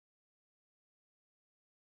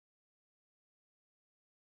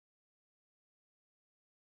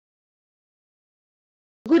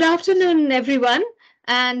Good afternoon, everyone,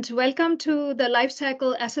 and welcome to the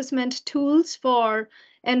Lifecycle Assessment Tools for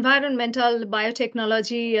Environmental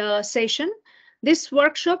Biotechnology session. This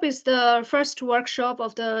workshop is the first workshop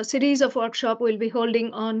of the series of workshops we'll be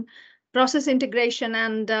holding on process integration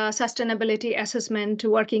and sustainability assessment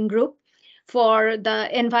working group for the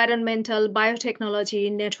Environmental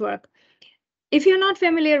Biotechnology Network. If you're not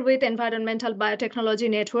familiar with Environmental Biotechnology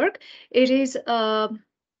Network, it is a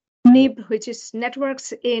NIB, which is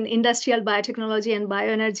Networks in Industrial Biotechnology and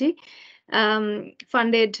Bioenergy,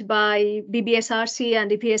 funded by BBSRC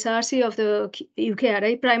and EPSRC of the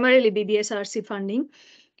UKRI, primarily BBSRC funding.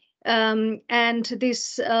 And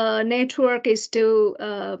this network is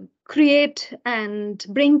to create and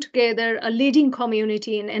bring together a leading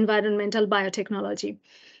community in environmental biotechnology.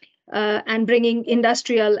 And bringing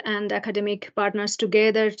industrial and academic partners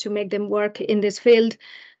together to make them work in this field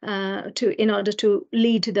in order to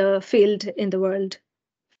lead the field in the world.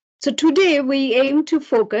 So today we aim to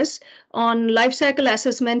focus on lifecycle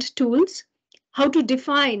assessment tools, how to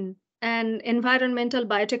define an environmental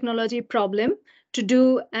biotechnology problem to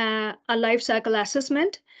do a lifecycle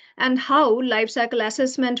assessment, and how lifecycle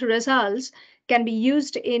assessment results can be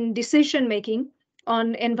used in decision-making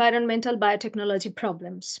on environmental biotechnology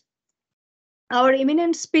problems. Our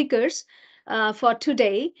eminent speakers for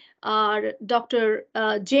today are Dr.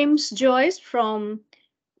 James Joyce from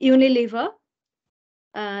Unilever,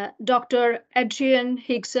 Dr. Adrian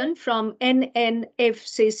Higson from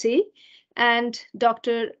NNFCC, and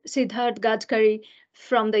Dr. Siddharth Gadkari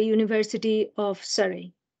from the University of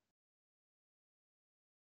Surrey.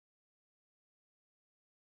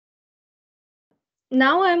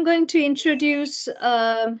 Now I'm going to introduce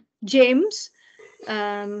James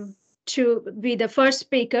to be the first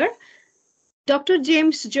speaker. Dr.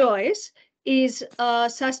 James Joyce is a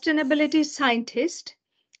sustainability scientist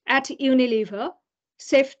at Unilever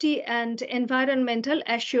Safety and Environmental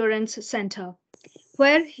Assurance Center,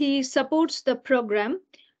 where he supports the program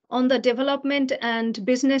on the development and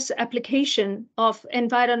business application of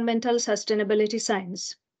environmental sustainability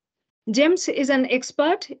science. James is an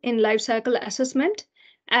expert in life cycle assessment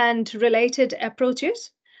and related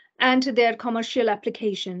approaches and their commercial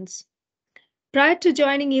applications. Prior to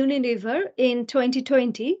joining Unilever in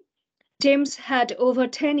 2020, James had over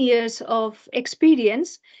 10 years of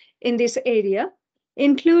experience in this area,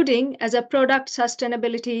 including as a product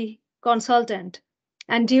sustainability consultant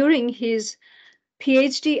and during his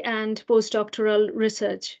PhD and postdoctoral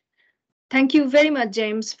research. Thank you very much,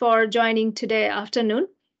 James, for joining today afternoon,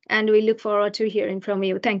 and we look forward to hearing from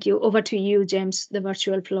you. Thank you. Over to you, James, the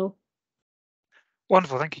virtual flow.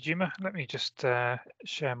 Wonderful, thank you, Jhuma. Let me just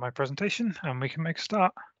share my presentation and we can make a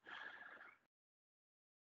start.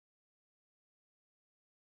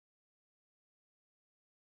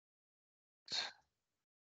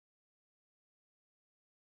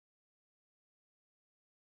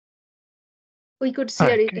 We could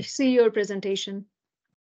see your presentation.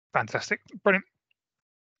 Fantastic, brilliant.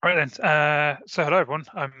 All right then, so hello everyone.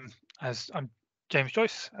 I'm James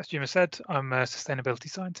Joyce, as Jhuma said. I'm a sustainability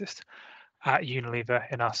scientist at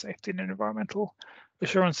Unilever in our Safety and Environmental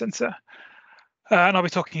Assurance Centre. And I'll be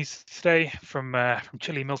talking today from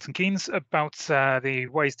Chile, Milton Keynes, about the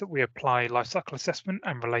ways that we apply life cycle assessment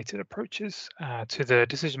and related approaches to the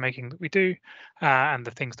decision making that we do and the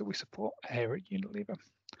things that we support here at Unilever.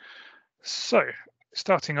 So,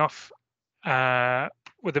 starting off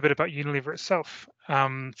with a bit about Unilever itself.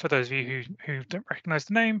 For those of you who don't recognise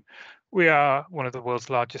the name, we are one of the world's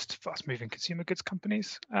largest fast-moving consumer goods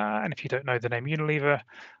companies. And if you don't know the name Unilever,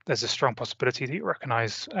 there's a strong possibility that you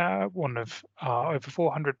recognise one of our over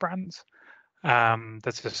 400 brands.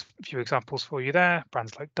 There's just a few examples for you there.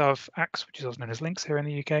 Brands like Dove, Axe, which is also known as Lynx here in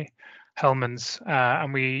the UK, Hellmann's,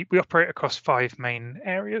 and we operate across 5 main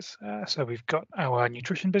areas. So we've got our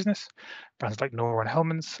nutrition business, brands like Knorr and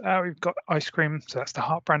Hellmann's. We've got ice cream, so that's the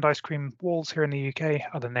Heart brand ice cream, Walls here in the UK,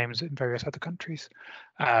 other names in various other countries,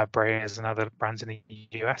 Breyers and other brands in the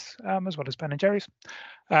US, as well as Ben & Jerry's.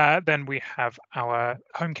 Then we have our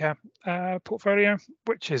home care portfolio,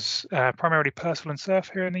 which is primarily Persil and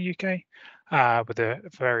Surf here in the UK, with the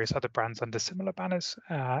various other brands under similar banners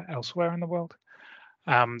elsewhere in the world.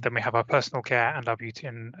 Then we have our personal care and our beauty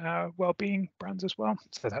and well-being brands as well.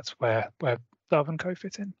 So that's where Dove and Co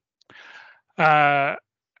fit in.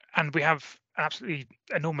 And we have absolutely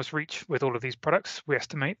enormous reach with all of these products. We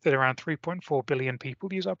estimate that around 3.4 billion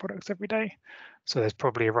people use our products every day. So there's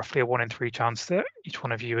probably roughly a 1 in 3 chance that each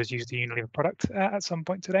one of you has used a Unilever product at some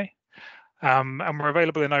point today. And we're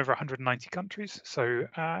available in over 190 countries. So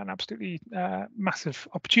an absolutely massive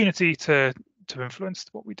opportunity to influence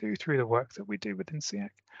what we do through the work that we do within SEAC.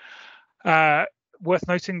 Worth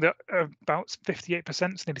noting that about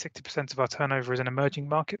 58%, nearly 60% of our turnover is in emerging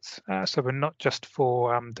markets. So we're not just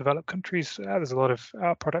for developed countries. There's a lot of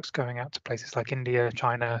products going out to places like India,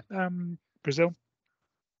 China, Brazil.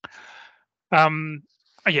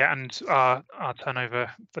 Yeah, and our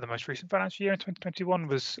turnover for the most recent financial year in 2021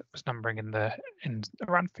 was numbering in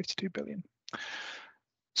around 52 billion.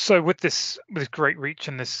 So with this great reach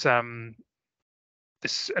and this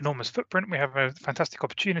enormous footprint, we have a fantastic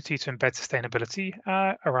opportunity to embed sustainability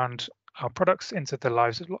around our products into the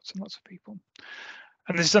lives of lots and lots of people.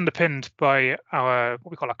 And this is underpinned by what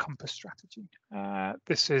we call our Compass strategy.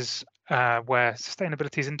 This is where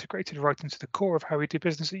sustainability is integrated right into the core of how we do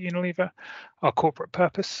business at Unilever. Our corporate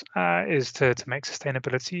purpose is to make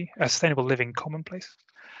sustainable living commonplace.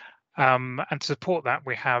 And to support that,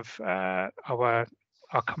 we have our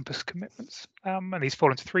Compass commitments, and these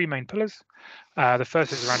fall into three main pillars. The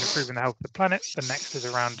first is around improving the health of the planet. The next is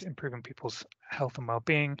around improving people's health and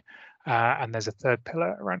well-being. And there's a third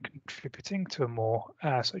pillar around contributing to a more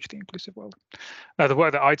socially inclusive world. The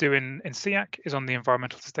work that I do in SEAC is on the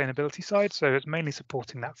environmental sustainability side, so it's mainly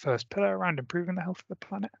supporting that first pillar around improving the health of the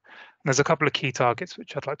planet. And there's a couple of key targets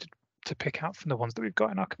which I'd like to pick out from the ones that we've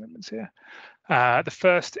got in our commitments here. The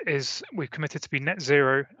first is we've committed to be net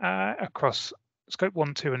zero across Scope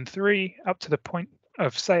 1, 2, and 3 up to the point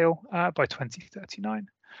of sale by 2039.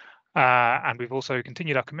 And we've also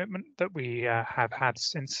continued our commitment that we have had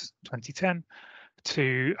since 2010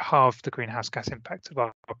 to halve the greenhouse gas impact of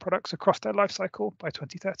our products across their life cycle by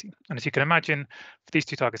 2030. And as you can imagine, for these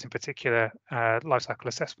two targets in particular, life cycle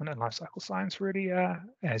assessment and life cycle science really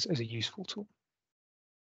is a useful tool.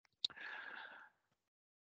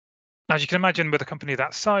 As you can imagine, with a company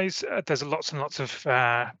that size, there's lots and lots of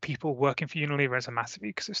people working for Unilever as a massive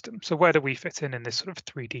ecosystem. So where do we fit in this sort of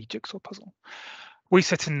 3D jigsaw puzzle? We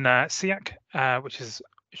sit in SEAC, which is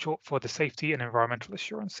short for the Safety and Environmental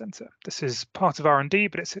Assurance Centre. This is part of R&D,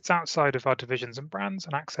 but it sits outside of our divisions and brands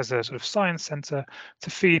and acts as a sort of science centre to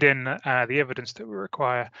feed in the evidence that we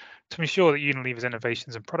require to ensure that Unilever's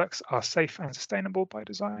innovations and products are safe and sustainable by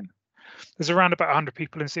design. There's around about 100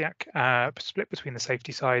 people in SEAC, split between the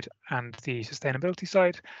safety side and the sustainability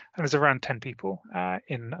side, and there's around 10 people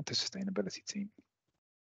in the sustainability team.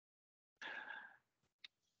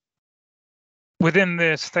 Within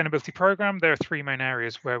the sustainability program, there are three main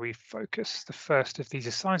areas where we focus. The first of these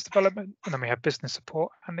is science development, and then we have business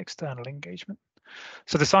support and external engagement.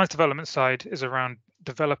 So the science development side is around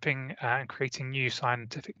developing and creating new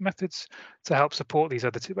scientific methods to help support these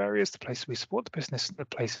other two areas, the places we support the business and the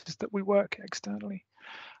places that we work externally.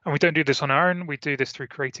 And we don't do this on our own. We do this through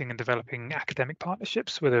creating and developing academic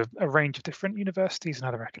partnerships with a range of different universities and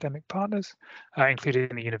other academic partners,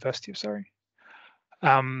 including the University of Surrey.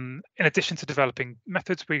 In addition to developing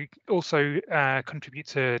methods, we also contribute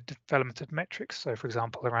to development of metrics. So, for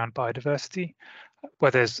example, around biodiversity,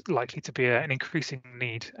 where there's likely to be an increasing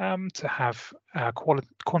need to have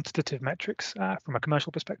quantitative metrics from a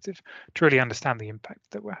commercial perspective to really understand the impact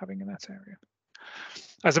that we're having in that area.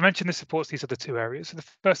 As I mentioned, this supports these other two areas. So the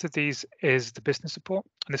first of these is the business support,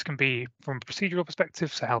 and this can be from a procedural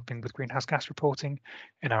perspective, so helping with greenhouse gas reporting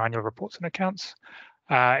in our annual reports and accounts.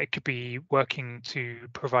 It could be working to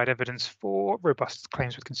provide evidence for robust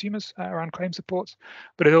claims with consumers around claim support,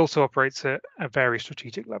 but it also operates at various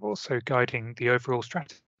strategic levels, so guiding the overall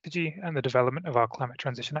strategy and the development of our climate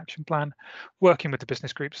transition action plan, working with the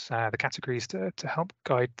business groups, the categories to help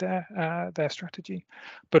guide their strategy,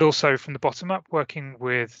 but also from the bottom up, working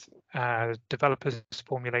with developers,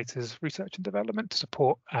 formulators, research and development to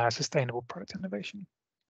support sustainable product innovation.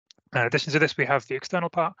 In addition to this, we have the external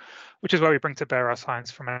part, which is where we bring to bear our science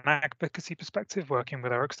from an advocacy perspective, working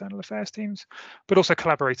with our external affairs teams, but also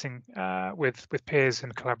collaborating with peers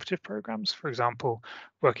in collaborative programs. For example,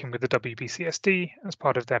 working with the WBCSD as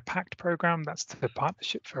part of their PACT program, that's the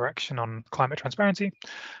Partnership for Action on Climate Transparency,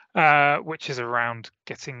 which is around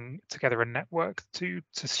getting together a network to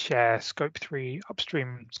share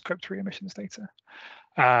upstream Scope 3 emissions data.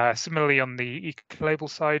 Similarly, on the eco-label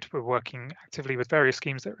side, we're working actively with various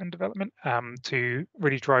schemes that are in development to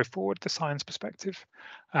really drive forward the science perspective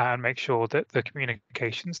and make sure that the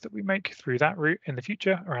communications that we make through that route in the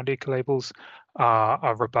future around eco-labels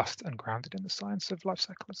are robust and grounded in the science of life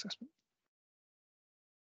cycle assessment.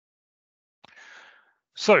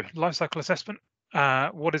 So, life cycle assessment,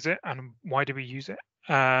 what is it and why do we use it?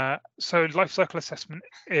 So life cycle assessment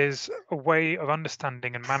is a way of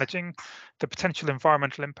understanding and managing the potential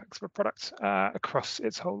environmental impacts of a product across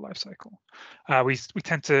its whole life cycle. We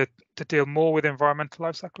tend to deal more with environmental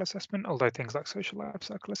life cycle assessment, although things like social life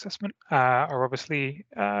cycle assessment are obviously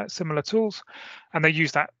similar tools, and they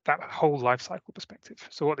use that whole life cycle perspective.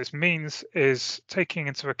 So what this means is taking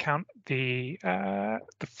into account the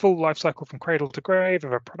full life cycle from cradle to grave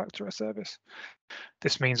of a product or a service.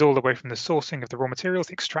 This means all the way from the sourcing of the raw materials,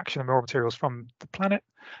 the extraction of raw materials from the planet.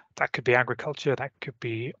 That could be agriculture, that could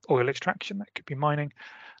be oil extraction, that could be mining.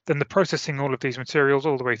 Then the processing all of these materials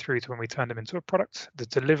all the way through to when we turn them into a product, the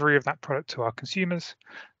delivery of that product to our consumers,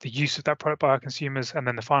 the use of that product by our consumers, and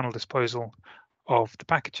then the final disposal of the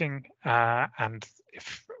packaging. And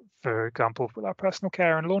if, for example, with our personal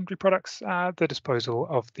care and laundry products, the disposal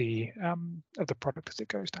of the product as it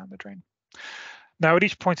goes down the drain. Now, at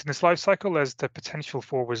each point in this life cycle, there's the potential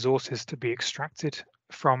for resources to be extracted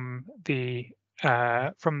from the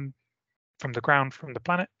ground, from the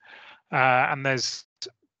planet, and there's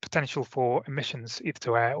potential for emissions either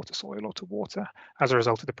to air or to soil or to water as a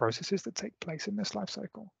result of the processes that take place in this life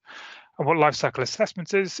cycle. And what life cycle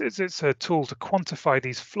assessment is it's a tool to quantify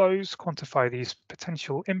these flows, quantify these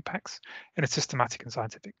potential impacts in a systematic and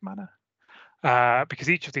scientific manner. Because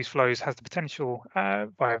each of these flows has the potential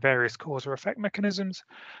via various cause or effect mechanisms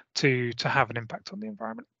to have an impact on the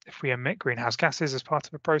environment. If we emit greenhouse gases as part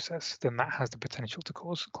of a process, then that has the potential to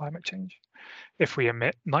cause climate change. If we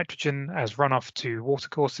emit nitrogen as runoff to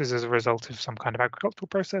watercourses as a result of some kind of agricultural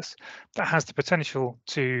process, that has the potential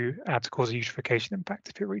to cause a eutrophication impact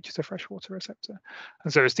if it reaches a freshwater receptor.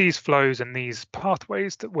 And so it's these flows and these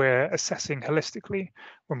pathways that we're assessing holistically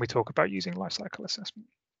when we talk about using life cycle assessment.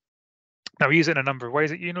 Now, we use it in a number of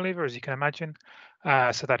ways at Unilever, as you can imagine.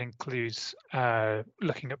 So that includes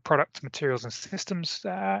looking at product, materials, and systems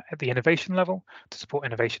at the innovation level to support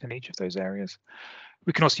innovation in each of those areas.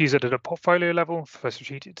 We can also use it at a portfolio level for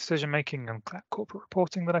strategic decision-making and corporate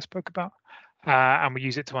reporting that I spoke about. And we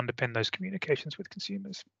use it to underpin those communications with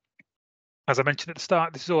consumers. As I mentioned at the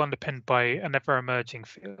start, this is all underpinned by an ever-emerging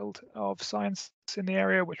field of science in the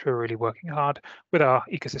area, which we're really working hard with our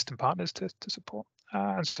ecosystem partners to support.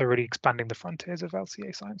 And so really expanding the frontiers of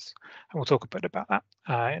LCA science. And we'll talk a bit about that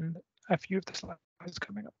in a few of the slides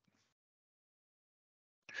coming up.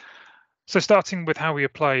 So starting with how we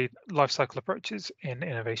apply life cycle approaches in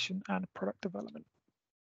innovation and product development.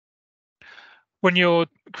 When you're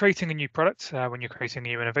creating a new product, when you're creating a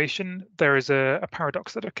new innovation, there is a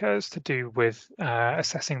paradox that occurs to do with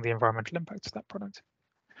assessing the environmental impact of that product.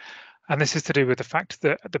 And this is to do with the fact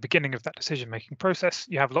that at the beginning of that decision-making process,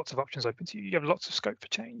 you have lots of options open to you. You have lots of scope for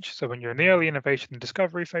change. So when you're in the early innovation and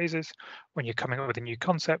discovery phases, when you're coming up with a new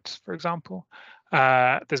concept, for example,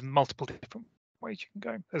 there's multiple different ways you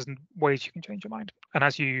can go. There's ways you can change your mind. And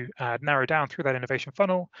as you narrow down through that innovation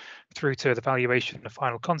funnel, through to the valuation of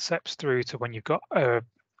final concepts, through to when you've got a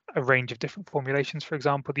range of different formulations, for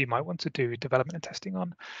example, that you might want to do development and testing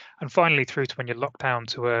on, and finally through to when you're locked down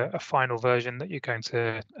to a final version that you're going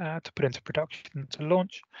to put into production to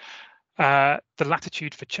launch. The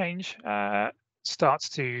latitude for change starts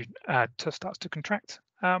to contract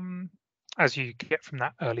as you get from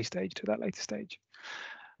that early stage to that later stage.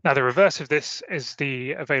 Now, the reverse of this is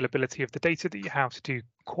the availability of the data that you have to do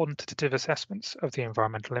quantitative assessments of the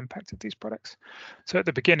environmental impact of these products. So at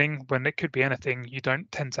the beginning, when it could be anything, you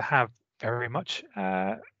don't tend to have very much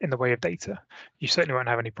in the way of data. You certainly won't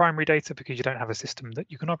have any primary data because you don't have a system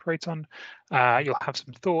that you can operate on. You'll have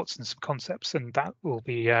some thoughts and some concepts, and that'll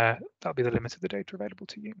be the limit of the data available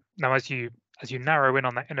to you. Now, as you narrow in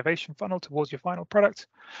on that innovation funnel towards your final product,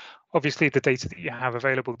 obviously the data that you have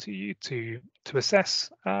available to you to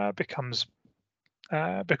assess becomes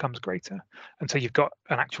greater until you've got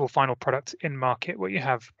an actual final product in market where you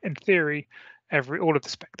have, in theory, all of the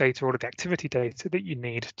spec data, all of the activity data that you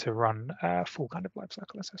need to run full kind of life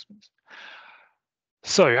cycle assessments.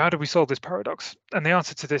 So how do we solve this paradox? And the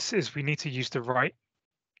answer to this is we need to use the right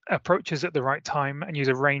approaches at the right time and use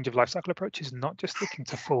a range of life cycle approaches, not just sticking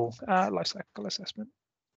to full life cycle assessment.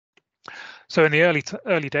 So in the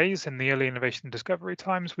early days, in the early innovation and discovery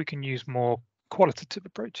times, we can use more qualitative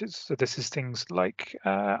approaches. So this is things like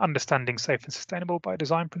understanding safe and sustainable by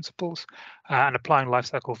design principles and applying life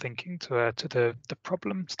cycle thinking to the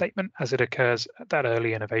problem statement as it occurs at that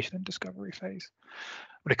early innovation and discovery phase.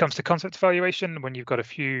 When it comes to concept evaluation, when you've got a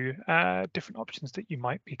few different options that you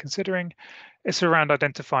might be considering, it's around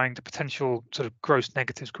identifying the potential sort of gross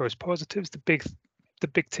negatives, gross positives, the big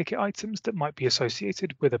big ticket items that might be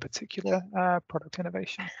associated with a particular product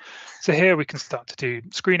innovation. So here we can start to do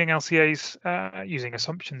screening LCAs using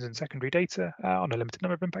assumptions and secondary data on a limited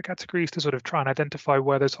number of impact categories to sort of try and identify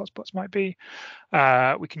where those hotspots might be.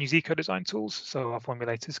 We can use eco-design tools, so our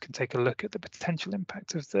formulators can take a look at the potential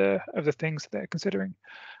impact of the things that they're considering,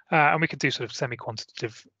 and we can do sort of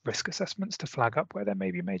semi-quantitative risk assessments to flag up where there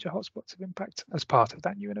may be major hotspots of impact as part of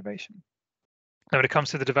that new innovation. Now, when it comes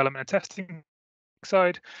to the development and testing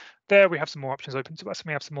side, there we have some more options open to us, and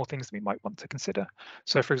we have some more things that we might want to consider.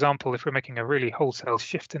 So, for example, if we're making a really wholesale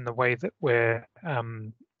shift in the way that we're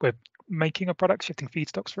making a product, shifting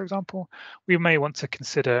feedstocks, for example, we may want to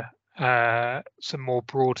consider some more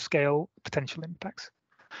broad scale potential impacts.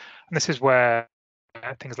 And this is where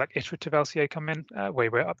things like iterative LCA come in,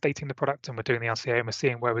 where we're updating the product and we're doing the LCA and we're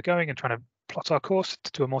seeing where we're going and trying to plot our course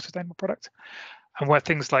to a more sustainable product. And where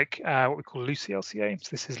things like what we call LUCI LCA, so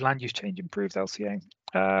this is land use change improved LCA,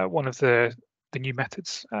 one of the new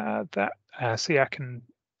methods that SEAC in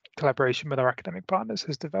collaboration with our academic partners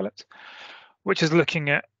has developed, which is looking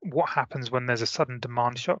at what happens when there's a sudden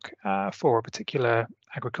demand shock for a particular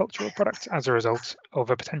agricultural product as a result of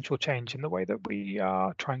a potential change in the way that we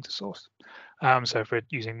are trying to source. So if we're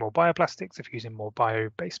using more bioplastics, if we're using more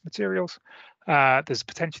bio-based materials, there's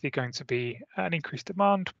potentially going to be an increased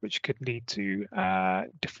demand, which could lead to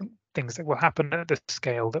different things that will happen at the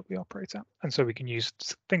scale that we operate at. And so we can use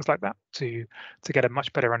things like that to get a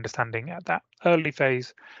much better understanding at that early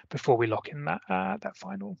phase before we lock in that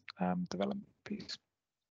final development piece.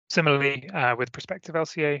 Similarly, with prospective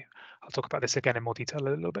LCA, I'll talk about this again in more detail a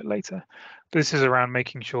little bit later. But this is around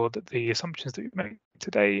making sure that the assumptions that we make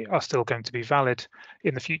today are still going to be valid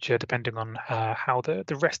in the future, depending on how the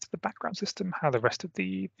rest of the background system, how the rest of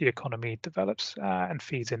the economy develops and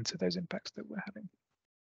feeds into those impacts that we're having.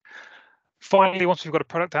 Finally, once we've got a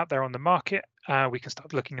product out there on the market, we can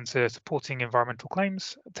start looking into supporting environmental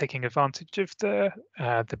claims, taking advantage of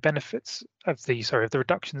the benefits of the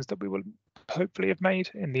reductions that we will hopefully have made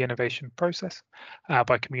in the innovation process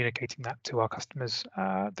by communicating that to our customers,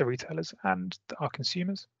 the retailers, and our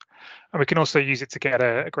consumers. And we can also use it to get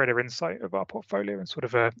a greater insight of our portfolio and sort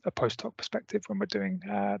of a post-hoc perspective when we're doing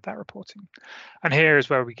that reporting. And here is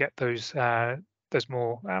where we get those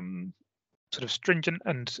more sort of stringent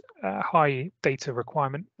and high data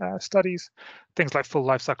requirement studies, things like full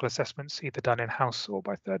life cycle assessments, either done in-house or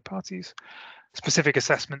by third parties, specific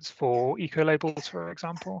assessments for eco-labels, for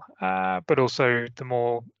example, but also the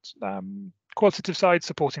more qualitative side,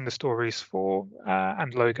 supporting the stories for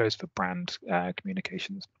and logos for brand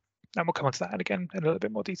communications. And we'll come on to that again in a little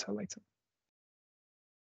bit more detail later.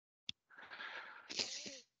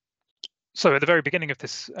 So at the very beginning of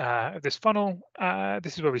this funnel,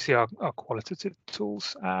 this is where we see our qualitative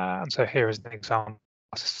tools. And so here is an example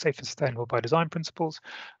of safe and sustainable by design principles.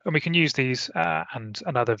 And we can use these and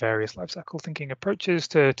other various lifecycle thinking approaches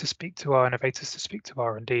to speak to our innovators, to speak to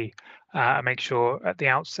R&D, and make sure at the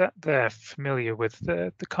outset they're familiar with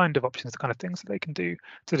the kind of options, the kind of things that they can do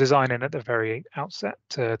to design in at the very outset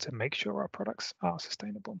to make sure our products are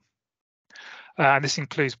sustainable. And this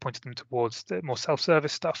includes pointing them towards the more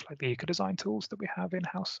self-service stuff like the eco-design tools that we have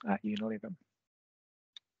in-house at Unilever.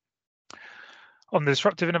 On the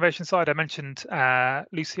disruptive innovation side, I mentioned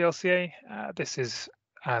LUCI LCA. This is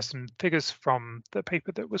some figures from the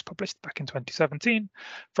paper that was published back in 2017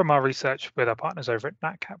 from our research with our partners over at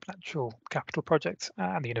NatCap, Natural Capital Project,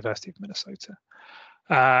 and the University of Minnesota.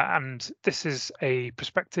 And this is a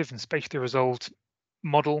prospective and spatially resolved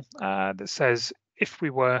model that says if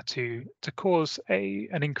we were to cause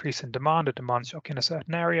an increase in demand, a demand shock in a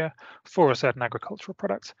certain area for a certain agricultural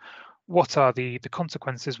product, what are the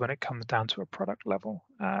consequences when it comes down to a product level?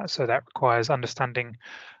 So that requires understanding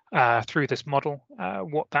through this model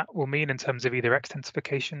what that will mean in terms of either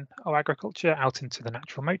extensification of agriculture out into the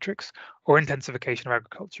natural matrix or intensification of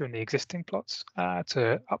agriculture in the existing plots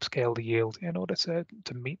to upscale the yield in order to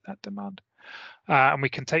meet that demand. And we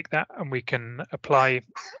can take that and we can apply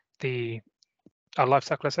our life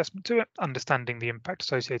cycle assessment to it, understanding the impact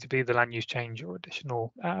associated with either land use change or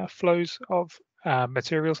additional flows of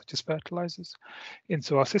materials such as fertilizers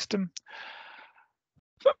into our system.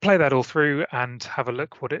 Play that all through and have a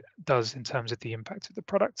look what it does in terms of the impact of the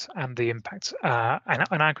product and the impact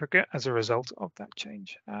on aggregate as a result of that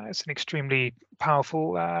change. It's an extremely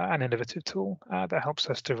powerful and innovative tool that helps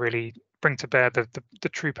us to really bring to bear the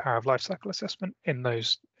true power of life cycle assessment in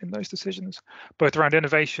those decisions, both around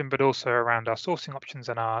innovation but also around our sourcing options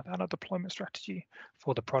and our deployment strategy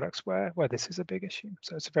for the products where this is a big issue.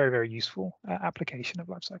 So it's a very, very useful application of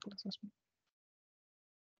life cycle assessment.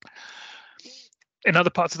 In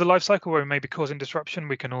other parts of the life cycle where we may be causing disruption,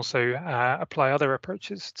 we can also apply other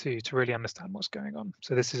approaches to really understand what's going on.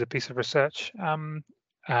 So this is a piece of research from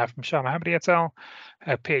Shah Mohammadi et al.,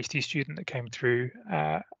 a PhD student that came through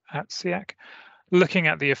at SEAC, looking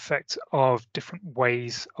at the effect of different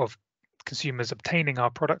ways of consumers obtaining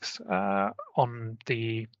our products on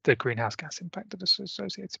the greenhouse gas impact that is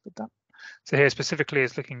associated with that. So here specifically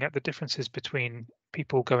is looking at the differences between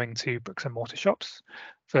people going to bricks and mortar shops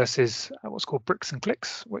versus what's called bricks and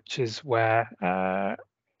clicks, which is where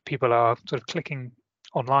people are sort of clicking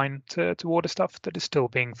online to order stuff that is still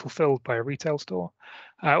being fulfilled by a retail store,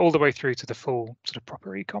 all the way through to the full sort of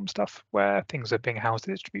proper e-com stuff where things are being housed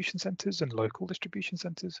at distribution centres and local distribution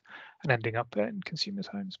centres and ending up in consumers'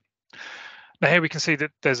 homes. Now here we can see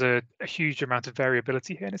that there's a huge amount of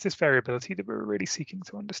variability here, and it's this variability that we're really seeking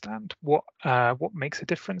to understand what makes a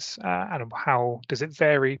difference and how does it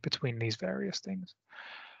vary between these various things.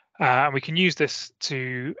 And we can use this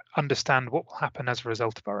to understand what will happen as a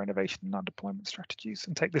result of our innovation and our deployment strategies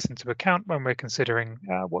and take this into account when we're considering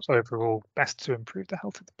what's overall best to improve the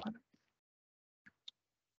health of the planet.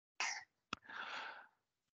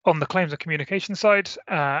 On the claims and communication side,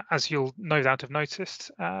 as you'll no doubt have noticed,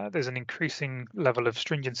 there's an increasing level of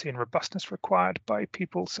stringency and robustness required by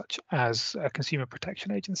people such as consumer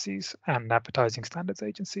protection agencies and advertising standards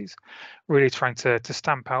agencies, really trying to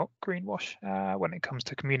stamp out greenwash when it comes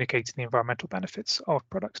to communicating the environmental benefits of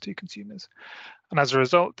products to consumers. And as a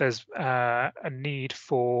result, there's a need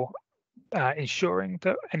for ensuring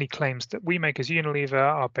that any claims that we make as Unilever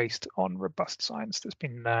are based on robust science that's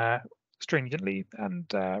been stringently and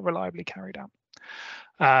reliably carried out.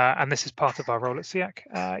 And this is part of our role at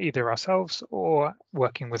SEAC, either ourselves or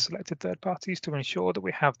working with selected third parties to ensure that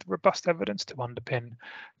we have the robust evidence to underpin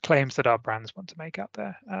claims that our brands want to make out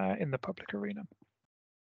there in the public arena.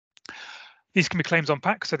 These can be claims on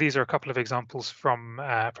pack. So these are a couple of examples from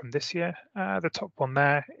this year. The top one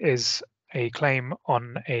there is a claim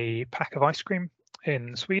on a pack of ice cream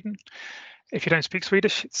in Sweden. If you don't speak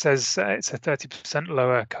Swedish, it says it's a 30%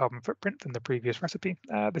 lower carbon footprint than the previous recipe.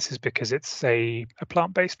 This is because it's a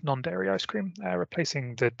plant-based non-dairy ice cream,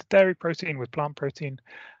 replacing the dairy protein with plant protein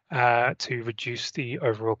to reduce the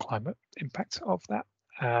overall climate impact of that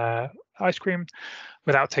ice cream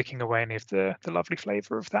without taking away any of the lovely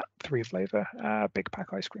flavour of that 3-flavour big pack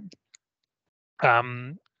ice cream.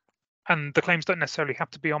 And the claims don't necessarily have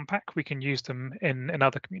to be on pack. We can use them in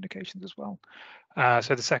other communications as well.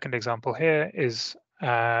 So the second example here is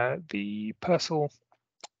the Persil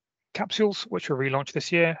capsules, which were relaunched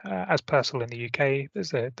this year as Persil in the UK.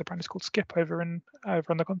 The brand is called Skip over on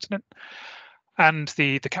the continent. And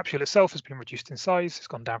the capsule itself has been reduced in size. It's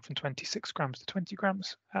gone down from 26 grams to 20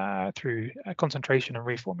 grams through a concentration and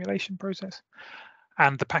reformulation process.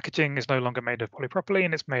 And the packaging is no longer made of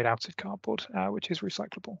polypropylene, it's made out of cardboard, which is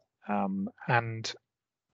recyclable. And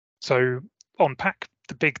so on pack,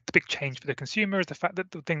 the big change for the consumer is the fact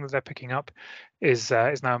that the thing that they're picking up is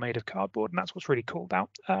now made of cardboard, and that's what's really called out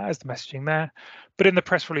as the messaging there. But in the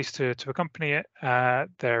press release to accompany it,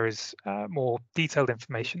 there is more detailed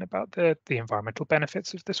information about the environmental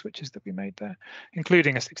benefits of the switches that we made there,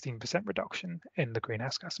 including a 16% reduction in the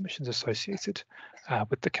greenhouse gas emissions associated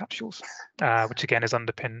with the capsules, which again is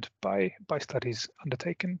underpinned by studies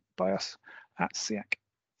undertaken by us at SEAC.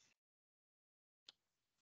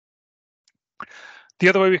 The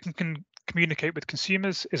other way we can communicate with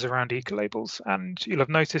consumers is around eco-labels, and you'll have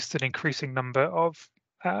noticed an increasing number of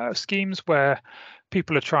schemes where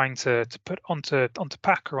people are trying to put onto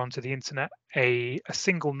pack or onto the internet a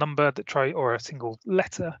single number or a single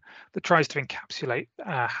letter that tries to encapsulate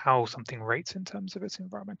how something rates in terms of its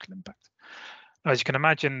environmental impact. Now, as you can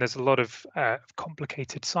imagine, there's a lot of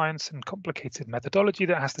complicated science and complicated methodology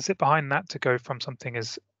that has to sit behind that to go from something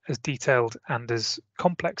as detailed and as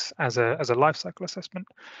complex as a life cycle assessment,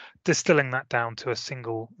 distilling that down to a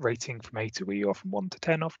single rating from A to E or from 1 to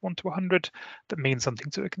 10 or from 1 to 100 that means something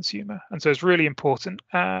to a consumer. And so it's really important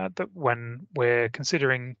that when we're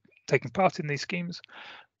considering taking part in these schemes,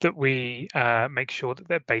 that we make sure that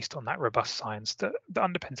they're based on that robust science that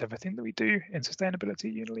underpins everything that we do in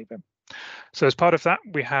sustainability at Unilever. So as part of that,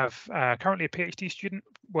 we have currently a PhD student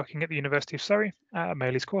working at the University of Surrey,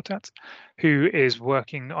 Melis Kortat, who is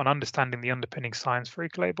working on understanding the underpinning science for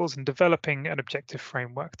eco-labels and developing an objective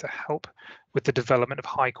framework to help with the development of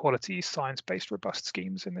high-quality, science-based, robust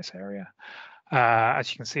schemes in this area. As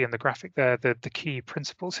you can see in the graphic there, the key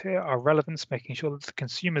principles here are relevance, making sure that the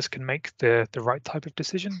consumers can make the right type of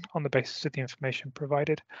decision on the basis of the information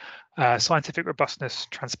provided. Scientific robustness,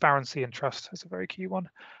 transparency and trust is a very key one,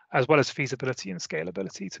 as well as feasibility and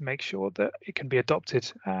scalability to make sure that it can be adopted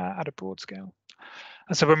at a broad scale.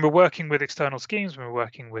 And so when we're working with external schemes, when we're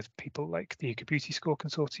working with people like the Eco Beauty Score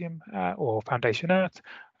Consortium or Foundation Earth,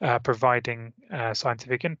 providing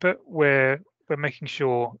scientific input, we're making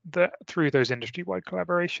sure that through those industry-wide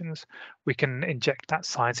collaborations, we can inject that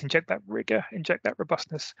science, inject that rigor, inject that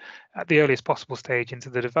robustness at the earliest possible stage into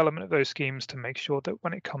the development of those schemes to make sure that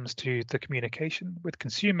when it comes to the communication with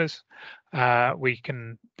consumers, we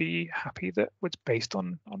can be happy that it's based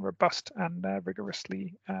on robust and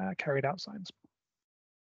rigorously carried out science.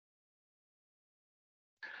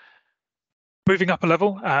 Moving up a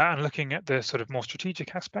level and looking at the sort of more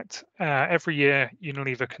strategic aspect, every year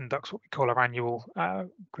Unilever conducts what we call our annual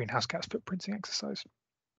greenhouse gas footprinting exercise.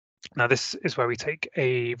 Now, this is where we take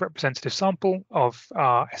a representative sample of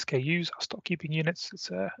our SKUs, our stock keeping units.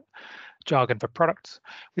 It's a jargon for products.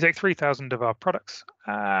 We take 3,000 of our products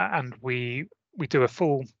and we do a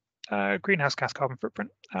full greenhouse gas carbon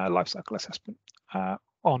footprint life cycle assessment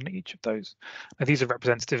on each of those. Now, these are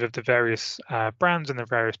representative of the various brands and the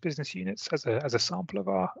various business units as a sample of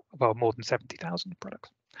our more than 70,000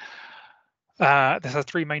 products. This has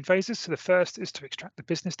three main phases. So the first is to extract the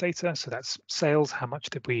business data. So that's sales. How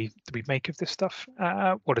much did we make of this stuff?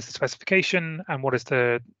 What is the specification, and what is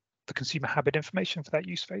the consumer habit information for that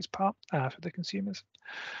use phase part for the consumers?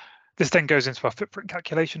 This then goes into our footprint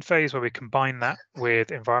calculation phase, where we combine that with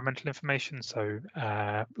environmental information, so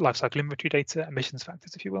life cycle inventory data, emissions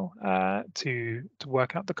factors, if you will, to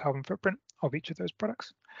work out the carbon footprint of each of those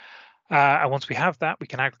products. And once we have that, we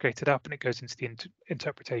can aggregate it up, and it goes into the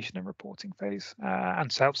interpretation and reporting phase,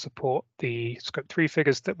 and help support the Scope 3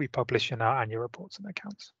 figures that we publish in our annual reports and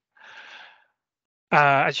accounts.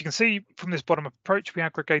 As you can see from this bottom-up approach, we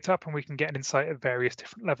aggregate up and we can get an insight at various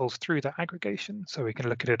different levels through that aggregation. So we can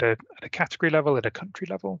look at it at a category level, at a country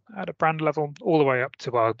level, at a brand level, all the way up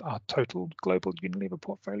to our total global Unilever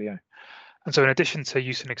portfolio. And so in addition to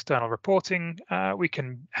using external reporting, we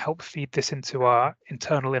can help feed this into our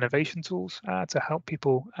internal innovation tools to help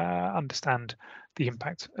people understand the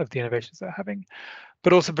impact of the innovations they're having,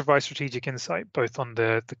 but also provide strategic insight both on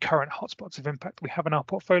the current hotspots of impact we have in our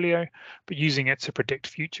portfolio, but using it to predict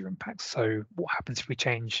future impacts. So what happens if we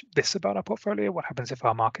change this about our portfolio? What happens if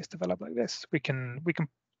our markets develop like this? We can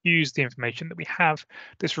use the information that we have,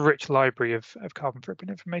 this rich library of carbon footprint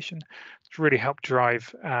information, to really help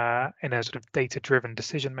drive in a sort of data-driven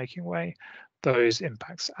decision-making way those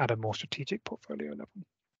impacts at a more strategic portfolio level.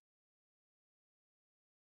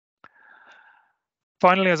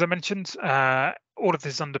 Finally, as I mentioned, all of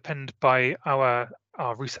this is underpinned by our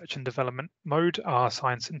research and development mode, our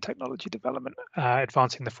science and technology development,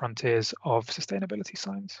 advancing the frontiers of sustainability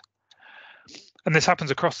science. And this happens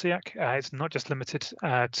across SEAC. It's not just limited to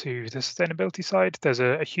the sustainability side. There's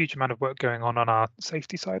a huge amount of work going on our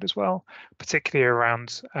safety side as well, particularly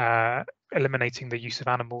around eliminating the use of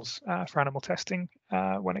animals for animal testing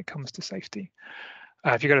when it comes to safety.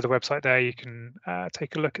 If you go to the website there, you can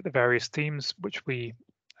take a look at the various themes which we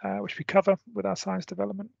cover with our science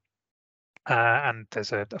development, and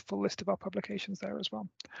there's a full list of our publications there as well.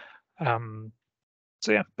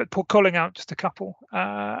 So yeah, but calling out just a couple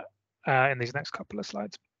in these next couple of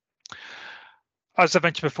slides. As I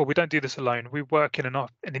mentioned before, we don't do this alone. We work in an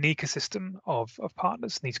ecosystem of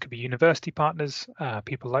partners. These could be university partners,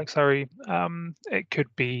 people like Surrey. It could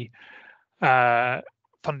be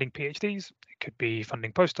funding PhDs. It could be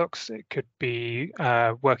funding postdocs. It could be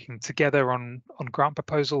working together on grant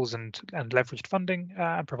proposals and leveraged funding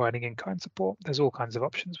and providing in-kind support. There's all kinds of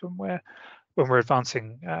options when we're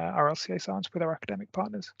advancing our LCA science with our academic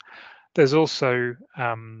partners. There's also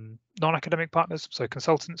non-academic partners, so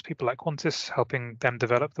consultants, people like Qantas, helping them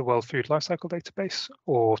develop the World Food Lifecycle Database,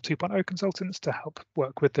 or 2.0 consultants to help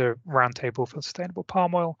work with the Roundtable for Sustainable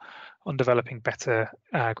Palm Oil on developing better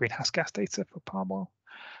greenhouse gas data for palm oil.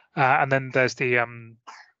 And then there's the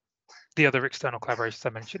other external collaborations I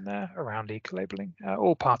mentioned there around eco-labeling,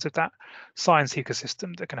 all part of that science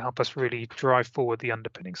ecosystem that can help us really drive forward the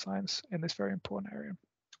underpinning science in this very important area.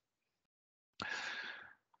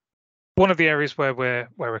 One of the areas where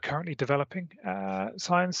we're currently developing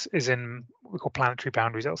science is in what we call planetary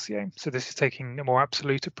boundaries LCA. So this is taking a more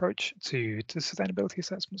absolute approach to sustainability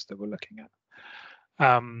assessments that we're looking at.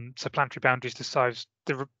 So planetary boundaries describes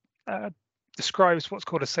what's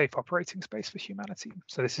called a safe operating space for humanity.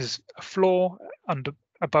 So this is a floor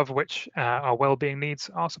above which our well-being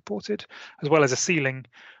needs are supported, as well as a ceiling,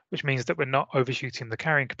 which means that we're not overshooting the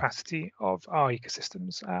carrying capacity of our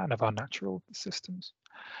ecosystems and of our natural systems.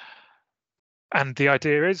 And the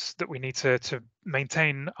idea is that we need to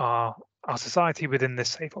maintain our society within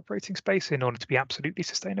this safe operating space in order to be absolutely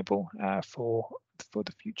sustainable for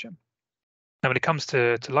the future. Now, when it comes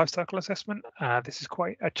to life cycle assessment, this is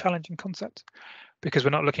quite a challenging concept. because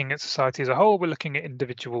we're not looking at society as a whole, we're looking at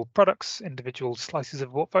individual products, individual slices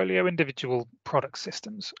of portfolio, individual product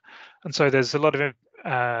systems. And so there's a lot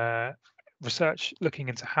of research looking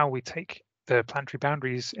into how we take the planetary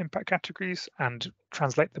boundaries impact categories and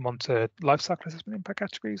translate them onto life cycle assessment impact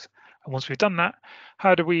categories. And once we've done that,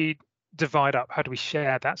 how do we divide up? How do we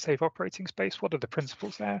share that safe operating space? What are the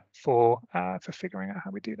principles there for figuring out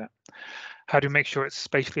how we do that? How do we make sure it's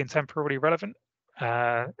spatially and temporally relevant?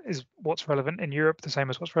 Is what's relevant in Europe the same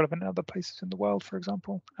as what's relevant in other places in the world, for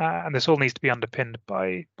example? And this all needs to be underpinned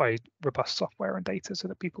by robust software and data so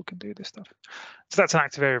that people can do this stuff. So that's an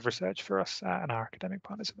active area of research for us and our academic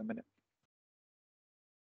partners at the minute.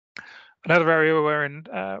 Another area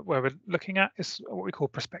where we're looking at is what we call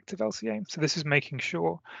prospective LCA. So this is making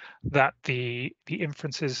sure that the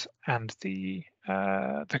inferences and the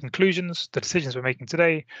conclusions, the decisions we're making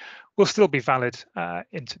today, will still be valid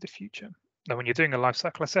into the future. Now, when you're doing a life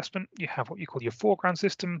cycle assessment, you have what you call your foreground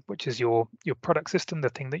system, which is your product system, the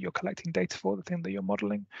thing that you're collecting data for, the thing that you're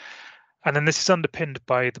modeling. And then this is underpinned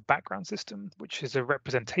by the background system, which is a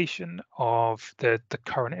representation of the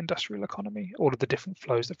current industrial economy, all of the different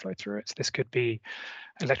flows that flow through it. So this could be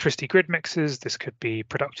electricity grid mixes, this could be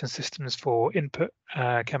production systems for input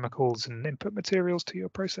chemicals and input materials to your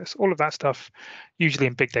process. All of that stuff, usually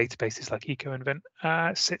in big databases like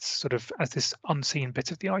EcoInvent, sits sort of as this unseen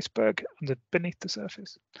bit of the iceberg beneath the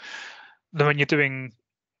surface. Then when you're doing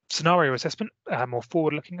scenario assessment, more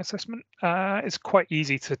forward-looking assessment, it's quite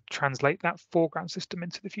easy to translate that foreground system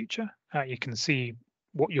into the future. You can see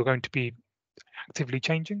what you're going to be actively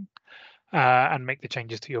changing and make the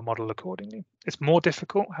changes to your model accordingly. It's more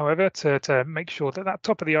difficult, however, to make sure that that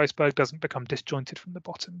top of the iceberg doesn't become disjointed from the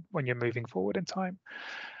bottom when you're moving forward in time.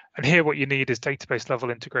 And here what you need is database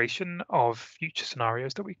level integration of future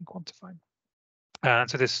scenarios that we can quantify. And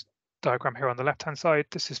so this diagram here on the left-hand side,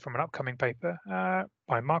 this is from an upcoming paper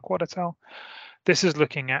by Mark Watt et al. This is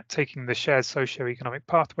looking at taking the shared socio-economic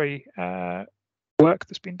pathway work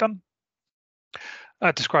that's been done,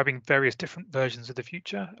 describing various different versions of the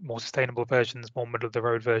future, more sustainable versions, more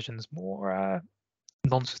middle-of-the-road versions, more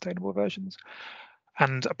non-sustainable versions,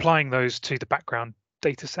 and applying those to the background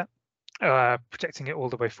data set, projecting it all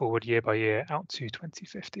the way forward year by year out to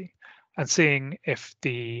 2050. And seeing if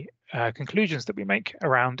the conclusions that we make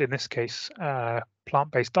around, in this case,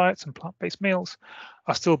 plant-based diets and plant-based meals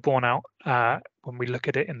are still borne out when we look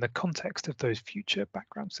at it in the context of those future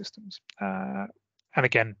background systems. And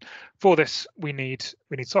again, for this, we need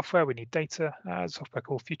software, we need data, software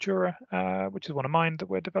called Futura, which is one of mine that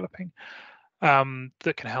we're developing,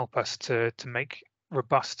 that can help us to make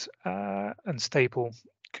robust and stable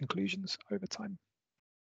conclusions over time.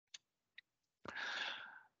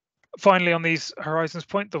 Finally, on these horizons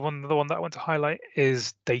point, the one that I want to highlight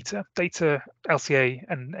is data. Data, LCA,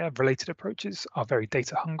 and related approaches are very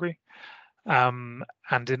data hungry,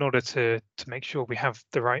 and in order to make sure we have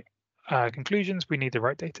the right conclusions, we need the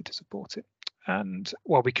right data to support it. And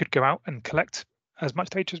while we could go out and collect as much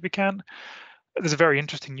data as we can, there's a very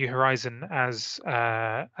interesting new horizon as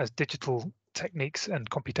digital techniques and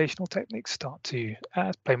computational techniques start to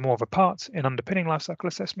play more of a part in underpinning life cycle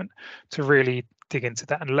assessment, to really dig into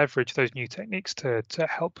that and leverage those new techniques to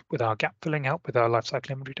help with our gap filling, help with our life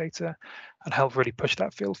cycle imagery data, and help really push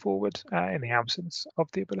that field forward in the absence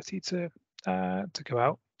of the ability to go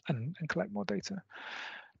out and collect more data.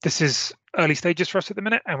 This is early stages for us at the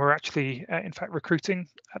minute, and we're actually, in fact, recruiting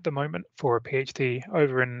at the moment for a PhD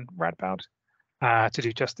over in Radboud to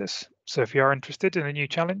do just this. So if you are interested in a new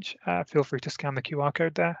challenge, feel free to scan the QR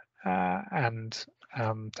code there and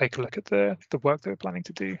take a look at the work that we're planning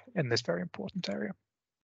to do in this very important area.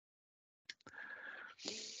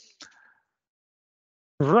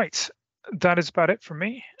 Right, that is about it from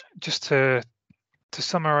me. Just to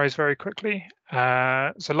summarize very quickly,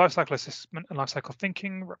 so lifecycle assessment and lifecycle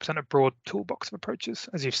thinking represent a broad toolbox of approaches.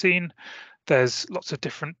 As you've seen, there's lots of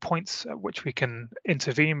different points at which we can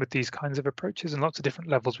intervene with these kinds of approaches, and lots of different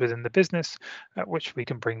levels within the business at which we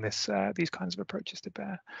can bring these kinds of approaches to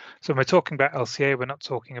bear. So when we're talking about LCA, we're not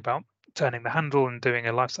talking about turning the handle and doing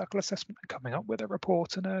a life cycle assessment and coming up with a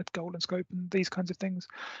report and a goal and scope and these kinds of things.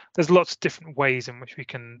 There's lots of different ways in which we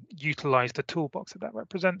can utilize the toolbox that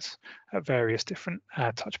represents at various different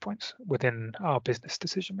touch points within our business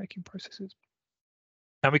decision-making processes.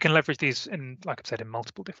 And we can leverage these in, like I've said, in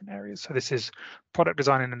multiple different areas. So this is product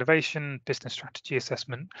design and innovation, business strategy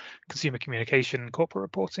assessment, consumer communication, corporate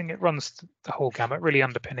reporting. It runs the whole gamut, really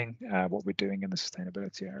underpinning what we're doing in the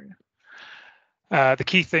sustainability area. The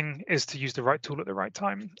key thing is to use the right tool at the right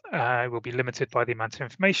time. We'll be limited by the amount of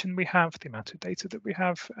information we have, the amount of data that we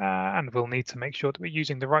have, and we'll need to make sure that we're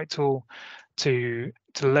using the right tool to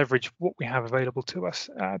leverage what we have available to us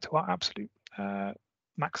to our absolute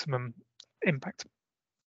maximum impact.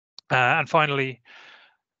 And finally,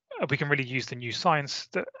 we can really use the new science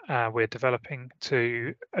that we're developing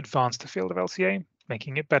to advance the field of LCA,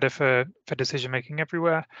 making it better for decision making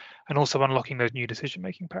everywhere, and also unlocking those new decision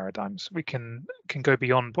making paradigms. We can go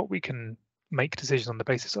beyond what we can make decisions on the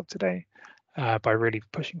basis of today by really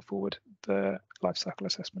pushing forward the life cycle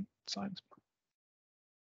assessment science.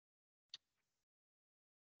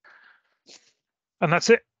 And that's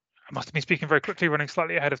it. I must have been speaking very quickly, running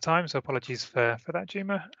slightly ahead of time, so apologies for that,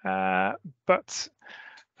 Jhuma. But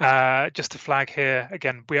just to flag here,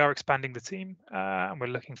 again, we are expanding the team and we're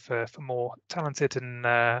looking for more talented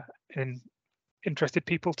and interested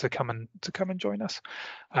people to come and join us.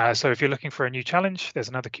 So if you're looking for a new challenge, there's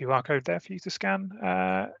another QR code there for you to scan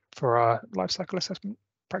for our lifecycle assessment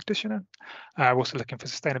practitioner. We're also looking for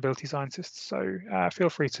sustainability scientists, so feel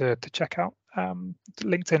free to check out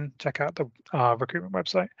LinkedIn, check out our recruitment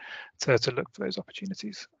website to look for those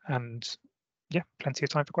opportunities. And yeah, plenty of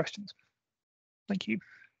time for questions. Thank you.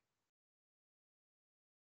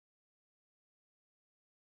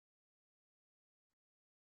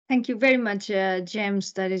 Thank you very much,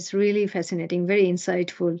 James. That is really fascinating, very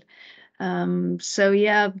insightful. So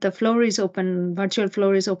yeah, the floor is open, virtual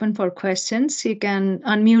floor is open for questions. You can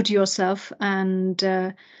unmute yourself and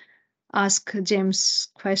ask James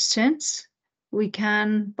questions. We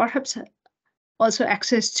can perhaps also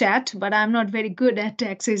access chat, but I'm not very good at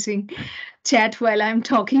accessing chat while I'm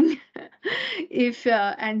talking. If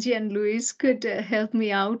Angie and Louise could help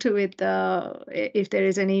me out with if there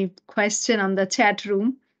is any question on the chat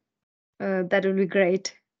room, that would be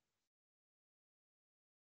great.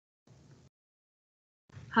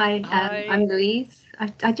 Hi, I'm Louise.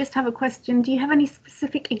 I just have a question. Do you have any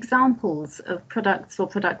specific examples of products or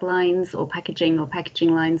product lines or packaging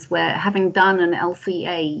lines where, having done an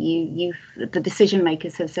LCA, the decision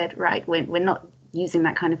makers have said, right, we're not using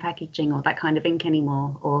that kind of packaging or that kind of ink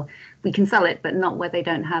anymore, or we can sell it, but not where they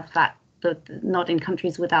don't have that, not in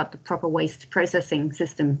countries without the proper waste processing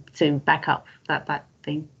system to back up that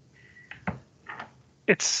thing?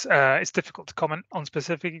 It's difficult to comment on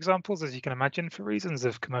specific examples, as you can imagine, for reasons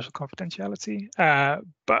of commercial confidentiality.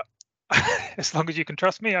 But as long as you can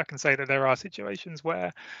trust me, I can say that there are situations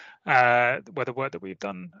where the work that we've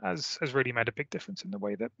done has really made a big difference in the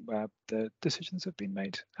way that the decisions have been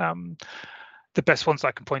made. The best ones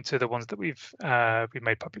I can point to are the ones that we've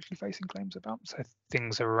made publicly facing claims about. So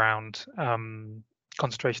things around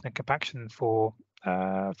concentration and compaction for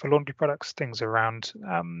laundry products, things around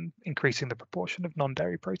increasing the proportion of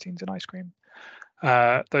non-dairy proteins in ice cream.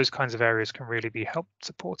 Those kinds of areas can really be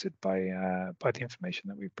supported by the information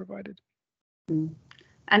that we've provided.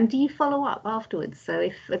 And do you follow up afterwards? So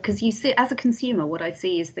because you see, as a consumer, what I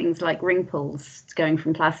see is things like ring pulls going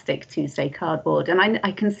from plastic to, say, cardboard, and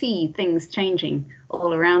I can see things changing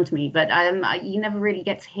all around me, but you never really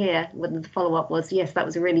get to hear whether the follow-up was, yes, that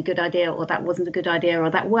was a really good idea, or that wasn't a good idea, or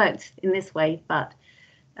that worked in this way. But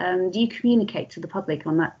do you communicate to the public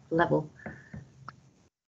on that level?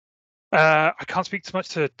 I can't speak too much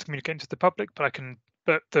to communicating to the public, but I can.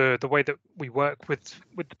 But the way that we work with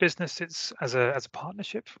the business, it's as a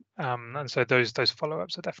partnership, and so those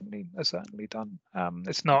follow-ups are certainly done.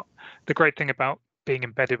 It's not the great thing about being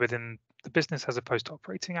embedded within the business as opposed to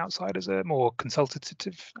operating outside as a more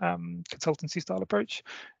consultative consultancy style approach,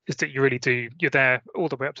 is that you're there all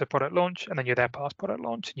the way up to product launch, and then you're there past product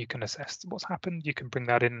launch, and you can assess what's happened. You can bring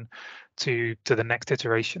that in to the next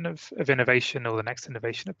iteration of innovation or the next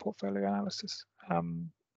innovation of portfolio analysis.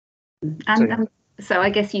 So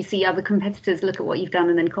I guess you see other competitors look at what you've done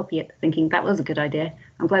and then copy it, thinking that was a good idea.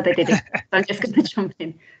 I'm glad they did it. I'm just going to jump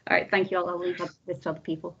in. All right, thank you. I'll leave this to other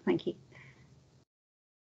people. Thank you.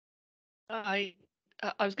 I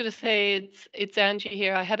was going to say it's Angie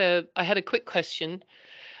here. I had a quick question.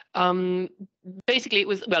 Basically, it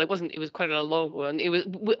was quite a long one.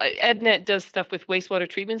 EdNet does stuff with wastewater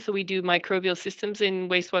treatment, so we do microbial systems in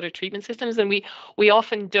wastewater treatment systems, and we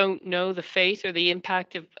often don't know the fate or the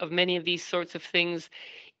impact of many of these sorts of things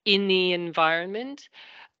in the environment.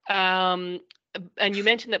 And you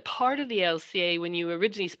mentioned that part of the LCA, when you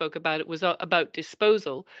originally spoke about it, was about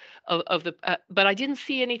disposal of the. But I didn't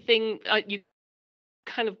see anything.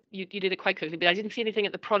 You did it quite quickly, but I didn't see anything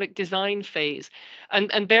at the product design phase.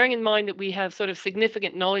 And bearing in mind that we have sort of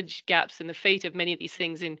significant knowledge gaps in the fate of many of these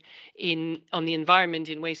things on the environment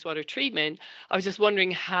in wastewater treatment, I was just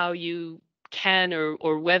wondering how you can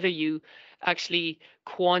or whether you actually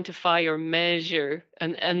quantify or measure,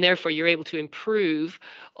 and therefore you're able to improve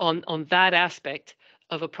on that aspect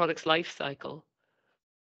of a product's life cycle.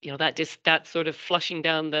 You know, that sort of flushing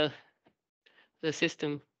down the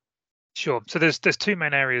system. Sure. So there's two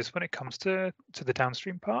main areas when it comes to the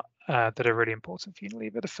downstream part that are really important for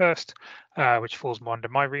Unilever. The first, which falls more under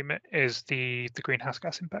my remit, is the greenhouse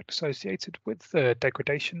gas impact associated with the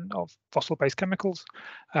degradation of fossil-based chemicals.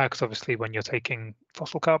 Because obviously, when you're taking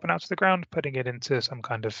fossil carbon out of the ground, putting it into some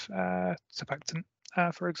kind of surfactant,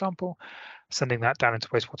 for example, sending that down into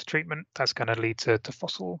wastewater treatment, that's going to lead to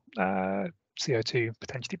fossil CO2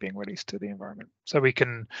 potentially being released to the environment. So we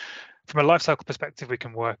can, from a life cycle perspective, we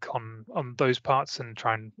can work on those parts and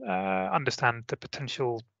try and understand the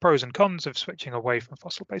potential pros and cons of switching away from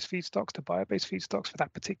fossil-based feedstocks to bio-based feedstocks for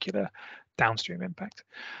that particular downstream impact.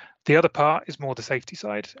 The other part is more the safety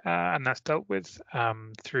side, and that's dealt with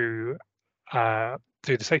through the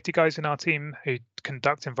safety guys in our team who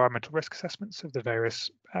conduct environmental risk assessments of the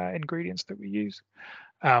various ingredients that we use.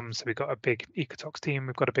 So we've got a big ecotox team,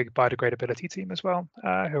 we've got a big biodegradability team as well, who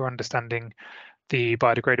are understanding the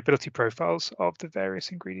biodegradability profiles of the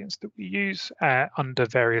various ingredients that we use under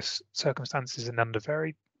various circumstances and under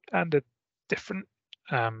different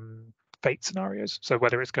fate scenarios. So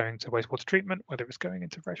whether it's going to wastewater treatment, whether it's going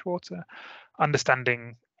into fresh water,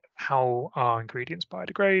 understanding how our ingredients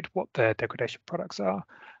biodegrade, what their degradation products are,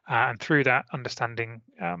 and through that understanding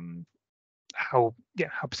how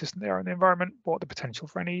persistent they are in the environment, what the potential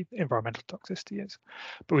for any environmental toxicity is.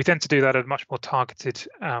 But we tend to do that at a much more targeted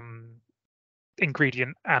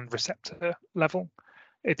ingredient and receptor level.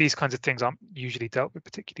 These kinds of things aren't usually dealt with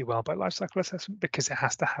particularly well by life cycle assessment because it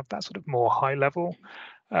has to have that sort of more high level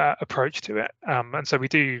approach to it. And so we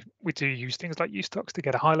do use things like use-tox to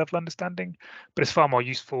get a high level understanding, but it's far more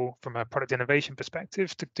useful from a product innovation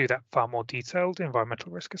perspective to do that far more detailed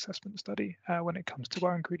environmental risk assessment study when it comes to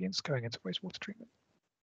our ingredients going into wastewater treatment.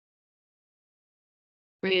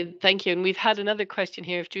 Brilliant, thank you. And we've had another question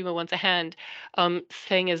here, if Jhuma wants a hand,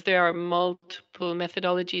 saying as there are multiple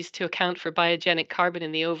methodologies to account for biogenic carbon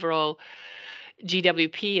in the overall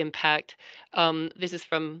GWP impact. This is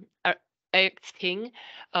from Ting.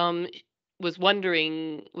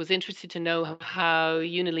 Was interested to know how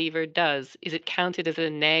Unilever does. Is it counted as a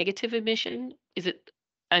negative emission? Is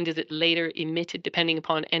it later emitted depending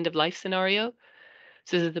upon end of life scenario?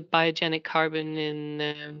 So this is the biogenic carbon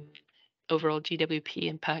in overall GWP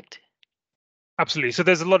impact. Absolutely. So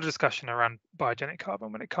there's a lot of discussion around biogenic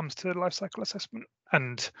carbon when it comes to life cycle assessment,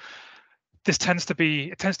 and this tends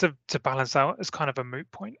to balance out as kind of a moot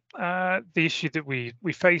point. The issue that we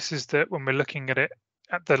face is that when we're looking at it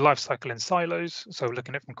at the life cycle in silos, so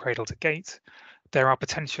looking at it from cradle to gate, there are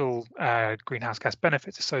potential greenhouse gas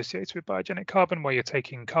benefits associated with biogenic carbon, where you're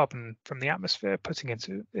taking carbon from the atmosphere, putting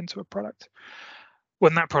into a product.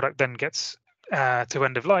 When that product then gets to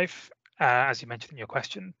end of life, as you mentioned in your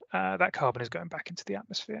question, that carbon is going back into the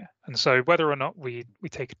atmosphere. And so whether or not we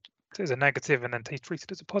take it as a negative and then treat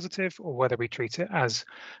it as a positive, or whether we treat it as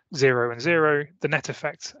 0 and 0, the net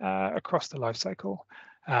effect across the life cycle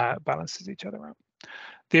balances each other out.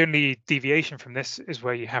 The only deviation from this is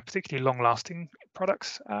where you have particularly long-lasting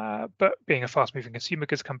products, but being a fast-moving consumer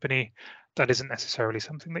goods company, that isn't necessarily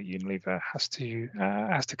something that Unilever has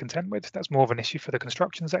to contend with. That's more of an issue for the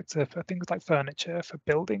construction sector, for things like furniture, for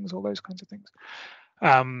buildings, all those kinds of things.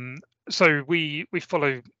 So we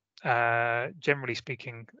follow, generally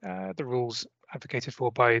speaking, the rules advocated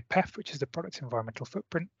for by PEF, which is the Product Environmental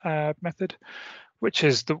Footprint method, which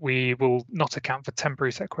is that we will not account for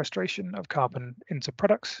temporary sequestration of carbon into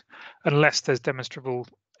products unless there's demonstrable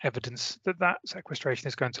evidence that that sequestration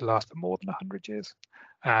is going to last for more than 100 years,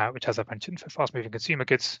 which, as I mentioned, for fast-moving consumer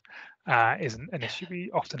goods isn't an issue we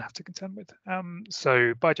often have to contend with.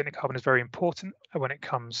 So biogenic carbon is very important when it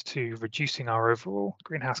comes to reducing our overall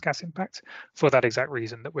greenhouse gas impact, for that exact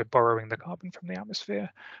reason that we're borrowing the carbon from the atmosphere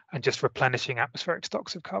and just replenishing atmospheric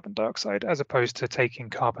stocks of carbon dioxide, as opposed to taking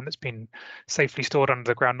carbon that's been safely stored under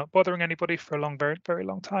the ground, not bothering anybody for a very, very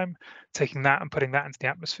long time. Taking that and putting that into the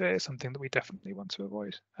atmosphere is something that we definitely want to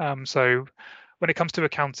avoid. So when it comes to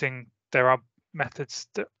accounting, there are methods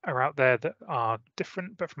that are out there that are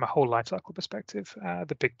different, but from a whole life cycle perspective,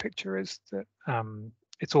 the big picture is that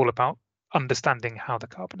it's all about understanding how the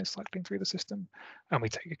carbon is cycling through the system, and we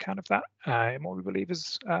take account of that in what we believe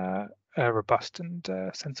is a robust and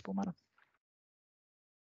sensible manner.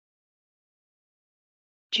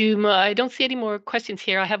 Jhuma, I don't see any more questions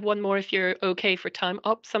here. I have one more if you're okay for time.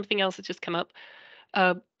 Oh, something else has just come up.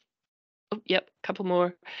 Yep, a couple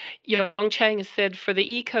more. Yang Chang has said, for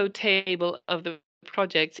the eco table of the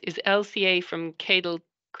projects, is LCA from cradle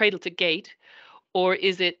to gate, or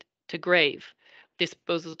is it to grave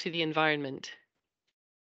disposal to the environment?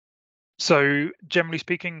 So generally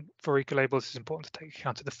speaking, for eco-labels, it's important to take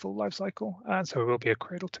account of the full life cycle, and so it will be a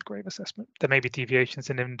cradle to grave assessment. There may be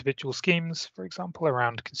deviations in individual schemes, for example,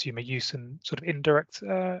 around consumer use and sort of indirect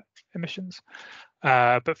emissions.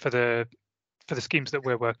 But for the schemes that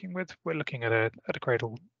we're working with, we're looking at a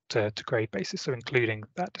cradle to grave basis, so including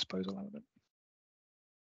that disposal element.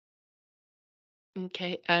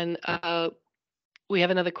 Okay, and we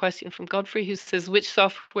have another question from Godfrey, who says, which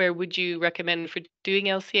software would you recommend for doing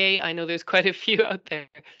LCA? I know there's quite a few out there.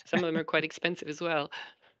 Some of them are quite expensive as well.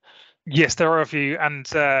 Yes, there are a few, and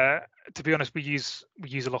to be honest, we use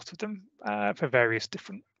a lot of them for various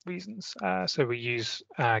different reasons. So we use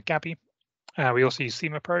Gabi. We also use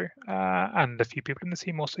SEMA Pro, and a few people in the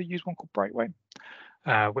team also use one called Brightway,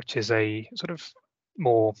 which is a sort of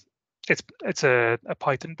more, it's a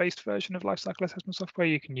Python-based version of lifecycle assessment software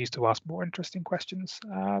you can use to ask more interesting questions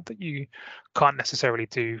that you can't necessarily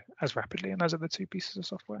do as rapidly in those other two pieces of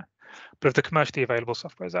software. But of the commercially available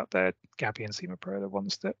softwares out there, Gabi and SEMA Pro are the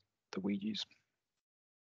ones that we use.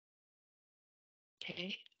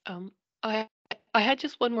 Okay. I had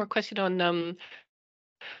just one more question on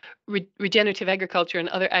regenerative agriculture and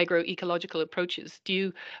other agroecological approaches. Do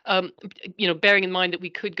you, bearing in mind that we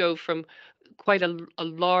could go from quite a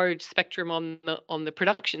large spectrum on the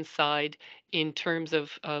production side in terms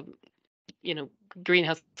of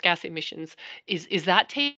greenhouse gas emissions, is that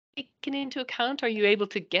taken into account? Are you able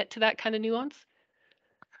to get to that kind of nuance?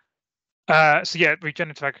 So yeah,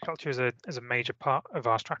 regenerative agriculture is a major part of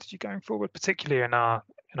our strategy going forward, particularly in our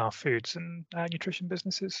foods and nutrition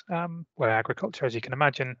businesses, where agriculture, as you can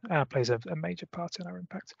imagine, plays a major part in our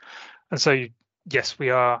impact. And so yes,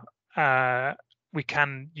 we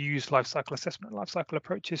can use life cycle assessment and life cycle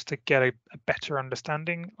approaches to get a better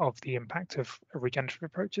understanding of the impact of regenerative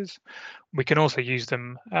approaches. We can also use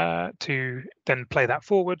them to then play that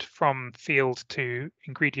forward from field to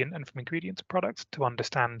ingredient and from ingredient to product to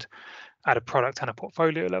understand at a product and a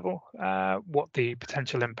portfolio level what the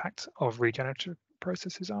potential impact of regenerative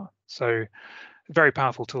processes are. So a very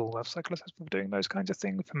powerful tool, life cycle assessment, for doing those kinds of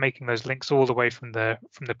things, for making those links all the way from the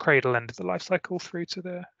cradle end of the life cycle through to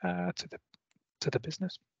the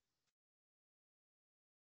business.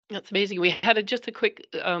 That's amazing. We had just a quick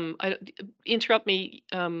interrupt me,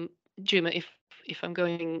 Jhuma, if I'm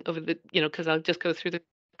going over the, because I'll just go through the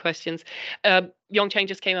questions. Yongchang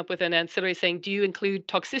just came up with an ancillary saying, do you include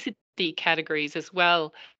toxicity categories as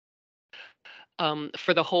well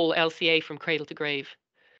for the whole LCA from cradle to grave?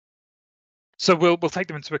 So we'll take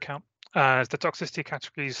them into account. The toxicity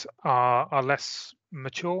categories are less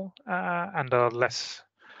mature and are less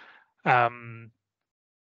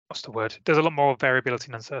what's the word? There's a lot more variability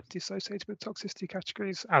and uncertainty associated with toxicity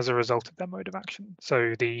categories as a result of their mode of action.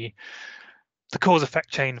 So the cause effect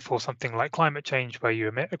chain for something like climate change, where you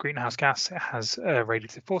emit a greenhouse gas, it has a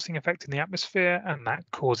radiative forcing effect in the atmosphere, and that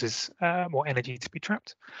causes more energy to be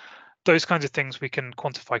trapped. Those kinds of things we can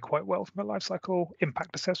quantify quite well from a life cycle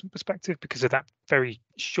impact assessment perspective because of that very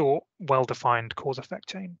short, well-defined cause effect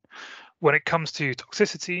chain. When it comes to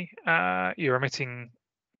toxicity, you're emitting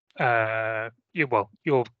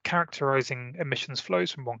you're characterizing emissions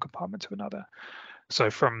flows from one compartment to another. So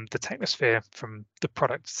from the technosphere, from the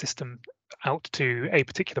product system out to a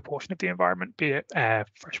particular portion of the environment, be it air,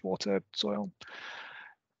 fresh water, soil.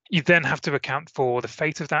 You then have to account for the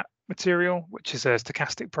fate of that material, which is a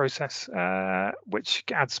stochastic process, which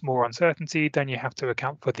adds more uncertainty. Then you have to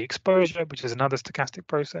account for the exposure, which is another stochastic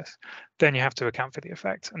process. Then you have to account for the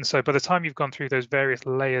effect. And so by the time you've gone through those various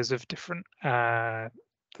layers of different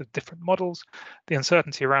models, the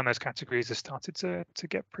uncertainty around those categories has started to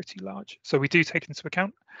get pretty large. So we do take into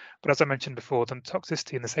account, but as I mentioned before, the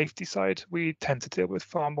toxicity and the safety side, we tend to deal with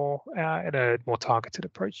far more in a more targeted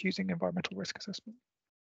approach using environmental risk assessment.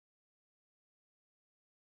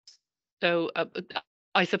 So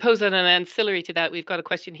I suppose that an ancillary to that, we've got a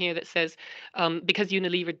question here that says, because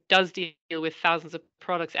Unilever does deal with thousands of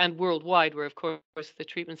products and worldwide, where of course the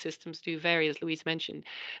treatment systems do vary, as Louise mentioned,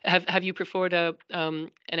 have you performed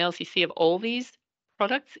an LCC of all these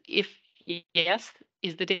products? If yes,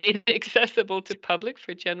 is the data accessible to public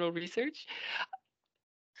for general research?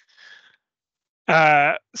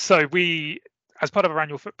 So as part of our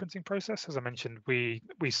annual footprinting process, as I mentioned, we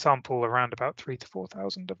sample around about 3,000 to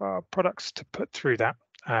 4,000 of our products to put through that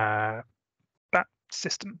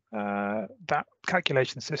system, that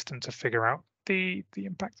calculation system, to figure out the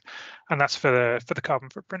impact, and that's for the carbon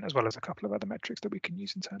footprint, as well as a couple of other metrics that we can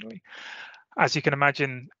use internally. As you can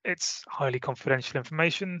imagine, it's highly confidential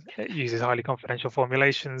information. It uses highly confidential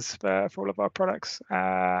formulations for all of our products.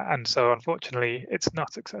 And so unfortunately, it's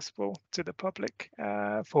not accessible to the public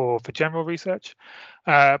for general research.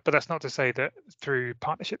 But that's not to say that through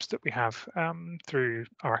partnerships that we have through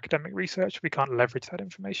our academic research, we can't leverage that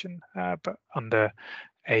information, but under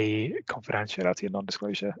a confidentiality and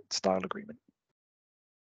non-disclosure style agreement.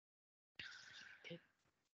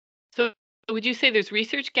 So would you say there's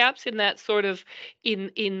research gaps in that sort of you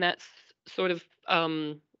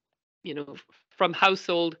know, from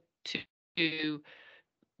household to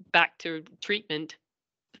back to treatment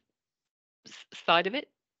side of it?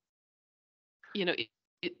 You know,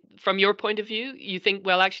 from your point of view, you think,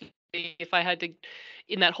 well, actually, if I had to,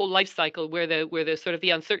 in that whole life cycle where the sort of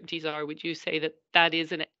the uncertainties are, would you say that that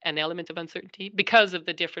is an element of uncertainty because of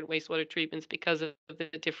the different wastewater treatments, because of the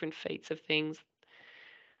different fates of things?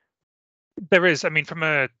 There is. I mean, from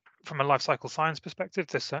a life cycle science perspective,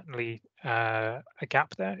 there's certainly a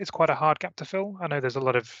gap there. It's quite a hard gap to fill. I know there's a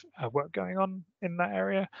lot of work going on in that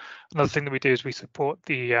area. Another thing that we do is we support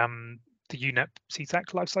the UNEP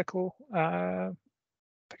CTEC life cycle. I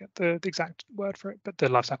forget the exact word for it, but the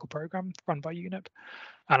life cycle program run by UNEP.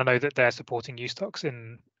 And I know that they're supporting USTOCs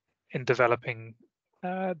in developing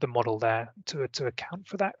the model there to account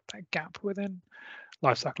for that gap within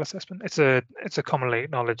life cycle assessment. It's a commonly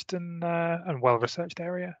acknowledged and well researched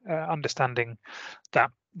area. Understanding that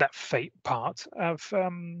fate part of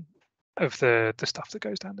the stuff that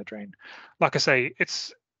goes down the drain. Like I say,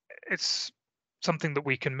 it's something that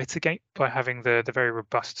we can mitigate by having the very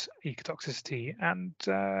robust ecotoxicity and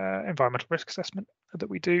environmental risk assessment that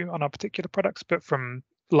we do on our particular products. But from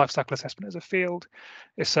life cycle assessment as a field,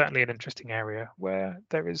 is certainly an interesting area where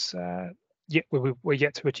there is we're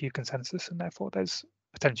yet to achieve consensus, and therefore there's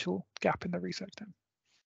potential gap in the research then.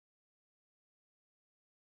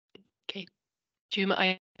 Okay, Jhuma,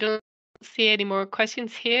 I don't see any more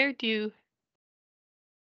questions here. Do you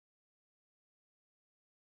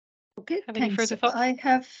Okay, have any thanks. further thoughts?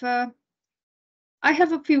 I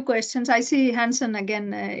have a few questions. I see Hanson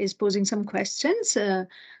again is posing some questions. So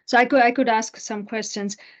I could ask some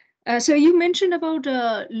questions. So you mentioned about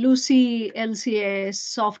Lucy LCA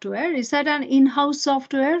software. Is that an in-house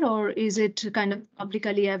software, or is it kind of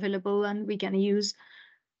publicly available and we can use?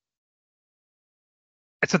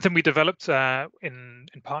 It's something we developed in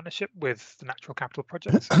partnership with the Natural Capital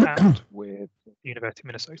Project and with the University of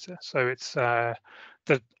Minnesota. So it's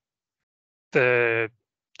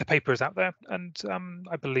the paper is out there, and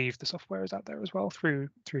I believe the software is out there as well through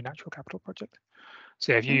Natural Capital Project.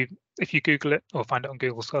 So yeah, if you Google it or find it on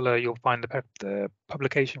Google Scholar, you'll find the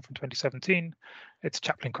publication from 2017. It's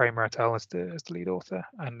Chaplin Kramer et al. as the lead author,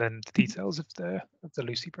 and then the details of the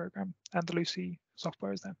Lucy program and the Lucy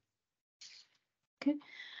software is there. Okay.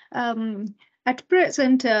 At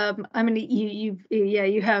present, I mean,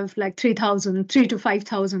 you have like 3,000 to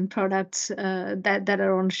 5,000 products that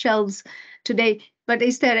are on shelves today. But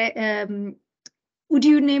is there would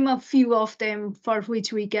you name a few of them for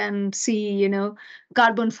which we can see, you know,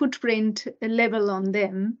 carbon footprint level on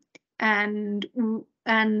them, and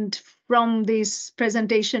from this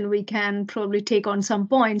presentation we can probably take on some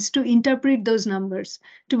points to interpret those numbers,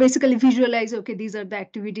 to basically visualize, okay, these are the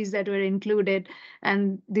activities that were included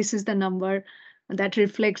and this is the number that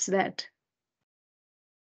reflects that.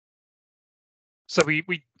 So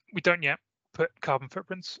we don't yet put carbon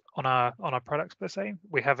footprints on our products per se.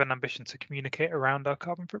 We have an ambition to communicate around our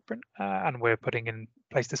carbon footprint, and we're putting in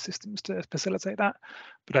place the systems to facilitate that.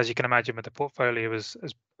 But as you can imagine, with the portfolio as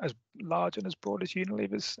large and as broad as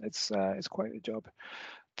Unilever's, it's quite a job.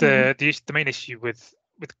 The main issue with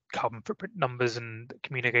carbon footprint numbers and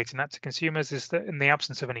communicating that to consumers is that in the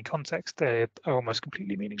absence of any context, they are almost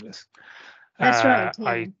completely meaningless. That's right.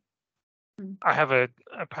 Yeah. I have a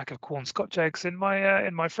pack of corn Scotch eggs in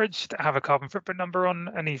my fridge that have a carbon footprint number on,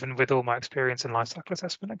 and even with all my experience in life cycle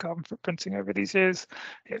assessment and carbon footprinting over these years,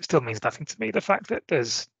 it still means nothing to me. The fact that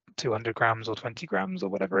there's 200 grams or 20 grams or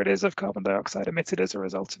whatever it is of carbon dioxide emitted as a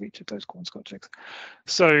result of each of those corn Scotch eggs.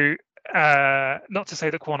 So not to say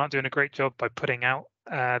that Quorn aren't doing a great job by putting out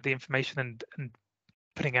the information and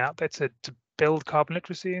putting it out there to build carbon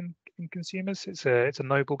literacy in consumers. It's a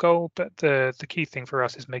noble goal, but the key thing for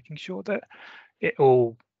us is making sure that it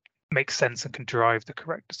all makes sense and can drive the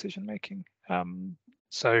correct decision making.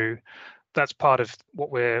 So that's part of what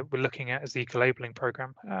we're looking at as the eco-labeling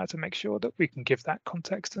program, to make sure that we can give that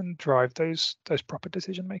context and drive those proper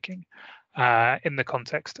decision making in the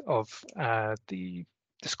context of the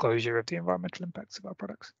disclosure of the environmental impacts of our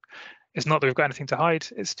products. it's not that we've got anything to hide.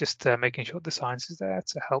 It's just making sure the science is there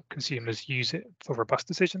to help consumers use it for robust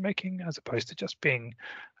decision making, as opposed to just being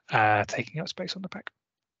taking up space on the pack.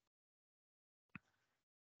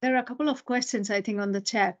 There are a couple of questions, I think, on the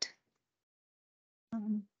chat.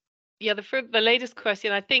 Yeah, the latest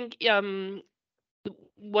question, I think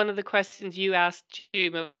one of the questions you asked,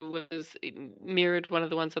 Jhuma, was mirrored one of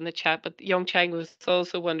the ones on the chat, but Yongchang was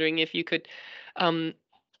also wondering if you could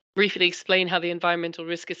briefly explain how the environmental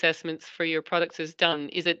risk assessments for your products is done.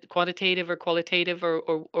 Is it quantitative or qualitative,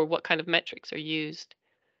 or what kind of metrics are used?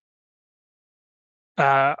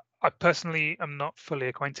 I personally am not fully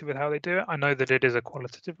acquainted with how they do it. I know that it is a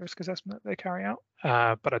qualitative risk assessment that they carry out,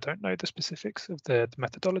 but I don't know the specifics of the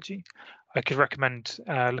methodology. I could recommend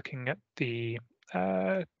looking at the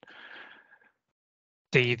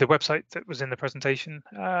website that was in the presentation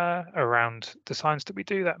around the science that we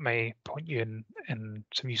do. That may point you in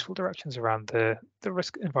some useful directions around the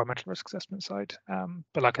environmental risk assessment side.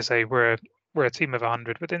 But like I say, we're a team of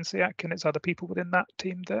 100 within SEAC, and it's other people within that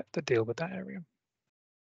team that deal with that area.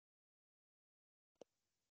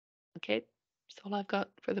 Okay, that's all I've got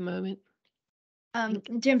for the moment.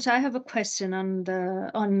 James, I have a question on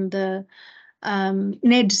the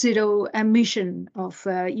net zero emission of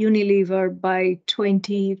Unilever by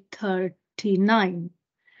 2039.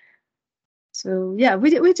 So yeah,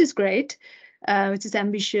 which is great, which is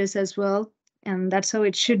ambitious as well, and that's how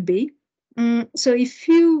it should be. So if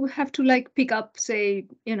you have to like pick up, say,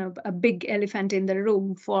 a big elephant in the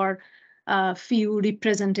room for a few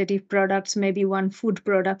representative products, maybe one food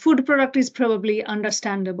product. Food product is probably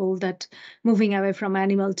understandable that moving away from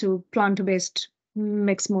animal to plant-based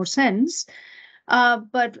makes more sense.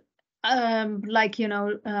 But like,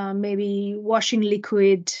 maybe washing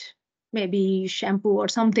liquid, maybe shampoo or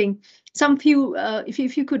something,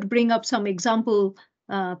 if you could bring up some example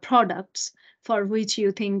products for which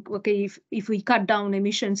you think, okay, if we cut down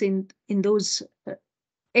emissions in those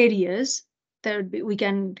areas, we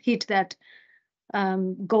can hit that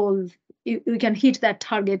goal, we can hit that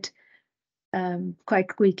target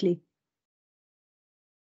quite quickly.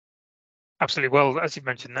 Absolutely. Well, as you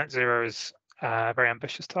mentioned, net zero is a very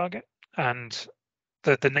ambitious target, and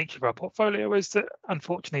the nature of our portfolio is that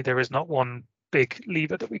unfortunately there is not one big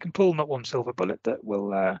lever that we can pull, not one silver bullet that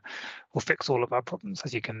will fix all of our problems,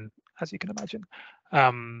 as you can imagine.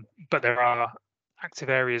 But there are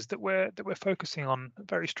active areas that we're focusing on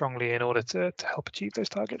very strongly in order to help achieve those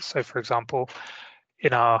targets. So, for example,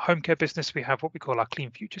 in our home care business, we have what we call our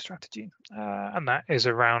Clean Future strategy, and that is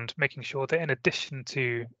around making sure that in addition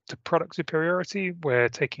to product superiority, we're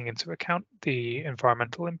taking into account the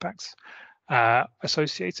environmental impacts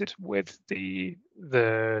associated with the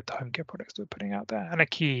home care products that we're putting out there. And a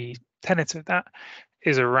key tenet of that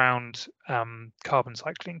is around carbon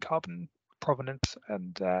cycling, carbon provenance,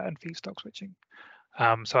 and feedstock switching.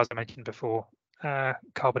 So as I mentioned before,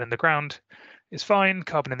 carbon in the ground is fine,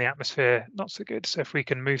 carbon in the atmosphere not so good. So if we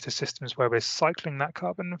can move to systems where we're cycling that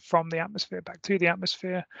carbon from the atmosphere back to the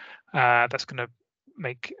atmosphere, that's going to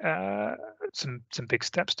make some big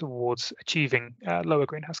steps towards achieving lower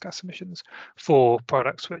greenhouse gas emissions for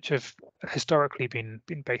products which have historically been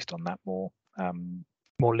based on that more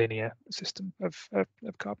linear system of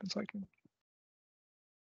carbon cycling.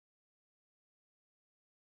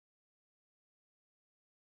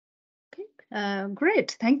 Okay,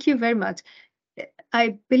 great. Thank you very much.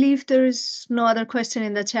 I believe there is no other question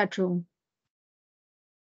in the chat room.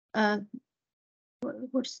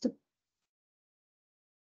 What's the?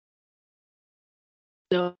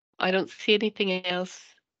 No, I don't see anything else.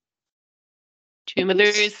 Jhuma, there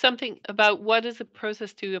is something about what is the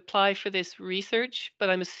process to apply for this research, but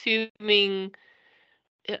I'm assuming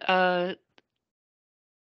I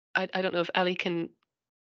don't know if Ali can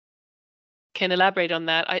elaborate on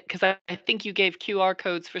that, because I think you gave QR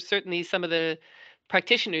codes for certainly some of the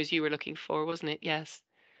practitioners you were looking for, wasn't it? Yes.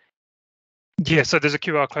 Yeah, so there's a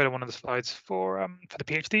QR code on one of the slides for the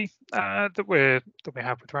PhD that we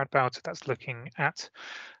have with Radboud. That's looking at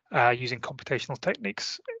using computational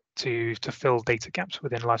techniques to fill data gaps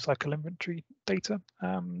within lifecycle inventory data,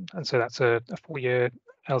 and so that's a 4-year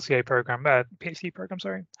LCA program, PhD program,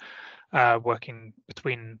 sorry, working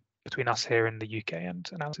between us here in the UK and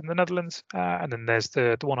out in the Netherlands, and then there's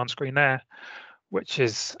the one on screen there, which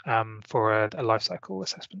is for a lifecycle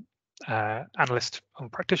assessment analyst on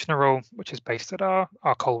practitioner role, which is based at our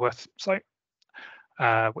Colworth site,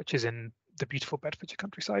 which is in the beautiful Bedfordshire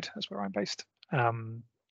countryside. That's where I'm based.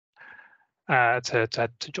 To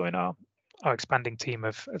join our expanding team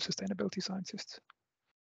of sustainability scientists.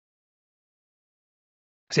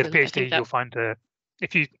 So the PhD, you'll find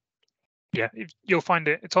if you Yeah, you'll find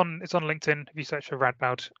it. It's on LinkedIn. If you search for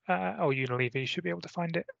Radboud or Unilever, you should be able to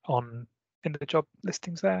find it in the job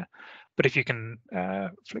listings there. But if you can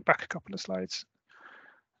flick back a couple of slides,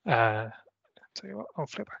 tell you what, I'll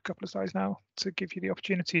flip back a couple of slides now to give you the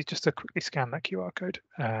opportunity just to quickly scan that QR code.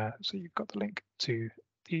 So you've got the link to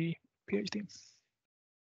the PhD.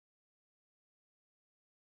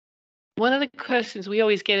 One of the questions we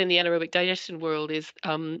always get in the anaerobic digestion world is,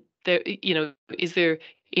 is there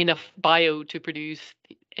enough bio to produce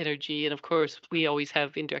energy? And of course, we always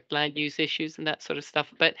have indirect land use issues and that sort of stuff.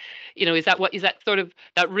 But, is that sort of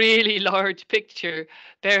that really large picture,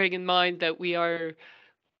 bearing in mind that we are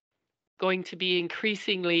going to be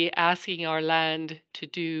increasingly asking our land to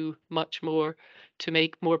do much more, to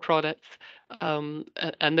make more products,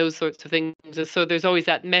 and those sorts of things. And so there's always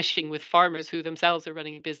that meshing with farmers who themselves are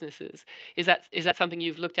running businesses. Is that something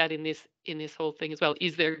you've looked at in this whole thing as well?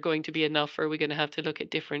 Is there going to be enough, or are we going to have to look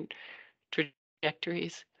at different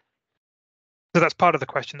trajectories? So that's part of the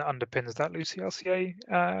question that underpins that Lucy LCA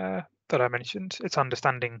that I mentioned. It's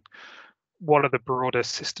understanding what are the broader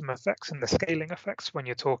system effects and the scaling effects when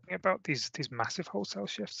you're talking about these massive wholesale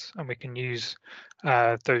shifts, and we can use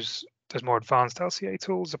those more advanced LCA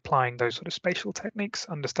tools, applying those sort of spatial techniques,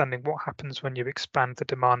 understanding what happens when you expand the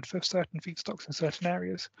demand for certain feedstocks in certain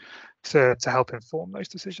areas to help inform those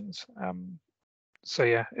decisions. So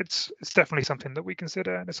yeah, it's definitely something that we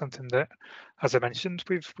consider, and it's something that, as I mentioned,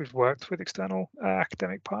 we've worked with external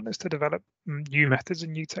academic partners to develop new methods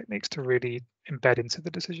and new techniques to really embed into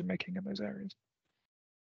the decision making in those areas.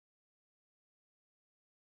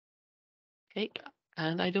 Okay,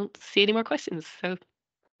 and I don't see any more questions, so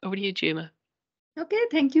over to you, Jhuma. Okay,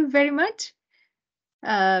 thank you very much,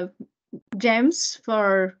 James,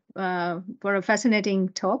 for a fascinating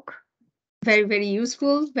talk. Very, very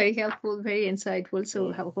useful, very helpful, very insightful.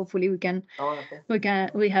 So hopefully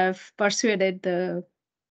we have persuaded the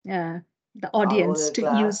audience to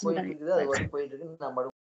use that.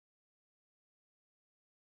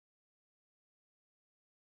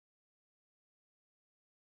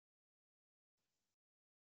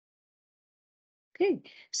 Okay,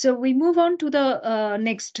 so we move on to the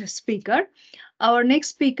next speaker. Our next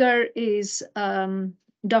speaker is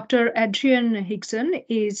Dr. Adrian Higson,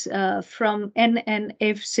 is from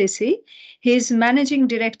NNFCC. He's Managing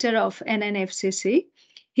Director of NNFCC.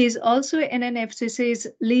 He's also NNFCC's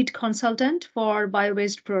lead consultant for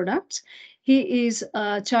bio-based products. He is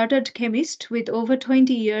a chartered chemist with over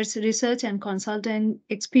 20 years research and consultant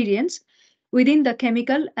experience within the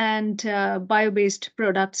chemical and bio-based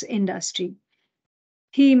products industry.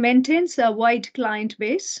 He maintains a wide client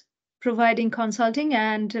base, providing consulting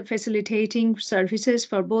and facilitating services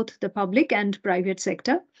for both the public and private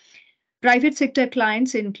sector. Private sector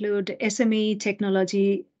clients include SME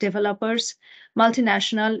technology developers,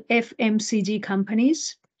 multinational FMCG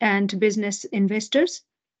companies, and business investors.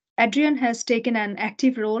 Adrian has taken an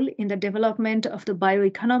active role in the development of the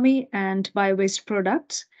bioeconomy and bio-based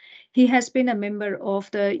products. He has been a member of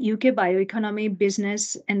the UK Bioeconomy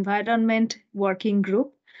Business Environment Working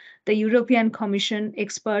Group, the European Commission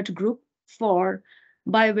Expert Group for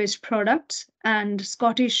Bio-based Products, and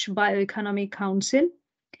Scottish Bioeconomy Council.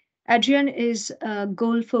 Adrian is a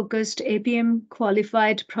goal-focused APM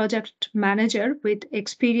qualified project manager with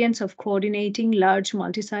experience of coordinating large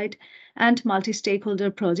multi-site and multi-stakeholder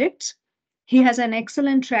projects. He has an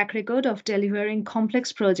excellent track record of delivering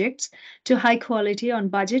complex projects to high quality on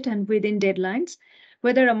budget and within deadlines,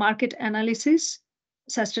 whether a market analysis,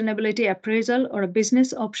 sustainability appraisal, or a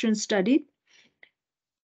business option study.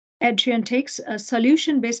 Adrian takes a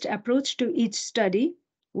solution-based approach to each study,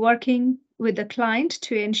 working with the client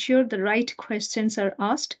to ensure the right questions are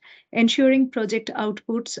asked, ensuring project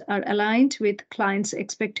outputs are aligned with clients'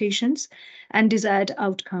 expectations and desired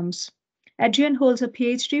outcomes. Adrian holds a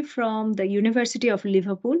PhD from the University of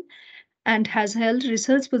Liverpool and has held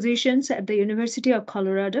research positions at the University of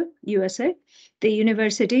Colorado, USA, the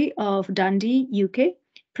University of Dundee, UK.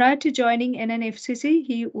 Prior to joining NNFCC,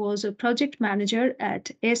 he was a project manager at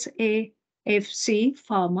SAFC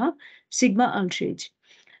Pharma, Sigma Aldridge.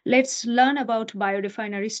 Let's learn about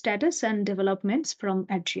biorefinery status and developments from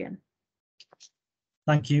Adrian.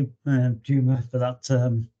 Thank you, Jhuma, for that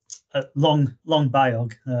long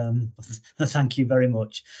biog. Thank you very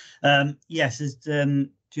much. Yes, as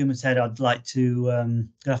Jhuma said, I'd like to,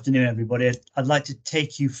 good afternoon, everybody. I'd like to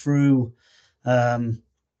take you through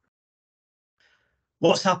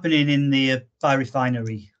what's happening in the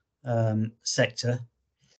biorefinery sector.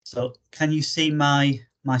 So can you see my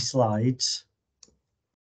slides,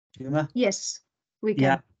 Jhuma? Yes, we can.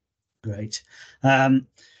 Yeah, great.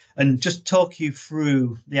 and just talk you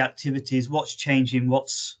through the activities, what's changing,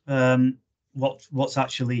 what's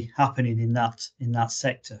actually happening in that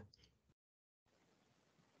sector.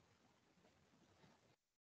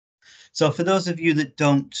 So for those of you that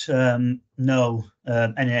don't know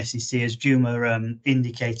NNFCC, as Jhuma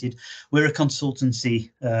indicated, we're a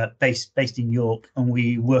consultancy based in York, and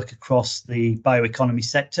we work across the bioeconomy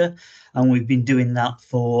sector, and we've been doing that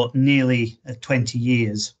for nearly 20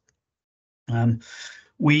 years.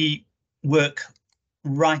 We work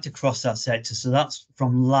right across that sector, so that's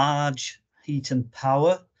from large heat and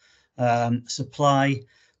power supply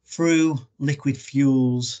through liquid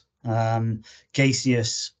fuels,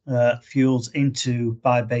 gaseous fuels into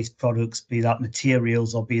bio-based products, be that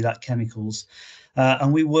materials or be that chemicals.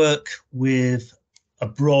 And we work with a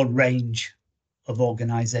broad range of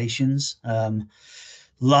organisations,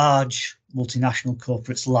 large multinational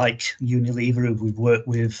corporates like Unilever, who we've worked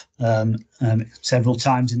with several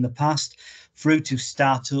times in the past, through to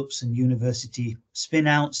startups and university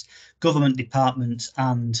spin-outs, government departments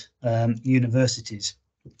and universities.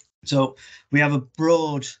 So we have a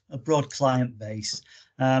broad client base,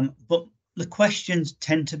 but the questions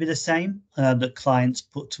tend to be the same that clients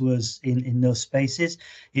put to us in those spaces.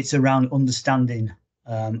 It's around understanding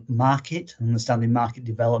market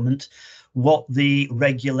development, what the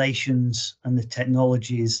regulations and the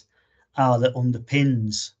technologies are that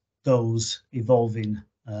underpins those evolving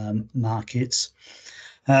markets,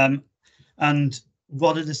 and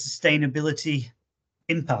what are the sustainability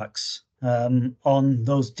impacts on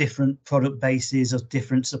those different product bases of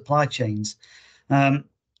different supply chains. And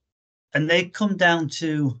they come down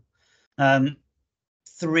to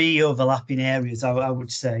three overlapping areas, I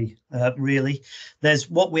would say, really. There's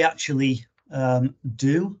what we actually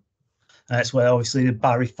do. That's where obviously the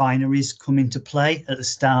biorefineries come into play at the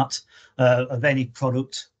start of any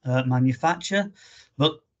product manufacture.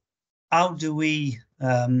 But how do we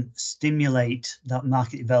stimulate that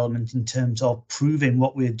market development in terms of proving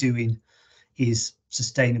what we're doing is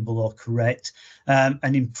sustainable or correct,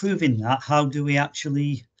 and improving that? How do we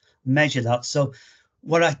actually measure that? So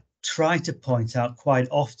what I try to point out quite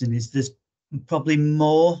often is there's probably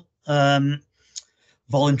more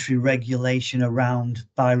voluntary regulation around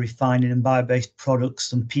biorefining and bio-based products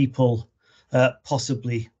than people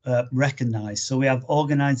possibly recognise. So we have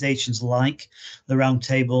organisations like the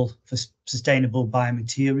Roundtable for Sustainable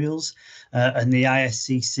Biomaterials and the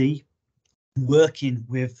ISCC, working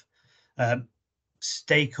with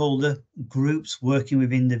stakeholder groups, working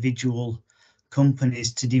with individual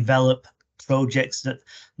companies to develop projects that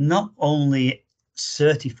not only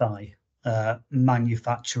certify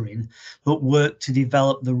manufacturing, but work to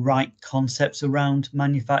develop the right concepts around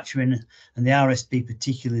manufacturing. And the RSB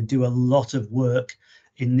particularly do a lot of work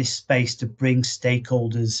in this space to bring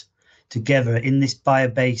stakeholders together. In this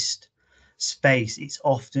bio-based space, it's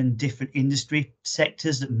often different industry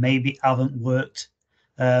sectors that maybe haven't worked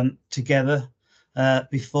together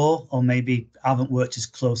before, or maybe haven't worked as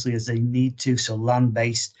closely as they need to. So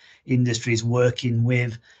land-based industries working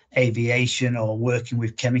with aviation or working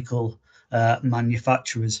with chemical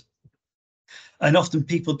manufacturers. And often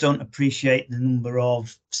people don't appreciate the number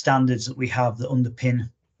of standards that we have that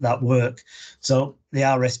underpin that work. So the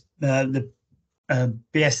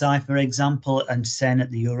BSI, for example, and SEN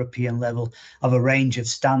at the European level have a range of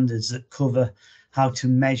standards that cover how to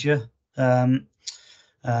measure the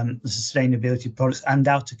sustainability of products and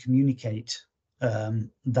how to communicate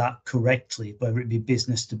that correctly, whether it be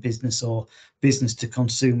business to business or business to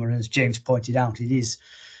consumer. And as James pointed out, it is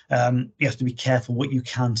you have to be careful what you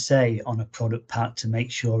can say on a product pack to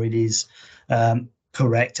make sure it is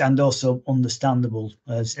correct and also understandable.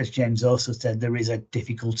 As James also said, there is a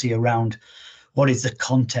difficulty around what is the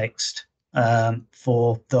context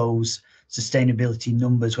for those sustainability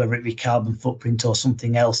numbers, whether it be carbon footprint or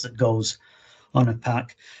something else that goes on a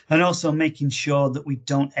pack, and also making sure that we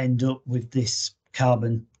don't end up with this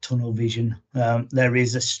carbon tunnel vision. There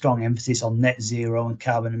is a strong emphasis on net zero and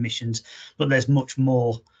carbon emissions, but there's much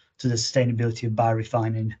more to the sustainability of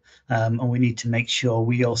biorefining, and we need to make sure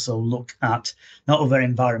we also look at not only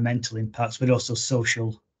environmental impacts, but also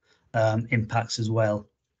social impacts as well.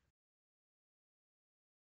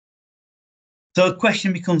 So the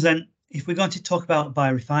question becomes then, if we're going to talk about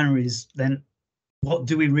biorefineries, then what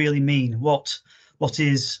do we really mean? What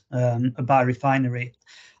is a biorefinery?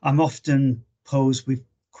 I'm often posed with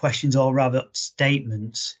questions, or rather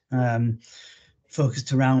statements,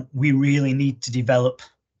 focused around we really need to develop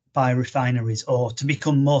biorefineries, or to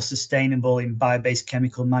become more sustainable in bio-based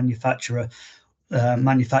chemical manufacture,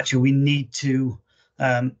 we need to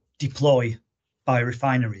deploy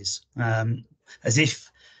biorefineries, as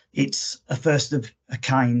if it's a first of a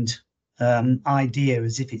kind idea,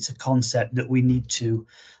 as if it's a concept that we need to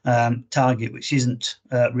target, which isn't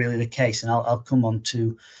really the case. And I'll come on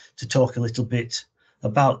to talk a little bit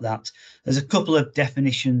about that. There's a couple of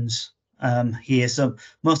definitions here. So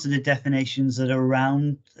most of the definitions that are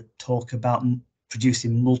around talk about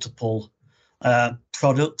producing multiple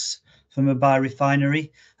products from a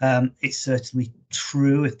biorefinery. It's certainly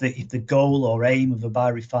true if the goal or aim of a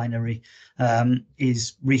biorefinery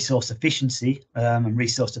is resource efficiency, and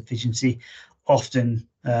resource efficiency often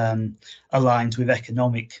aligns with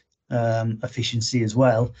economic efficiency as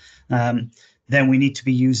well, then we need to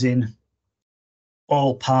be using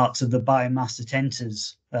all parts of the biomass that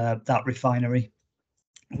enters that refinery,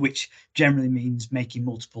 which generally means making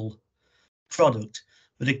multiple product.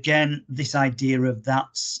 But again, this idea of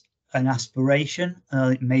that's an aspiration.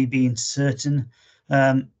 It may be in certain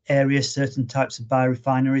areas, certain types of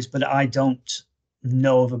biorefineries, but I don't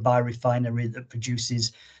know of a biorefinery that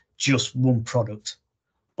produces just one product.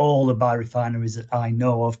 All the biorefineries that I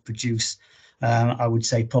know of produce, I would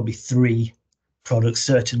say, probably 3 products,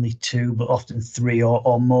 certainly 2, but often 3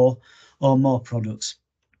 or more products.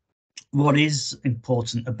 What is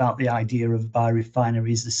important about the idea of a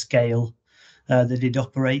biorefinery is the scale that it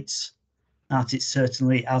operates at. It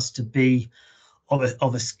certainly has to be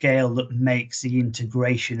of a scale that makes the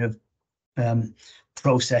integration of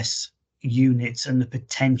process units and the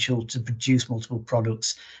potential to produce multiple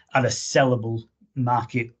products at a sellable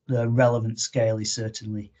market relevant scale is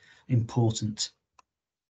certainly important.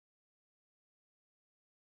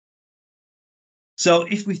 So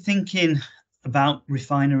if we're thinking about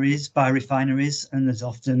refineries, biorefineries, and there's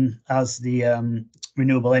often, as the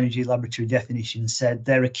Renewable Energy Laboratory definition said,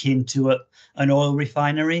 they're akin to an oil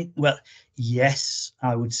refinery. Well, yes,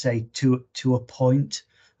 I would say to a point,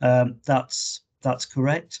 that's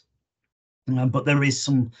correct. But there is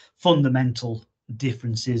some fundamental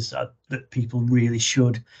differences that people really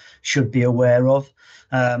should be aware of.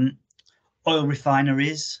 Oil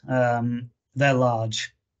refineries, they're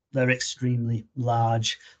large. They're extremely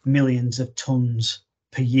large. Millions of tons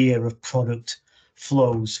per year of product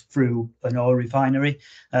flows through an oil refinery.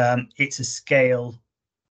 It's a scale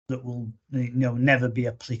that will never be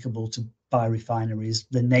applicable to biorefineries.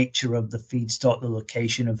 The nature of the feedstock, the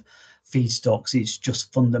location of feedstocks, it's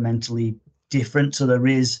just fundamentally different. So there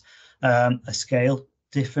is a scale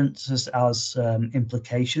difference as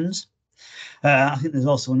implications. I think there's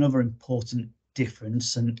also another important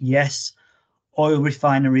difference, and yes, oil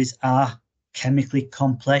refineries are chemically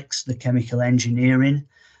complex. The chemical engineering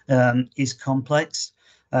is complex,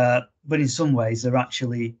 but in some ways they're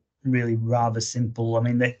actually really rather simple. I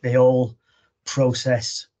mean, they all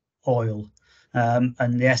process oil,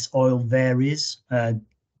 and yes, oil varies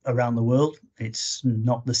around the world. It's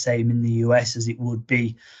not the same in the US as it would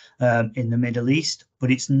be in the Middle East, but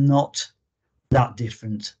it's not that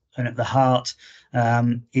different. And at the heart,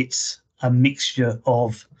 it's a mixture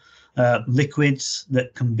of liquids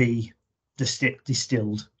that can be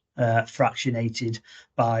distilled, fractionated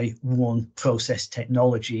by one process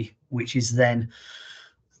technology, which is then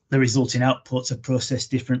the resulting outputs are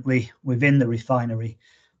processed differently within the refinery.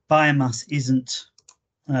 Biomass isn't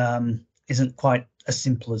quite as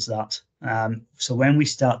simple as that. So when we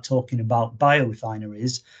start talking about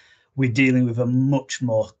biorefineries, we're dealing with a much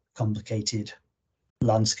more complicated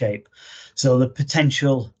landscape. So the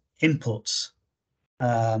potential inputs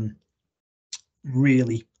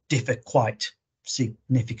really differ quite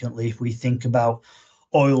significantly if we think about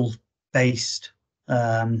oil-based,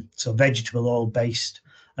 so vegetable oil-based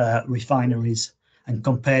refineries, and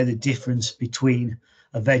compare the difference between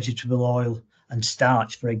a vegetable oil and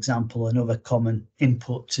starch, for example, another common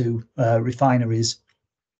input to refineries.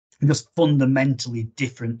 Just fundamentally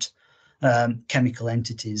different chemical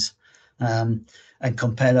entities, and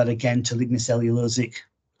compare that again to lignocellulosic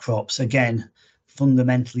crops. Again,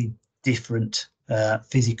 fundamentally different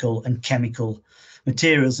physical and chemical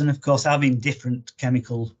materials, and of course having different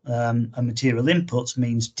chemical and material inputs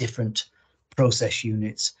means different process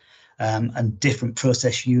units, and different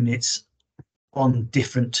process units on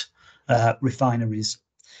different refineries,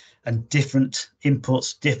 and different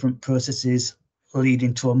inputs, different processes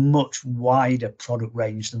leading to a much wider product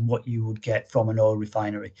range than what you would get from an oil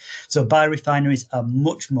refinery. So biorefineries are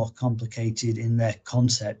much more complicated in their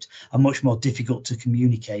concept and much more difficult to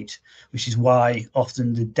communicate, which is why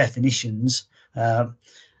often the definitions are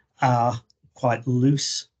quite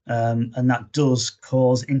loose, and that does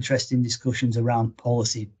cause interesting discussions around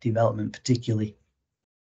policy development particularly.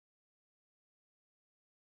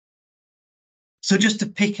 So just to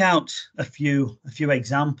pick out a few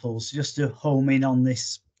examples, just to home in on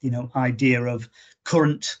this, idea of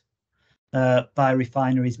current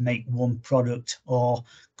biorefineries make one product, or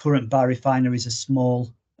current biorefineries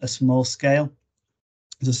are small scale.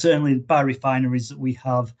 So certainly the biorefineries that we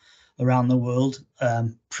have around the world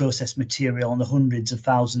process material on the hundreds of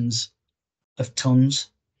thousands of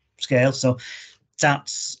tons scale. So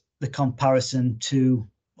that's the comparison to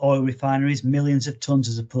oil refineries, millions of tons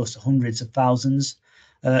as opposed to hundreds of thousands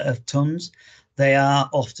of tons. They are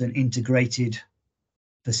often integrated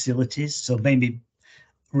facilities. So maybe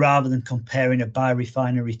rather than comparing a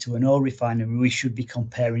biorefinery to an oil refinery, we should be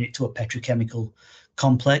comparing it to a petrochemical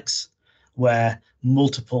complex where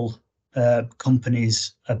multiple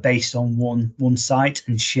companies are based on one site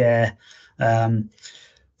and share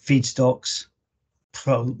feedstocks.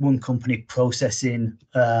 One company processing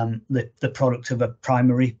the product of a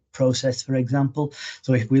primary process, for example.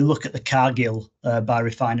 So if we look at the Cargill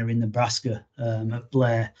biorefinery in Nebraska at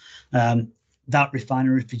Blair, that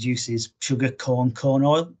refinery produces sugar, corn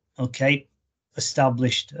oil, okay,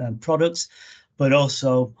 established products, but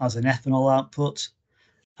also has an ethanol output,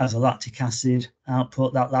 has a lactic acid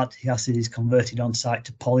output. That lactic acid is converted on site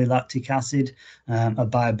to polylactic acid, a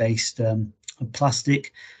bio-based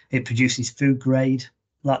plastic. It produces food grade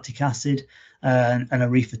lactic acid and a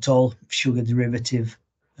erythritol sugar derivative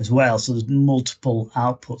as well. So there's multiple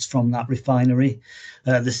outputs from that refinery.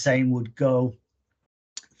 The same would go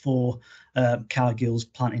for Cargill's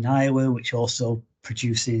plant in Iowa, which also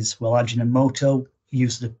produces, well, Ajinomoto,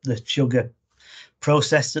 use the sugar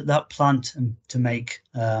processed at that plant to make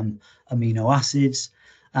amino acids.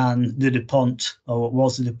 And the DuPont, or what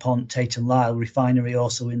was the DuPont Tate and Lyle refinery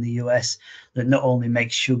also in the US, that not only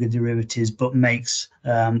makes sugar derivatives, but makes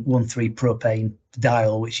 1,3-propane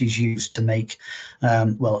diol, which is used to make,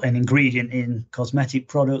 well, an ingredient in cosmetic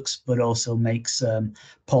products, but also makes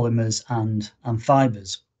polymers and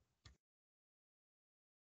fibers.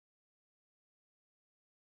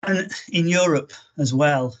 And in Europe as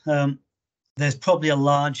well, there's probably a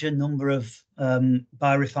larger number of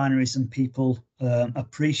biorefineries than people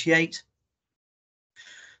appreciate.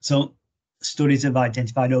 So studies have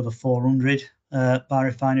identified over 400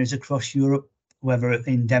 biorefineries across Europe, whether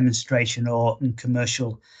in demonstration or in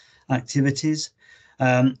commercial activities.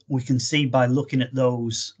 We can see by looking at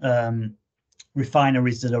those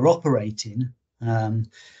refineries that are operating,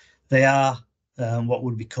 they are what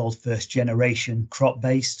would be called first generation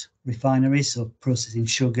crop-based refineries, so processing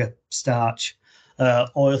sugar, starch,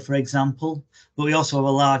 oil, for example. But we also have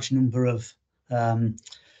a large number of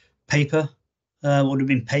paper, would have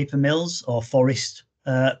been paper mills or forest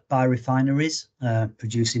biorefineries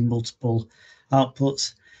producing multiple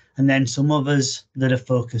outputs. And then some others that are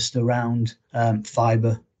focused around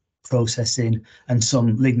fiber processing and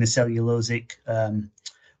some lignocellulosic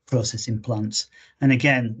processing plants. And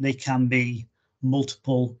again, they can be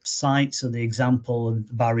multiple sites. So the example of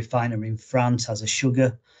the biorefinery in France has a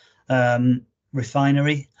sugar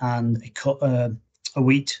refinery and a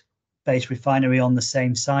wheat-based refinery on the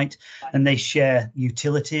same site, and they share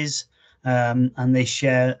utilities and they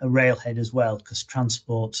share a railhead as well, because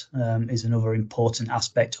transport is another important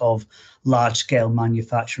aspect of large-scale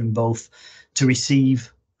manufacturing, both to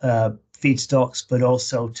receive feedstocks, but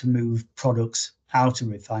also to move products out of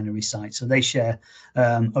refinery sites. So they share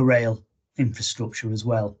a rail infrastructure as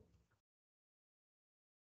well.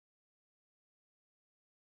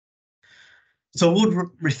 So wood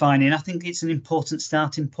refining, I think it's an important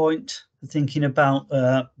starting point for thinking about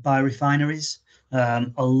biorefineries.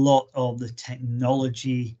 A lot of the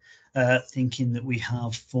technology thinking that we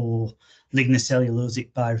have for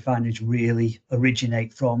lignocellulosic biorefineries really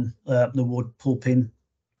originate from the wood pulping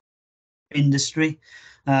industry.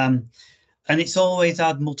 And it's always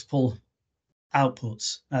had multiple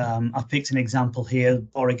outputs. I've picked an example here,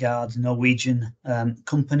 Borregaard, Norwegian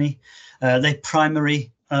company. They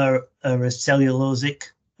primarily are a cellulosic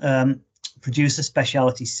producer,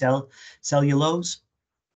 specialty cellulose.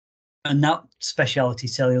 And that specialty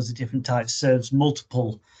cellulose of different types serves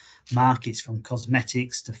multiple markets, from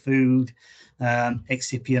cosmetics to food,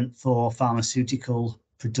 excipient for pharmaceutical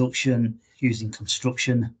production using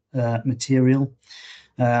construction material.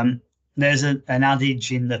 There's an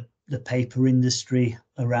adage in the paper industry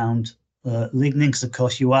around lignin, because of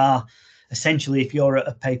course you are essentially, if you're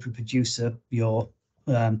a paper producer, you're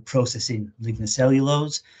processing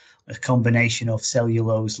lignocellulose, a combination of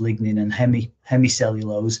cellulose, lignin, and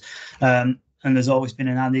hemicellulose. And there's always been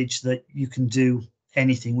an adage that you can do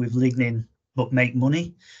anything with lignin but make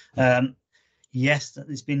money. Yes, that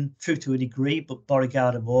has been true to a degree, but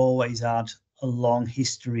Borregaard have always had a long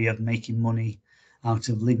history of making money out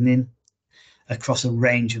of lignin across a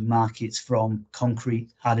range of markets, from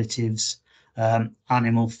concrete additives,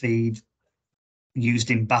 animal feed,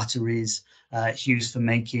 used in batteries. It's used for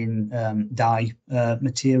making dye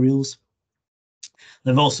materials.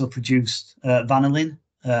 They've also produced vanillin,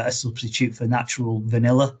 a substitute for natural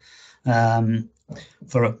vanilla,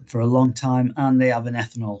 for a long time, and they have an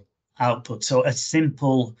ethanol output. So a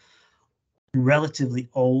simple, relatively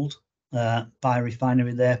old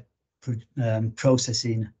biorefinery there,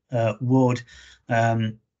 processing wood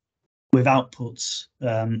with outputs,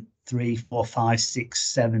 3, 4, 5, 6,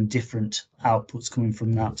 7 different outputs coming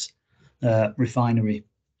from that refinery.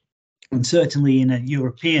 And certainly in a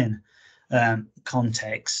European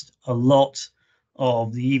context, a lot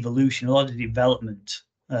of the evolution, a lot of the development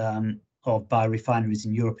of biorefineries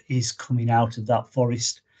in Europe is coming out of that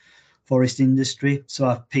forest industry. So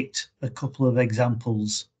I've picked a couple of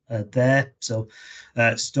examples there. So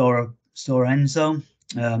Stora Enso,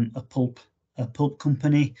 a pulp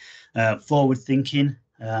company, forward thinking,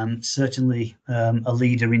 certainly a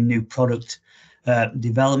leader in new product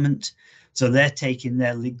development. So they're taking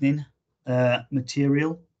their lignin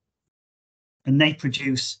material, and they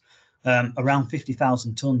produce around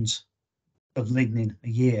 50,000 tons of lignin a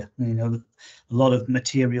year. You know, a lot of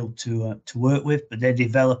material to work with, but they're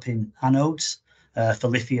developing anodes for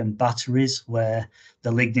lithium batteries, where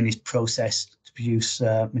the lignin is processed to produce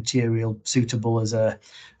material suitable as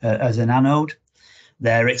an anode.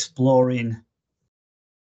 They're exploring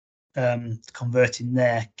converting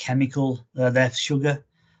their sugar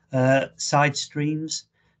side streams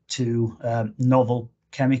to novel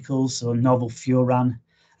chemicals, or novel furan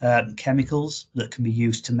chemicals that can be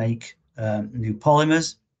used to make new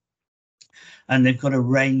polymers. And they've got a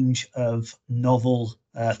range of novel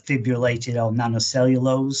fibrillate or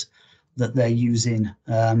nanocellulose that they're using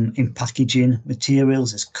in packaging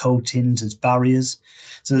materials, as coatings, as barriers.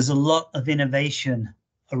 So there's a lot of innovation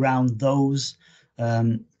around those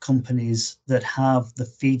companies that have the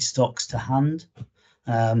feedstocks to hand,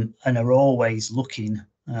 and are always looking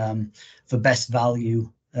for best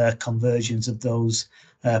value conversions of those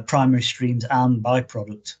primary streams and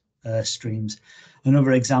byproduct streams.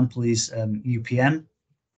 Another example is UPM.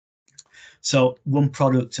 So one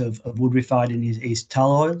product of wood refining is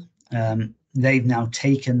tall oil. They've now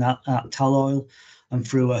taken that tall oil, and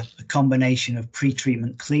through a combination of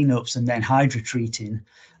pre-treatment cleanups and then hydrotreating,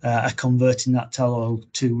 are converting that tall oil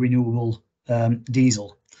to renewable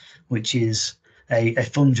diesel, which is a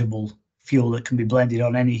fungible fuel that can be blended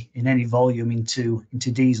in any volume into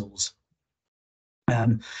diesels.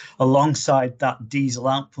 Alongside that diesel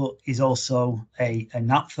output is also a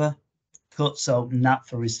naphtha cut. So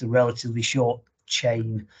naphtha is the relatively short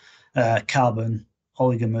chain carbon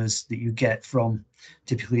oligomers that you get from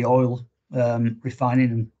typically oil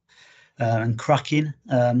refining and cracking,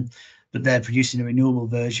 but they're producing a renewable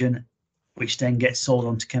version, which then gets sold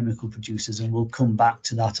on to chemical producers, and we'll come back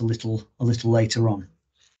to that a little later on.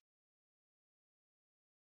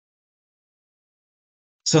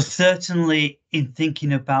 So certainly in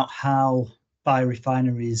thinking about how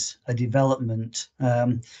biorefineries are development,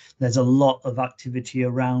 there's a lot of activity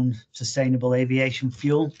around sustainable aviation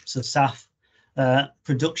fuel, so SAF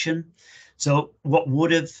production. So what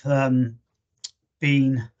would have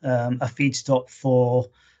been a feedstock for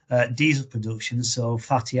diesel production, so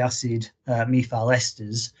fatty acid methyl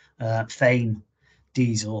esters, FAME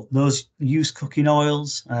diesel, those used cooking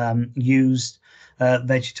oils, used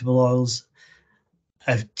vegetable oils,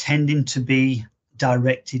 are tending to be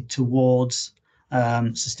directed towards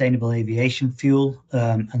sustainable aviation fuel,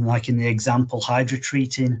 and like in the example,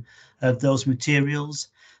 hydrotreating of those materials.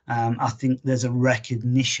 I think there's a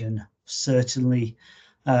recognition, certainly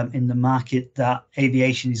in the market, that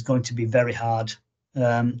aviation is going to be very hard to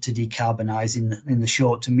decarbonize in the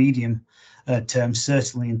short to medium term,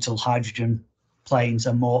 certainly until hydrogen planes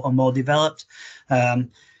are more developed.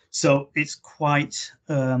 So it's quite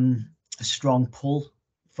a strong pull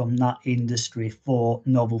from that industry for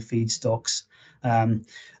novel feedstocks. And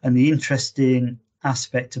the interesting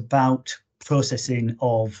aspect about processing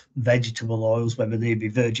of vegetable oils, whether they be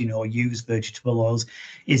virgin or used vegetable oils,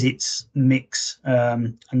 is its mix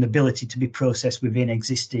and the ability to be processed within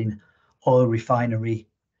existing oil refinery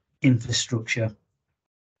infrastructure.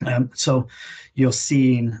 So you're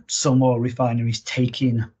seeing some oil refineries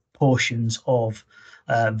taking portions of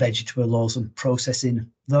vegetable oils and processing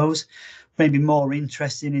those. Maybe more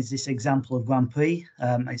interesting is this example of Grandpuits.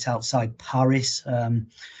 It's outside Paris,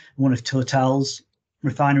 one of Total's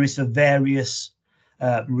refineries. For various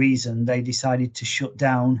reasons, they decided to shut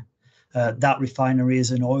down that refinery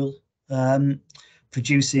as an oil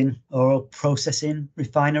producing or oil processing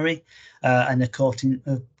refinery, and they're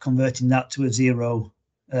converting that to a zero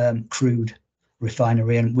crude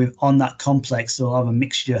refinery. And on that complex, they'll have a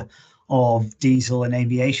mixture of diesel and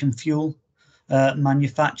aviation fuel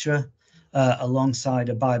manufacturer, alongside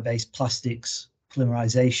a bio-based plastics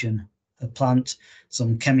polymerization plant,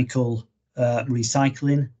 some chemical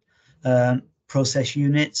recycling process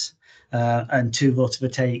units, and 2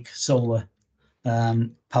 photovoltaic solar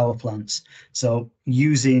power plants. So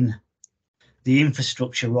using the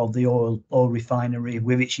infrastructure of the oil refinery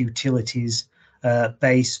with its utilities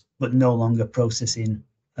base, but no longer processing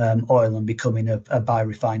oil and becoming a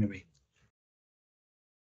biorefinery.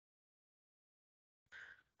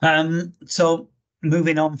 So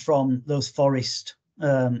moving on from those forest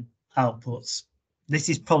outputs, this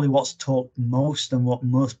is probably what's talked most and what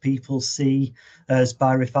most people see as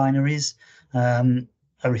biorefineries.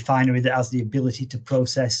 A refinery that has the ability to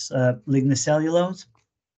process lignocellulose.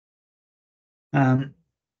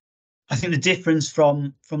 I think the difference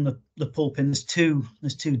from the pulping, there's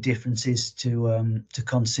two differences to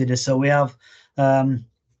consider. So we have a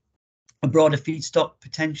broader feedstock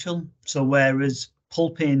potential. So whereas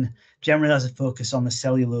pulping generally has a focus on the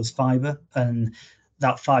cellulose fibre, and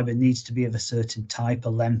that fibre needs to be of a certain type, a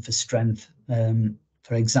length, a strength,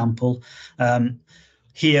 for example.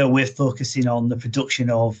 Here we're focusing on the production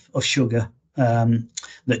of sugar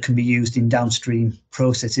that can be used in downstream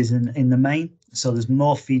processes in the main. So there's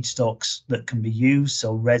more feedstocks that can be used,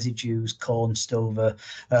 so residues, corn stover,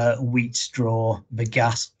 wheat straw,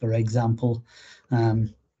 bagasse, for example.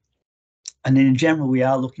 And in general, we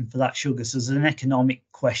are looking for that sugar. So there's an economic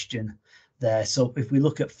question there. So if we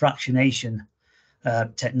look at fractionation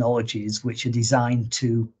technologies, which are designed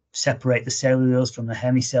to separate the cellulose from the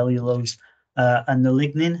hemicellulose and the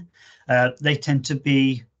lignin, they tend to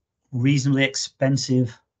be reasonably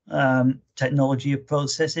expensive technology of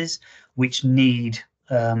processes which need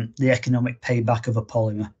the economic payback of a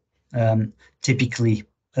polymer. Typically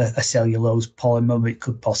a cellulose polymer, it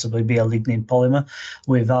could possibly be a lignin polymer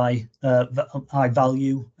with high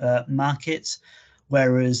value markets,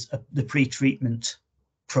 whereas the pre-treatment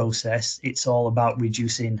process, it's all about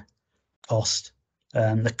reducing cost,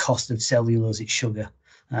 the cost of cellulosic sugar.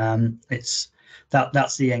 That's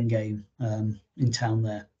the end game in town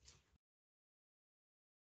there.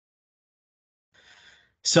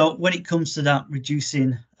 So when it comes to that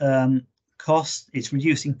reducing cost, it's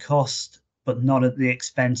reducing cost, but not at the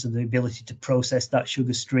expense of the ability to process that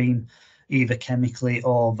sugar stream, either chemically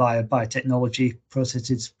or via biotechnology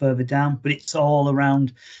processes further down. But it's all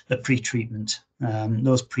around the pre-treatment,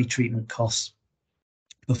 those pre-treatment costs,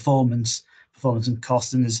 performance and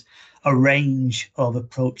cost, and there's a range of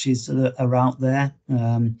approaches that are out there.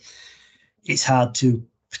 It's hard to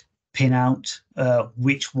pin out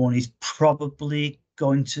which one is probably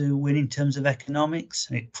going to win in terms of economics.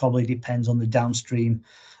 It probably depends on the downstream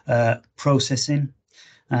processing,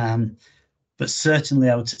 but certainly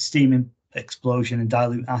I would say steam explosion and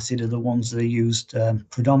dilute acid are the ones that are used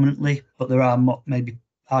predominantly, but there are maybe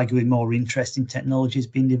arguably more interesting technologies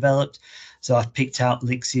being developed. So I've picked out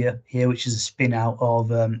Lixia here, which is a spin out of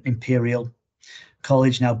Imperial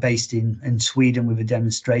College, now based in Sweden, with a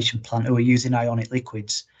demonstration plant who are using ionic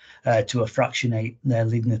liquids to fractionate their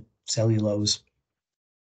lignocellulose.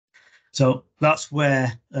 So that's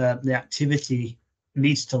where the activity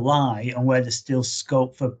needs to lie, and where there's still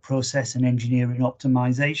scope for process and engineering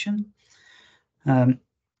optimization.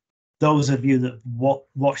 Those of you that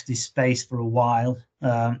watched this space for a while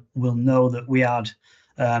will know that we had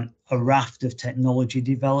a raft of technology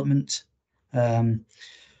developments going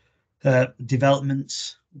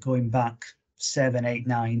back 7, 8,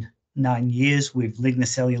 9 years, with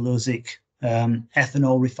lignocellulosic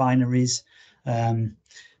ethanol refineries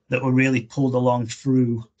that were really pulled along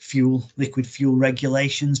through liquid fuel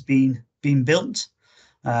regulations being built.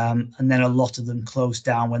 And then a lot of them closed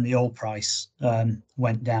down when the oil price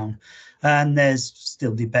went down. And there's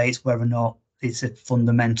still debates whether or not it's a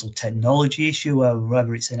fundamental technology issue or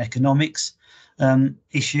whether it's an economics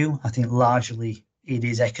issue. I think largely it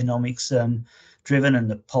is economics driven,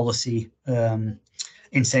 and the policy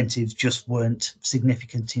incentives just weren't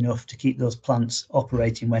significant enough to keep those plants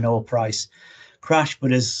operating when oil price crashed.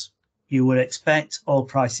 But as you would expect, oil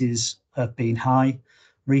prices have been high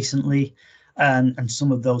recently, and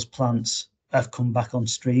some of those plants have come back on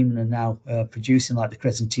stream and are now producing, like the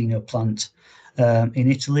Crescentino plant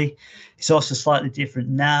in Italy. It's also slightly different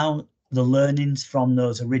now. The learnings from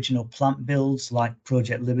those original plant builds, like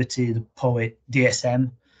Project Liberty, the POET,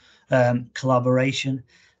 DSM collaboration,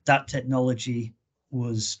 that technology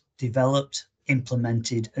was developed,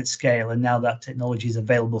 implemented at scale, and now that technology is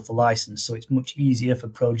available for license. So it's much easier for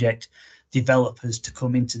project developers to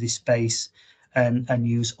come into this space and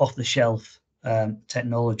use off-the-shelf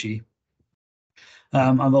technology.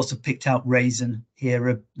 I've also picked out Raisin here,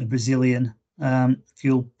 a Brazilian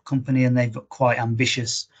fuel company, and they've got quite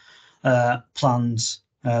ambitious plans.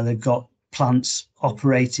 They've got plants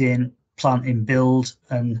operating, plant in build,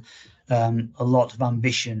 and a lot of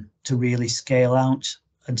ambition to really scale out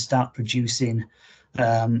and start producing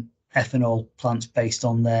ethanol plants based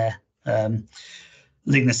on their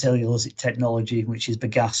lignocellulosic technology, which is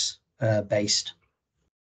bagasse based.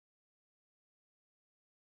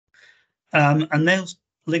 And those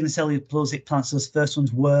lignocellulosic plants, those first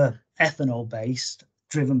ones were ethanol based,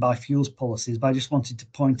 driven by fuels policies. But I just wanted to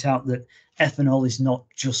point out that ethanol is not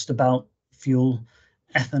just about fuel.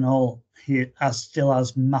 Ethanol here still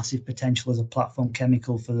has massive potential as a platform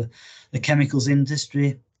chemical for the chemicals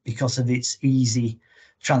industry because of its easy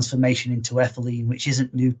transformation into ethylene, which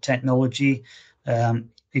isn't new technology.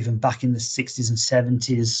 Even back in the 60s and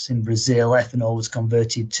 70s in Brazil, ethanol was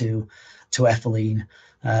converted to ethylene.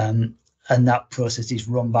 And that process is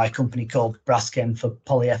run by a company called Braskem for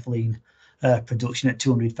polyethylene production at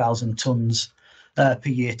 200,000 tonnes per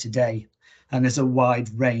year today. And there's a wide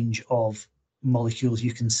range of molecules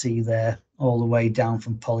you can see there, all the way down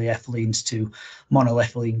from polyethylenes to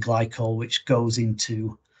monoethylene glycol, which goes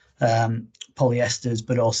into polyesters,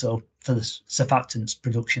 but also for the surfactants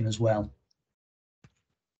production as well.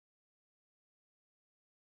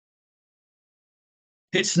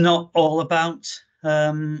 It's not all about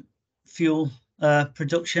fuel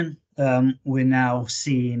production. We're now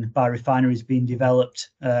seeing biorefineries being developed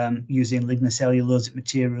using lignocellulosic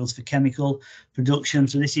materials for chemical production.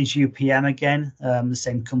 So this is UPM again, the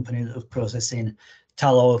same company that was processing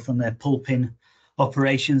tallow oil from their pulping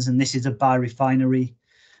operations. And this is a biorefinery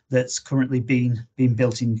that's currently being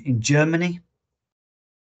built in Germany.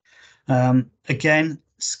 Again,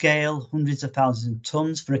 scale, hundreds of thousands of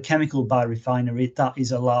tons. For a chemical biorefinery, that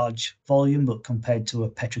is a large volume, but compared to a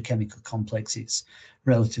petrochemical complex, it's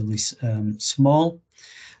relatively small.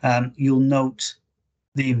 You'll note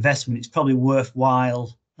the investment. It's probably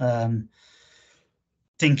worthwhile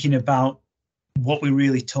thinking about what we're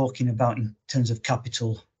really talking about in terms of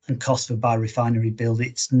capital and cost for biorefinery build.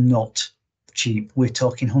 It's not cheap. We're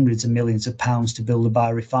talking hundreds of millions of pounds to build a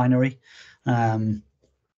biorefinery. And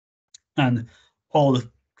all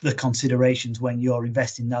the considerations when you're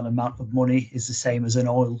investing that amount of money is the same as an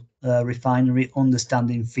oil refinery,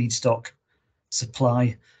 understanding feedstock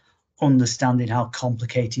supply, understanding how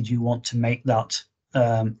complicated you want to make that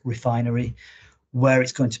refinery, where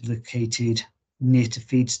it's going to be located, near to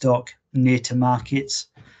feedstock, near to markets,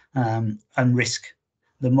 and risk.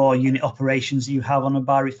 The more unit operations you have on a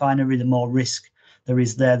biorefinery, the more risk there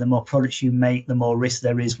is there. The more products you make, the more risk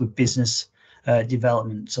there is with business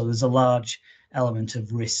development. So there's a large element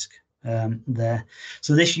of risk there.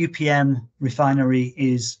 So this UPM refinery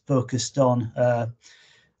is focused on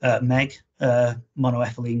MEG,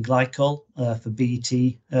 monoethylene glycol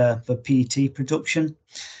for PET production,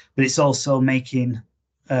 but it's also making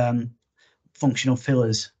functional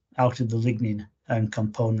fillers out of the lignin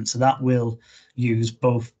component. So that will use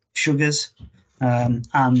both sugars and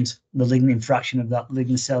the lignin fraction of that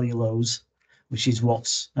lignocellulose, which is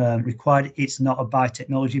what's required. It's not a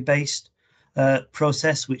biotechnology based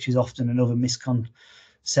process, which is often another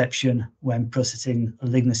misconception when processing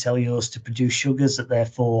lignocellulose to produce sugars, that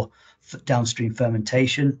therefore downstream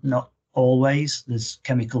fermentation. Not always. There's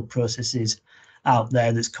chemical processes out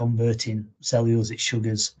there that's converting cellulosic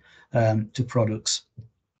sugars to products.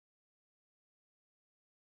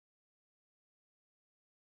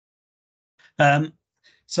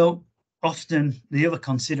 So often the other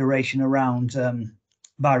consideration around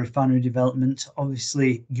biorefinery development,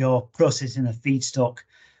 obviously you're processing a feedstock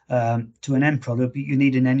to an end product, but you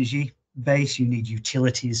need an energy base, you need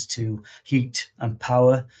utilities to heat and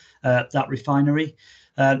power that refinery.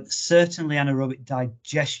 Certainly anaerobic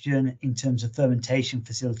digestion in terms of fermentation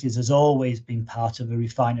facilities has always been part of a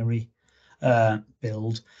refinery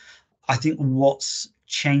build. I think what's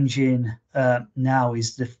changing now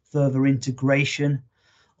is the further integration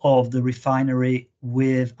of the refinery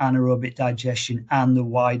with anaerobic digestion and the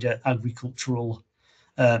wider agricultural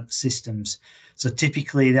systems. So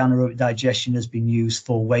typically the anaerobic digestion has been used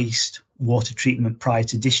for waste water treatment prior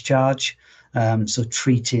to discharge. So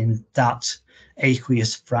treating that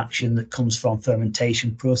aqueous fraction that comes from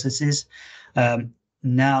fermentation processes.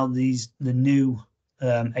 Now the new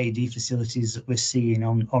AD facilities that we're seeing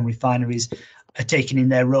on refineries are taking in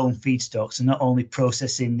their own feedstocks and not only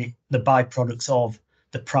processing the byproducts of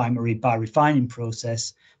the primary biorefining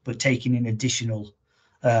process, but taking in additional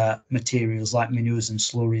materials like manures and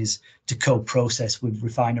slurries to co-process with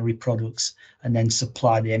refinery products and then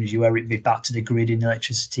supply the energy, whether it be back to the grid in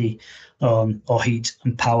electricity or heat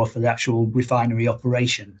and power for the actual refinery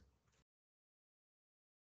operation.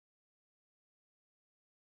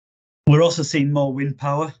 We're also seeing more wind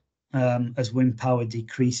power. As wind power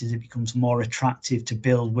decreases, it becomes more attractive to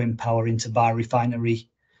build wind power into biorefinery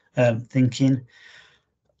thinking.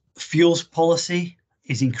 Fuels policy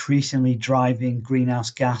is increasingly driving greenhouse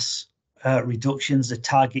gas reductions. The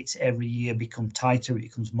targets every year become tighter. It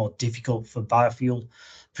becomes more difficult for biofuel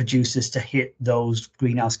producers to hit those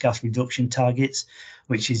greenhouse gas reduction targets,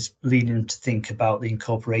 which is leading them to think about the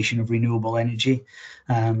incorporation of renewable energy.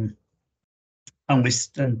 And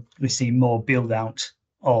we see more build out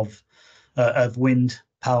of wind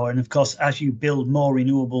power. And of course, as you build more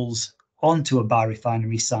renewables onto a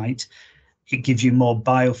biorefinery site, it gives you more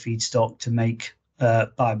biofeedstock to make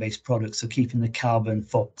bio-based products. So keeping the carbon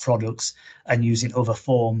for products and using other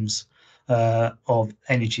forms of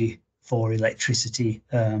energy for electricity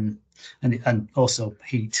and also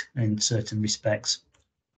heat in certain respects.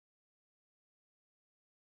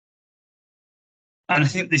 And I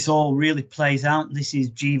think this all really plays out. This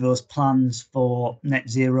is Gevo's plans for net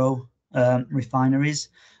zero refineries.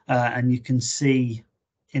 And you can see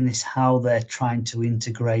in this how they're trying to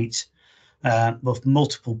integrate both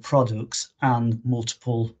multiple products and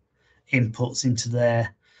multiple inputs into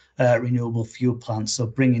their renewable fuel plants. So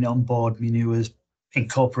bringing on board manures,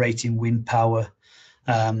 incorporating wind power,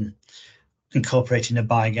 incorporating a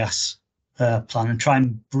biogas plan, and try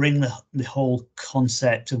and bring the whole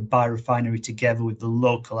concept of biorefinery together with the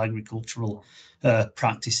local agricultural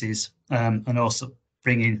practices, and also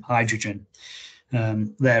bring in hydrogen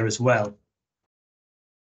there as well.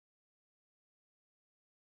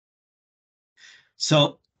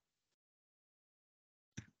 So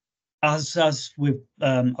as with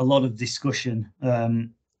a lot of discussion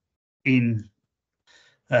in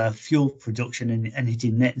fuel production and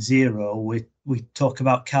hitting net zero, we talk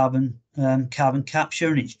about carbon capture,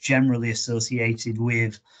 and it's generally associated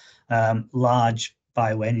with large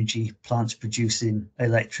bioenergy plants producing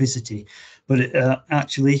electricity. But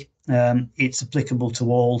actually, it's applicable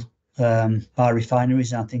to all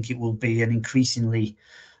biorefineries, and I think it will be an increasingly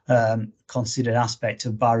considered aspect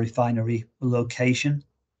of biorefinery location.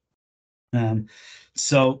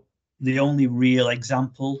 So the only real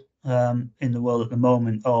example in the world at the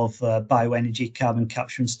moment of bioenergy carbon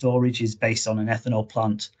capture and storage is based on an ethanol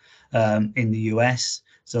plant in the US.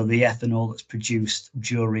 So the ethanol that's produced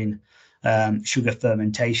during sugar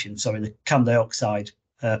fermentation, the carbon dioxide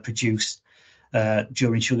produced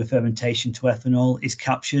during sugar fermentation to ethanol is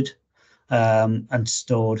captured and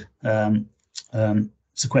stored,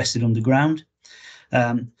 sequestered underground.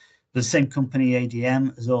 The same company,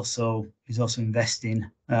 ADM, is also investing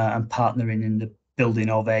and partnering in the building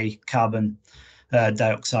of a carbon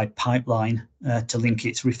dioxide pipeline to link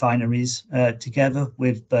its refineries together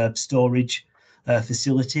with storage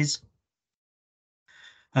facilities.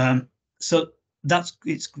 So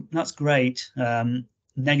that's great.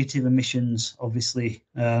 Negative emissions obviously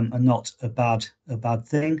are not a bad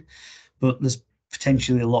thing, but there's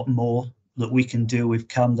potentially a lot more that we can do with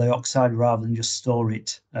carbon dioxide rather than just store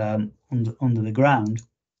it under the ground.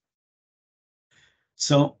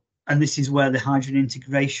 So, and this is where the hydrogen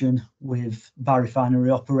integration with biorefinery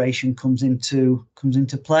operation comes into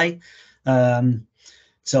play.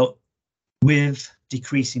 So, with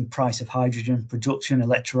decreasing price of hydrogen production,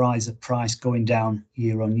 electrolyzer price going down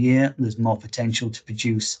year on year, there's more potential to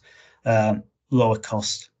produce lower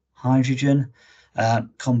cost hydrogen.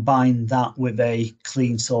 Combine that with a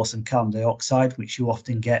clean source of carbon dioxide, which you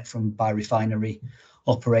often get from biorefinery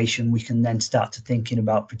operation, we can then start to thinking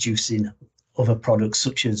about producing other products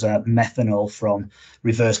such as methanol from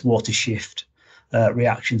reverse water shift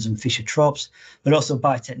reactions and Fischer-Tropsch, but also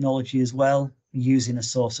biotechnology as well, using a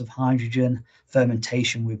source of hydrogen,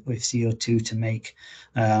 fermentation with CO2 to make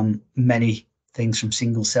many things from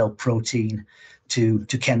single cell protein to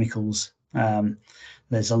chemicals.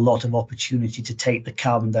 There's a lot of opportunity to take the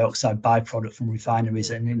carbon dioxide byproduct from refineries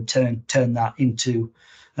and in turn turn that into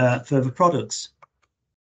further products.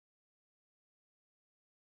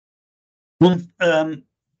 One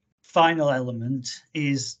final element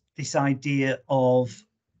is this idea of,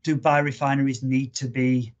 do biorefineries need to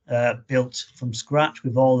be built from scratch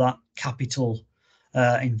with all that capital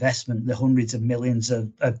investment, the hundreds of millions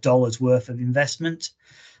of dollars worth of investment?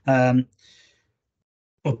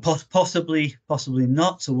 Well, possibly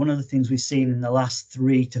not. So one of the things we've seen in the last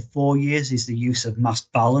 3 to 4 years is the use of mass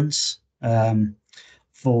balance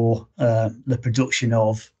for the production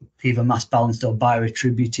of either mass balanced or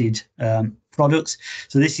bioattributed products.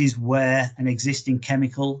 So this is where an existing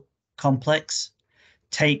chemical complex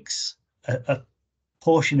takes a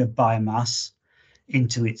portion of biomass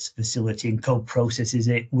into its facility and co-processes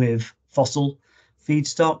it with fossil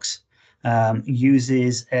feedstocks,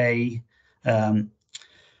 uses a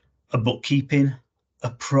bookkeeping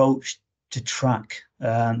approach to track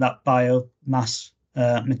that biomass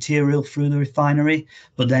material through the refinery,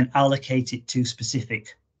 but then allocate it to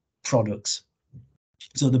specific products.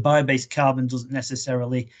 So the bio-based carbon doesn't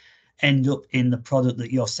necessarily end up in the product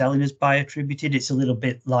that you're selling as bioattributed. It's a little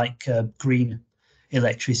bit like green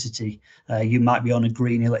electricity. You might be on a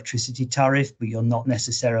green electricity tariff, but you're not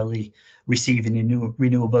necessarily receiving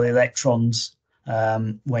renewable electrons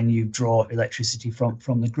when you draw electricity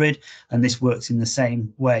from the grid. And this works in the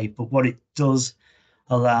same way. But what it does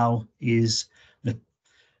allow is the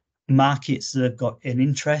markets that have got an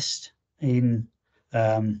interest in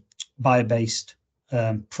bio-based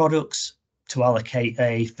products to allocate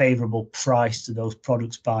a favorable price to those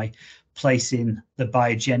products by placing the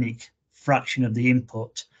biogenic fraction of the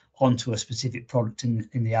input onto a specific product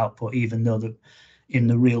in the output, even though in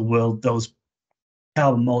the real world those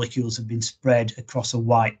carbon molecules have been spread across a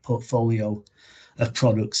wide portfolio of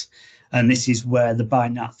products. And this is where the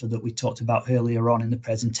bio-naphtha that we talked about earlier on in the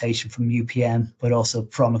presentation from UPM, but also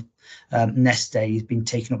from Neste, has been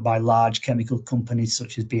taken up by large chemical companies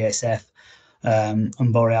such as BASF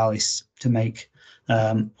and Borealis to make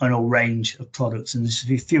an whole range of products. And there's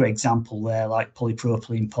a few examples there, like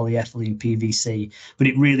polypropylene, polyethylene, PVC, but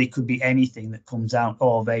it really could be anything that comes out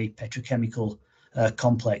of a petrochemical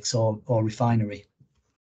complex or refinery.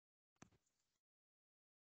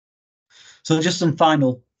 So just some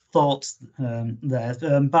final thoughts there.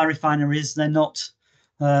 Biorefineries, they're not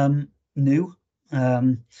new.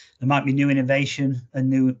 There might be new innovation and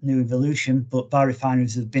new evolution, but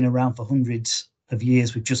biorefineries have been around for hundreds of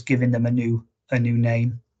years. We've just given them a new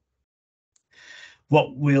name.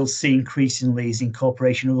 What we'll see increasingly is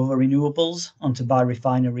incorporation of other renewables onto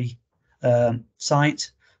biorefinery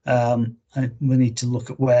site. And we need to look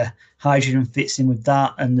at where hydrogen fits in with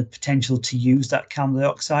that and the potential to use that carbon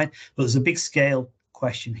dioxide. But there's a big scale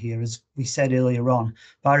question here. As we said earlier on,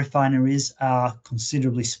 biorefineries are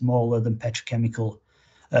considerably smaller than petrochemical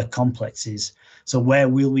complexes. So where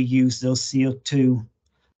will we use those CO2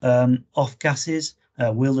 off gases?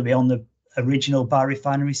 Will they be on the original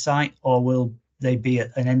biorefinery site, or will they be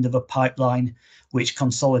at an end of a pipeline which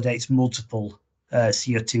consolidates multiple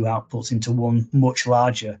CO2 outputs into one much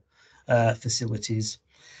larger facilities?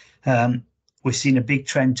 We've seen a big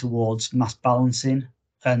trend towards mass balancing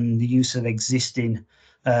and the use of existing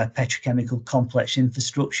petrochemical complex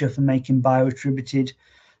infrastructure for making bioattributed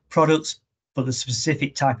products, but the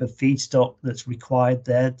specific type of feedstock that's required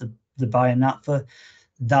there, the bio-naphtha,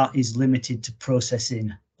 that is limited to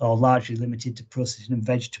processing, or largely limited to processing of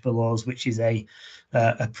vegetable oils, which is a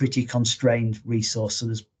pretty constrained resource. So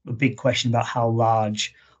there's a big question about how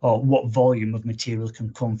large or what volume of material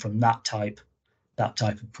can come from that type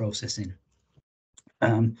of processing.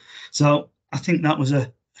 So I think that was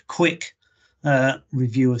a quick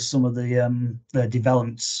review of some of the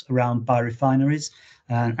developments around biorefineries,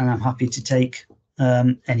 and I'm happy to take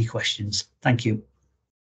any questions. Thank you.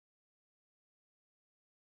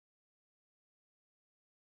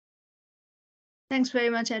 Thanks very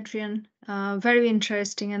much, Adrian. Very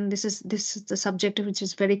interesting, and this is the subject which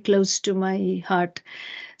is very close to my heart.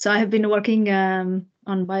 So I have been working on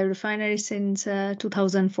biorefinery since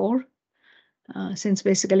 2004, since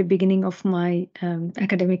basically beginning of my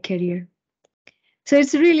academic career. So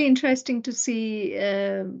it's really interesting to see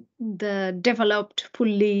the developed,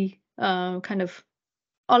 fully kind of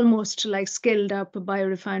almost like scaled up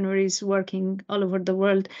biorefineries working all over the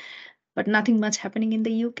world, but nothing much happening in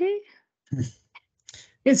the UK.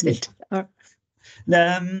 Is it? Or...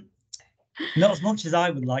 not as much as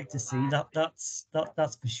I would like to see. That's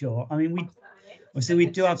for sure. I mean, we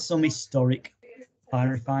do have some historic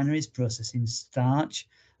biorefineries processing starch.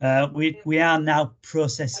 We are now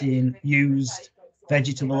processing used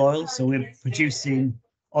vegetable oil, so we're producing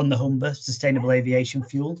on the Humber sustainable aviation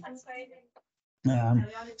fuel.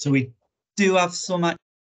 So we do have some.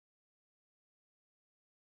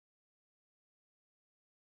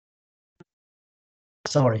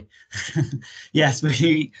 Sorry. Yes,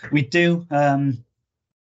 we do have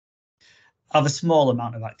a small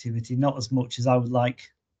amount of activity, not as much as I would like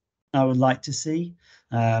to see.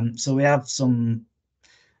 So we have some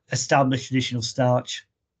established traditional starch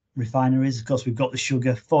refineries. Of course, we've got the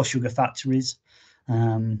 4 sugar factories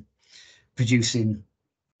producing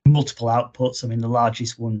multiple outputs. I mean, the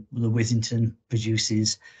largest one, the Wissington,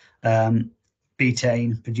 produces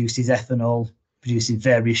betaine, produces ethanol, produces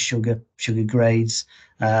various sugar grades,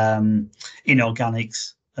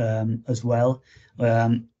 inorganics as well.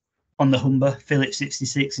 On the Humber, Phillips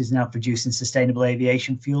 66 is now producing sustainable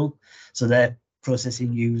aviation fuel. So they're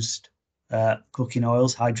processing used cooking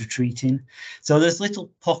oils, hydrotreating. So there's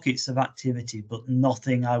little pockets of activity, but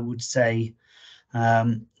nothing, I would say,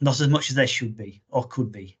 not as much as there should be or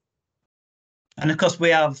could be. And of course, we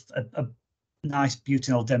have a nice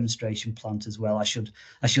butanol demonstration plant as well. I should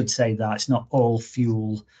say that it's not all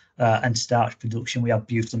fuel and starch production. We have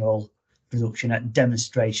butanol production at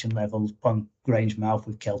demonstration level on Grangemouth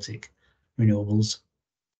with Celtic Renewables.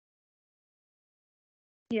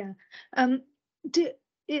 Yeah,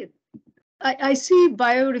 I see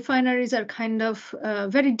biorefineries are kind of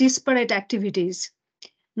very disparate activities,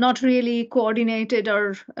 not really coordinated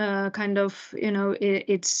or kind of,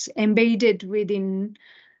 it's embedded within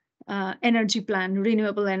energy plan,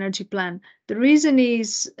 renewable energy plan. The reason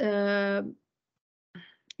is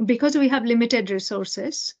because we have limited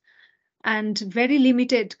resources and very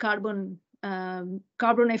limited carbon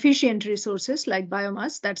efficient resources like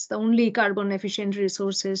biomass. That's the only carbon efficient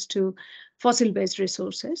resources to fossil-based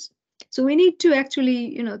resources. So we need to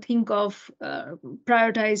actually, think of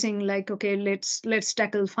prioritizing, like, okay, let's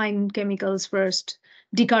tackle fine chemicals first,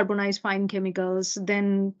 decarbonize fine chemicals,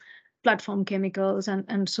 then platform chemicals,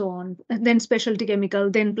 and so on, and then specialty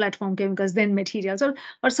chemical, then platform chemicals, then materials,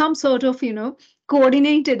 or some sort of,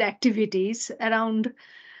 coordinated activities around.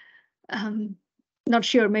 Not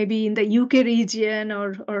sure, maybe in the UK region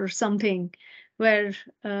or something, where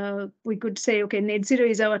we could say, okay, net zero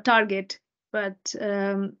is our target, but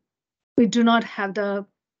we do not have the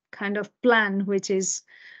kind of plan which is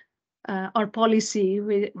our policy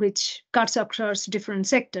which cuts across different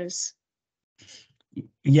sectors.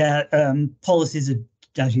 Yeah, policies,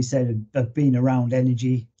 as you said, have been around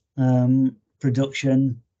energy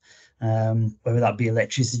production, whether that be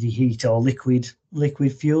electricity, heat, or liquid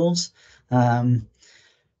fuels.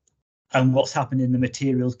 And what's happened in the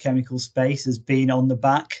materials chemical space has been on the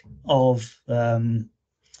back of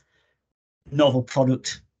novel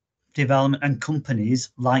product development and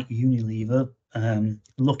companies like Unilever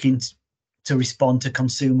looking to respond to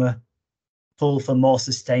consumer pull for more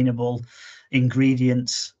sustainable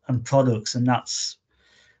ingredients and products, and that's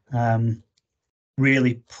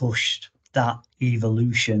really pushed that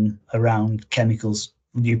evolution around chemicals.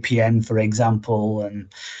 UPM, for example,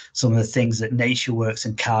 and some of the things that NatureWorks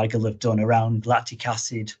and Cargill have done around lactic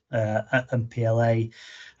acid and PLA.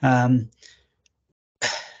 From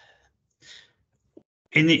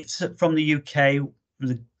the UK,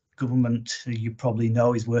 the government, you probably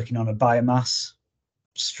know, is working on a biomass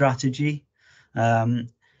strategy.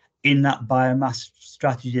 In that biomass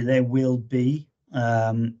strategy, there will be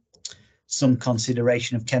some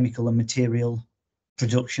consideration of chemical and material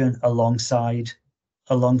production alongside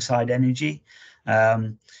energy.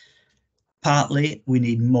 Partly, we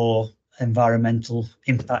need more environmental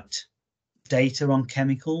impact data on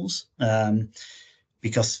chemicals,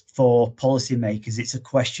 because for policymakers, it's a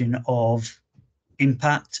question of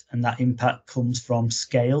impact, and that impact comes from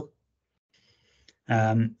scale.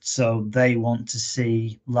 So they want to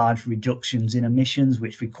see large reductions in emissions,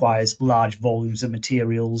 which requires large volumes of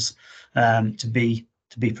materials to be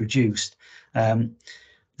produced.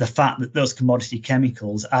 The fact that those commodity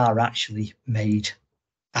chemicals are actually made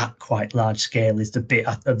at quite large scale is the bit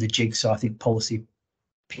of the jigsaw I think policy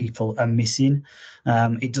people are missing.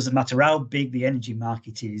 It doesn't matter how big the energy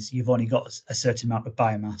market is, you've only got a certain amount of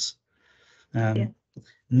biomass.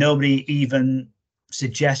 Nobody even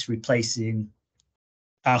suggests replacing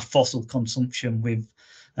our fossil consumption with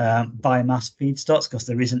biomass feedstocks, because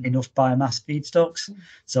there isn't enough biomass feedstocks.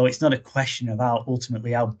 So it's not a question of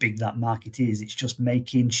ultimately how big that market is. It's just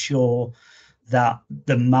making sure that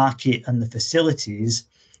the market and the facilities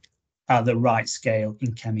are the right scale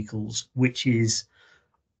in chemicals, which is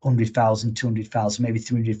 100,000, 200,000, maybe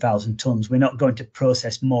 300,000 tons. We're not going to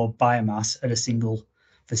process more biomass at a single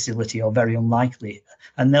facility, or very unlikely.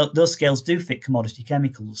 And those scales do fit commodity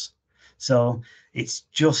chemicals. So it's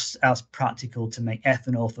just as practical to make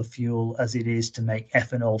ethanol for fuel as it is to make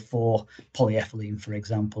ethanol for polyethylene, for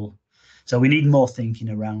example. So we need more thinking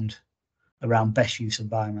around best use of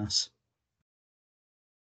biomass.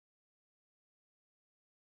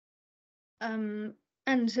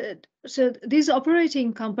 So these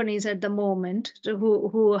operating companies at the moment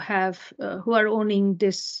who are owning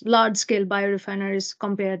this large scale biorefineries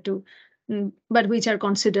compared to, but which are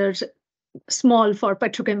considered small for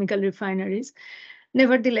petrochemical refineries,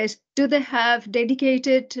 Nevertheless, do they have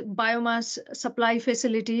dedicated biomass supply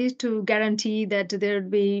facilities to guarantee that there'd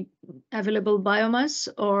be available biomass,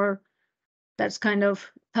 or that's kind of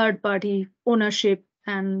third-party ownership?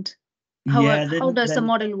 And Yeah, how does the then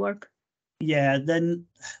model work? yeah, then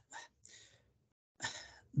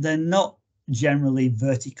they're not generally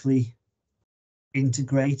vertically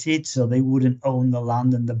integrated, so they wouldn't own the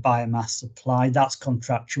land and the biomass supply. That's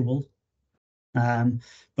contractual.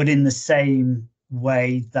 But in the same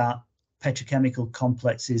way that petrochemical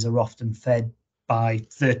complexes are often fed by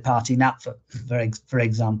third-party naphtha, for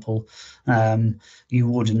example, you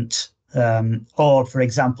wouldn't, or for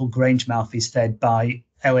example, Grangemouth is fed by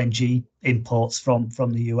LNG imports from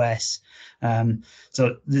the US.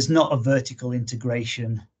 So there's not a vertical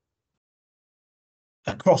integration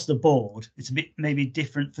across the board. It's a bit maybe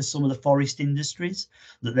different for some of the forest industries,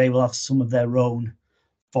 that they will have some of their own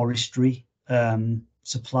forestry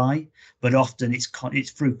supply, but often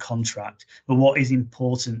it's through contract. But what is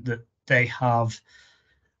important that they have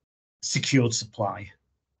secured supply.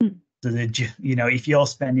 So that, you know, if you're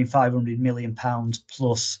spending £500 million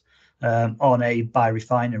plus on a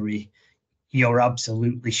biorefinery, you're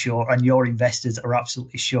absolutely sure, and your investors are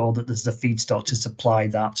absolutely sure that there's the feedstock to supply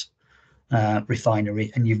that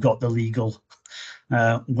refinery, and you've got the legal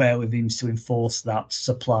wherewithal to enforce that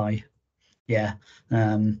supply. Yeah.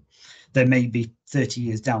 There may be 30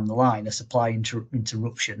 years down the line a supply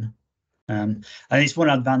interruption. And it's one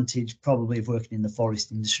advantage probably of working in the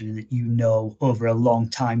forest industry, that you know over a long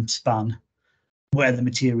time span where the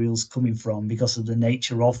material's coming from because of the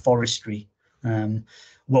nature of forestry.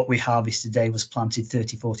 What we harvest today was planted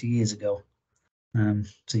 30, 40 years ago.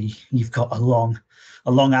 So you've got a long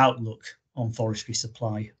outlook on forestry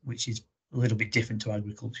supply, which is a little bit different to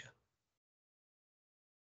agriculture.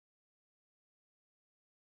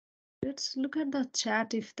 Let's look at the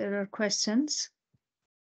chat if there are questions.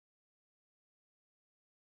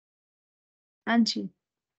 Angie.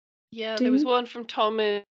 Yeah, there was one from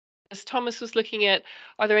Thomas. Thomas was looking at,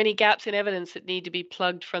 are there any gaps in evidence that need to be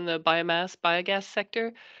plugged from the biogas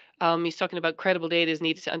sector? He's talking about credible data is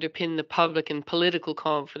needed to underpin the public and political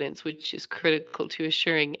confidence, which is critical to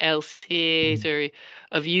assuring LCAs are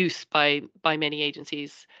of use by many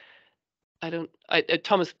agencies.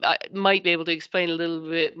 Thomas might be able to explain a little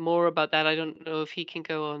bit more about that. I don't know if he can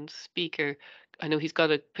go on speaker. I know he's got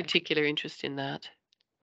a particular interest in that.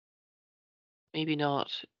 Maybe not.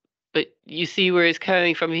 But you see where he's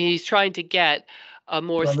coming from. He's trying to get a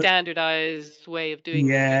more standardized way of doing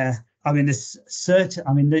yeah things. I mean, there's certain,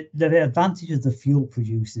 I mean, the advantage of the fuel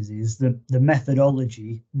producers is the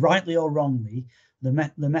methodology, rightly or wrongly, the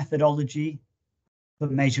methodology for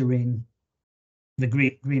measuring the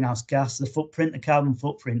greenhouse gas, the footprint, the carbon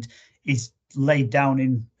footprint, is laid down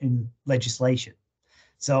in legislation.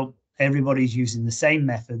 So everybody's using the same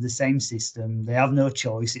method, the same system. They have no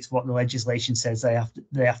choice. It's what the legislation says they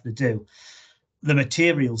have to do. The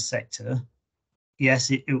materials sector, yes,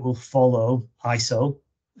 it will follow ISO.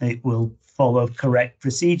 It will follow correct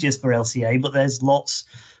procedures for LCA, but there's lots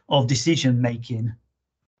of decision making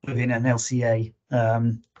within an LCA,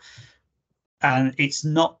 and it's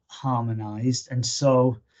not harmonized, and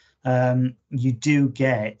so you do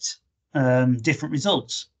get different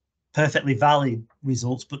results, perfectly valid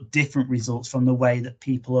results, but different results from the way that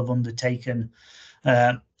people have undertaken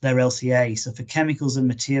their LCA. So for chemicals and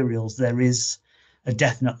materials, there is a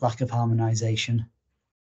definite lack of harmonization.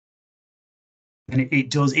 And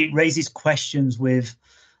it raises questions with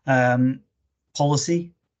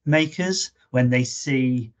policy makers when they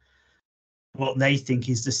see what they think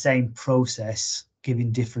is the same process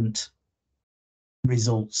giving different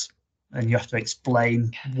results. And you have to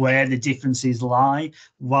explain where the differences lie,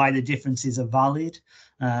 why the differences are valid.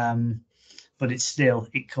 But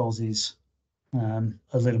it causes a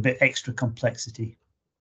little bit extra complexity.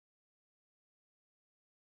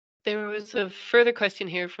 There was a further question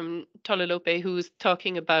here from Tololope, who's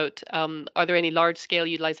talking about, are there any large-scale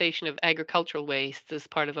utilization of agricultural waste as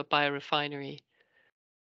part of a biorefinery?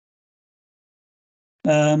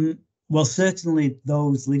 Well, certainly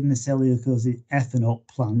those lignocellulose ethanol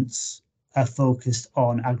plants are focused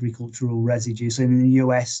on agricultural residue. So in the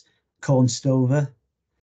US, corn stover.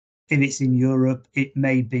 If it's in Europe, it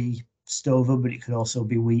may be stover, but it could also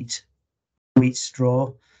be wheat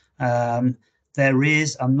straw. I'm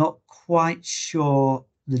not quite sure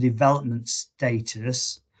the development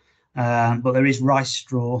status, but there is rice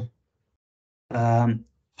straw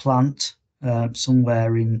plant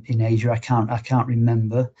somewhere in Asia. I can't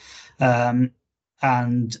remember. And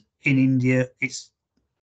in India, it's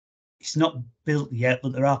not built yet,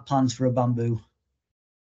 but there are plans for a bamboo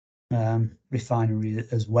refinery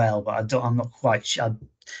as well, but I'm not quite sure.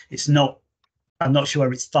 I'm not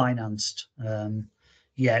sure it's financed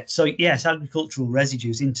yet. So yes, agricultural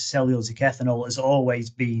residues into cellulosic ethanol has always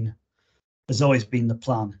been the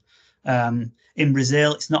plan. In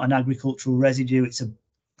Brazil, it's not an agricultural residue; it's a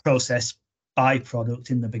process byproduct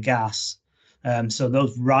in the bagasse. So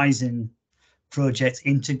those rising projects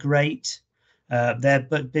integrate their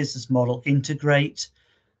business model, integrate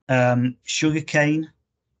sugarcane,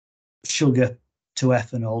 sugar to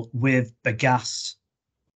ethanol with bagasse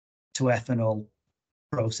to ethanol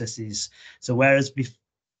processes. So whereas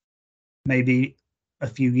maybe a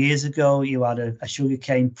few years ago you had a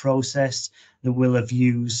sugarcane process that will have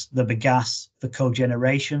used the bagasse for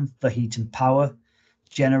cogeneration, for heat and power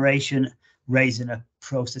generation, raising a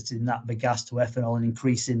process in that bagasse to ethanol and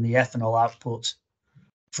increasing the ethanol output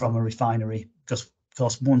from a refinery. Because of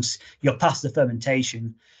course, once you're past the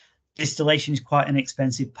fermentation, distillation is quite an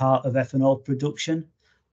expensive part of ethanol production,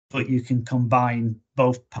 but you can combine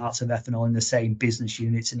both parts of ethanol in the same business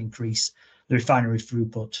units and increase the refinery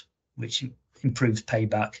throughput, which improves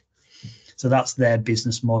payback. So that's their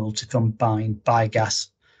business model, to combine biogas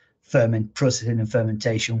processing and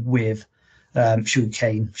fermentation with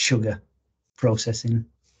sugarcane sugar processing.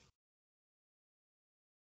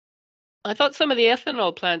 I thought some of the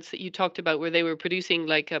ethanol plants that you talked about, where they were producing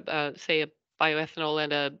like say a bioethanol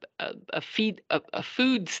and a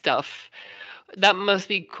food stuff, that must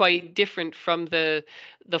be quite different from the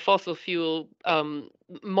fossil fuel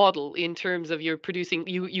model in terms of you're producing.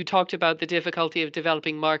 You talked about the difficulty of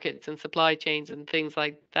developing markets and supply chains and things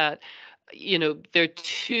like that. You know, they're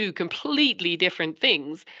two completely different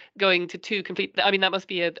things going to two complete. I mean, that must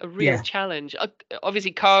be a real challenge.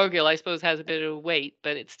 Obviously, Cargill, I suppose, has a bit of weight,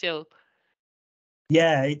 but it's still.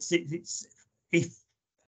 Yeah, it's if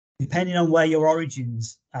depending on where your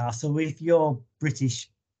origins are. So if you're British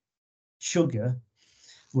Sugar,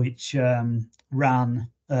 which ran,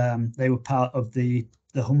 they were part of the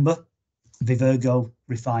Humber Vivergo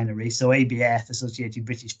refinery. So ABF, Associated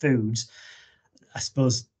British Foods, I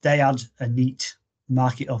suppose they had a neat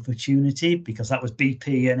market opportunity because that was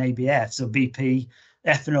BP and ABF. So BP,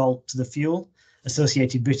 ethanol to the fuel,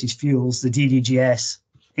 Associated British Fuels, the DDGS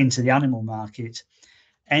into the animal market.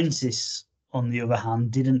 Ensis, on the other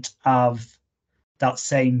hand, didn't have that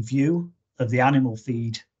same view of the animal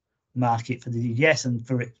feed market for the DDS, and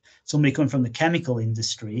for it, somebody coming from the chemical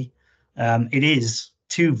industry, it is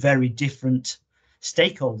two very different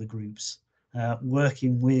stakeholder groups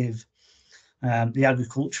working with the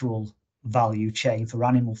agricultural value chain for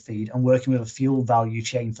animal feed and working with a fuel value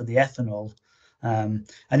chain for the ethanol. And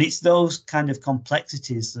it's those kind of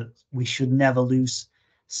complexities that we should never lose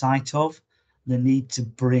sight of. The need to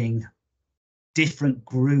bring different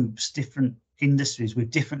groups, different industries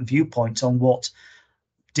with different viewpoints on what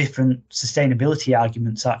different sustainability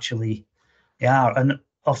arguments actually are. And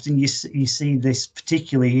often you see this,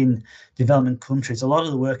 particularly in development countries. A lot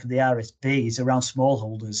of the work of the RSB is around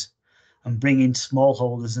smallholders and bringing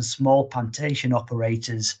smallholders and small plantation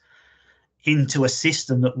operators into a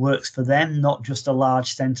system that works for them, not just a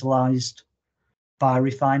large centralized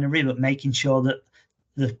biorefinery, but making sure that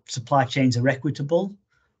the supply chains are equitable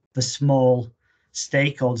for small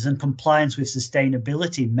stakeholders, and compliance with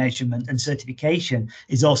sustainability measurement and certification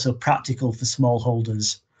is also practical for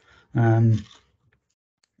smallholders.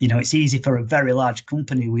 You know, it's easy for a very large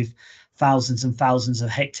company with thousands and thousands of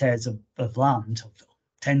hectares of land,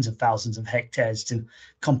 tens of thousands of hectares, to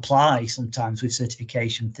comply sometimes with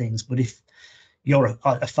certification things. But if you're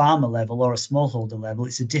a farmer level or a smallholder level,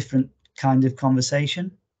 it's a different kind of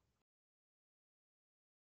conversation.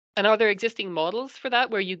 And are there existing models for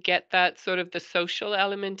that where you get that sort of the social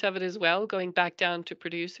element of it as well, going back down to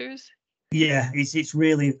producers? Yeah, it's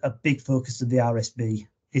really a big focus of the RSB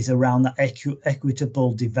is around that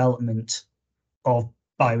equitable development of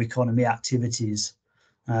bioeconomy activities,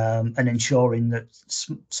 and ensuring that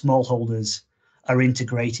smallholders are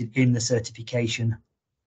integrated in the certification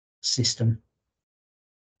system.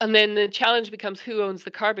 And then the challenge becomes who owns the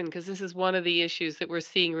carbon, because this is one of the issues that we're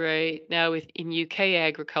seeing right now in UK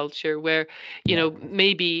agriculture, where, you know,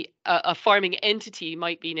 maybe a farming entity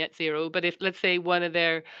might be net zero, but if, let's say, one of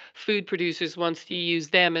their food producers wants to use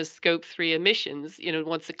them as scope 3 emissions, you know,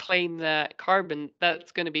 wants to claim that carbon,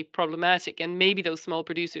 that's going to be problematic. And maybe those small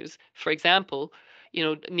producers, for example, you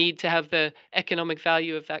know, need to have the economic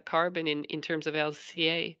value of that carbon in terms of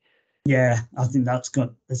LCA. Yeah, I think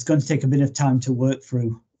it's going to take a bit of time to work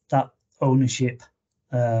through that ownership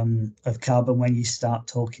of carbon when you start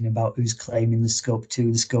talking about who's claiming the scope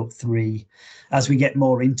 2, the scope 3, as we get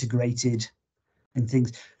more integrated in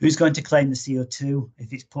things. Who's going to claim the CO2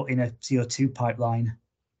 if it's put in a CO2 pipeline?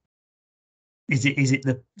 Is it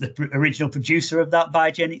the original producer of that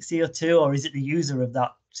biogenic CO2, or is it the user of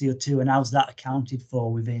that CO2, and how's that accounted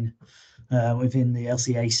for within the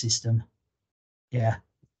LCA system? Yeah.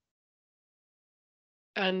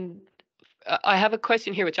 And I have a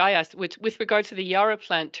question here, which I asked, which with regard to the Yara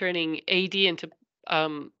plant turning AD into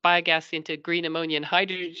biogas into green ammonia and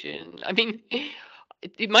hydrogen. I mean,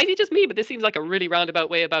 it might be just me, but this seems like a really roundabout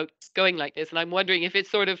way about going like this. And I'm wondering if it's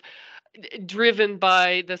sort of driven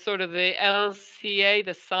by the sort of the LCA,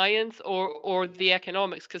 the science, or the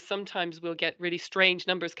economics, because sometimes we'll get really strange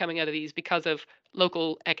numbers coming out of these because of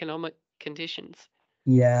local economic conditions.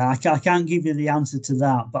 Yeah, I can't give you the answer to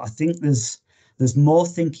that, but I think there's more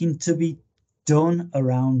thinking to be done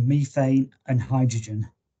around methane and hydrogen,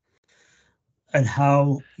 and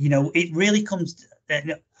how, it really comes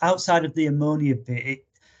outside of the ammonia bit. It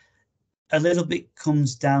a little bit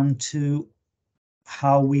comes down to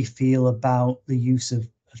how we feel about the use of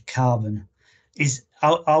carbon. Is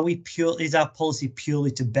our policy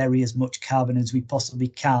purely to bury as much carbon as we possibly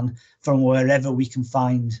can from wherever we can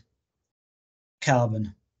find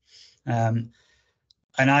carbon? And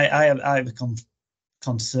I have become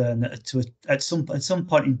concerned that at some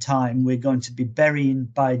point in time we're going to be burying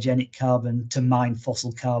biogenic carbon to mine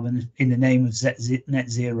fossil carbon in the name of net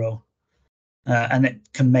zero. And it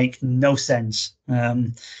can make no sense.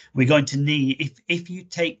 We're going to need, if you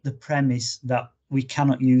take the premise that we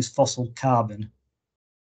cannot use fossil carbon,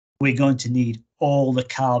 we're going to need all the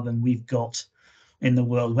carbon we've got in the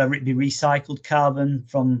world, whether it be recycled carbon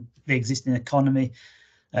from the existing economy,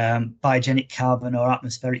 biogenic carbon or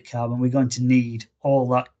atmospheric carbon. We're going to need all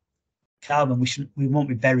that carbon. We won't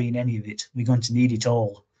be burying any of it. We're going to need it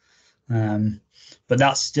all. But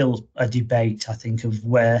that's still a debate, I think, of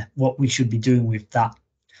what we should be doing with that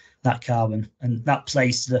carbon, and that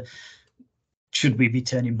place. Should we be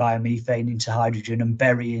turning biomethane into hydrogen and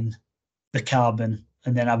burying the carbon,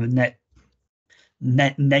 and then have a net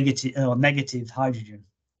negative hydrogen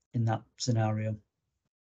in that scenario?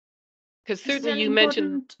 Because certainly you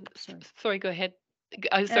mentioned. Sorry, go ahead.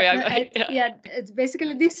 I'm sorry. Yeah, it's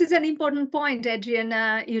basically, this is an important point, Adrian.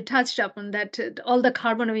 You touched upon that, all the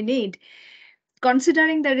carbon we need.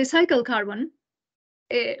 Considering the recycled carbon,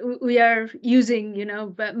 we are using,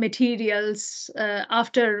 materials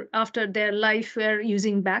after their life we're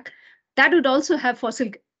using back. That would also have fossil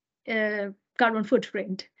carbon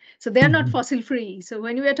footprint. So they're not fossil free. So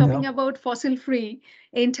when we are talking about fossil free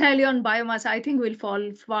entirely on biomass, I think we'll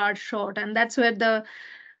fall far short. And that's where the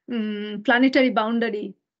planetary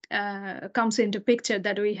boundary comes into picture,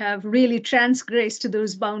 that we have really transgressed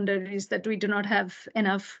those boundaries, that we do not have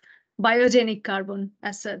enough biogenic carbon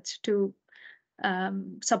as such to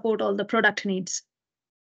support all the product needs.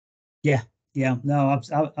 Yeah, no,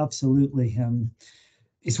 absolutely.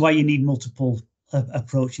 It's why you need multiple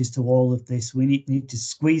approaches to all of this. We need to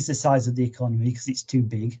squeeze the size of the economy because it's too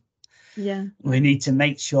big. Yeah. We need to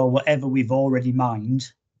make sure whatever we've already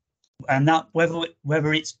mined, and that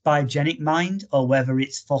whether it's biogenic mined or whether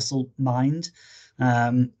it's fossil mined,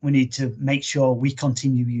 we need to make sure we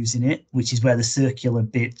continue using it, which is where the circular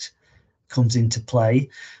bit comes into play.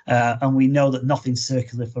 And we know that nothing's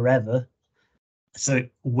circular forever. So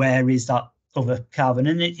where is that other carbon?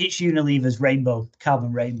 And it's Unilever's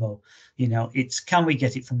carbon rainbow. It's, can we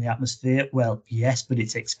get it from the atmosphere? Well, yes, but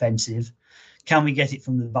it's expensive. Can we get it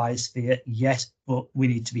from the biosphere? Yes, but we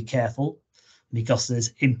need to be careful because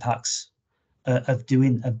there's impacts of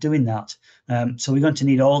doing that. So we're going to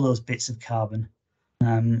need all those bits of carbon.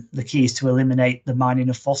 The key is to eliminate the mining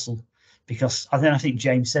of fossil, because I think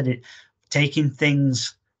James said it, taking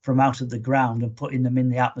things from out of the ground and putting them in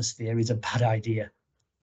the atmosphere is a bad idea.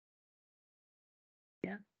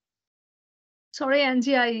 Yeah. Sorry,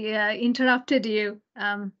 Angie, I interrupted you.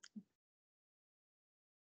 No,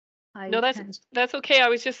 that's okay. I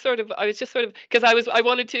was just sort of because I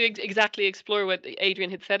wanted to exactly explore what Adrian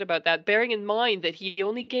had said about that, bearing in mind that he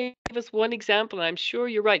only gave us one example, and I'm sure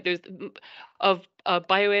you're right. There's of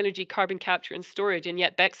bioenergy, carbon capture and storage, and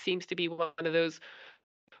yet BECCS seems to be one of those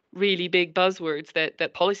really big buzzwords that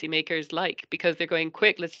policymakers like, because they're going,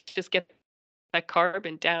 quick, let's just get that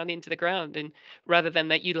carbon down into the ground, and rather than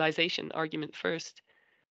that utilization argument first.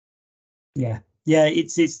 Yeah,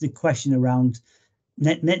 it's the question around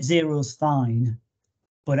net zero is fine,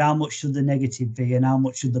 but how much should the negative be and how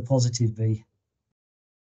much should the positive be?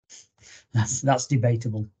 That's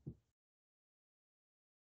debatable.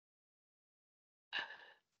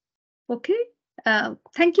 Okay.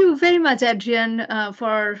 Thank you very much, Adrian,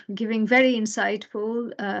 for giving very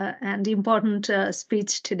insightful and important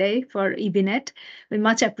speech today for EBNet. We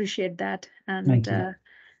much appreciate that. And thank you.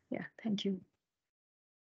 Yeah, thank you.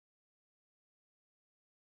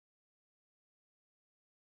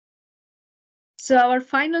 So our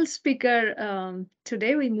final speaker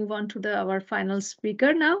today, we move on to our final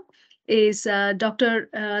speaker now, is Dr.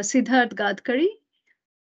 Siddharth Gadkari.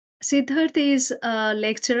 Siddharth is a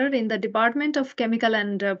lecturer in the Department of Chemical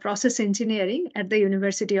and Process Engineering at the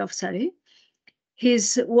University of Surrey.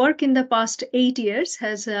 His work in the past 8 years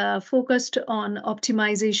has focused on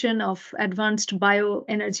optimization of advanced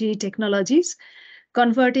bioenergy technologies,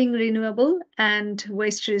 converting renewable and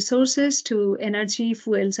waste resources to energy,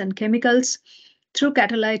 fuels, and chemicals through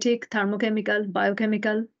catalytic, thermochemical,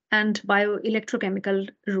 biochemical, and bioelectrochemical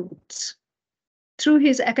routes. Through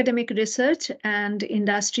his academic research and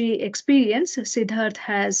industry experience, Siddharth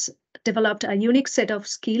has developed a unique set of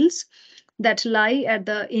skills that lie at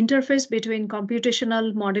the interface between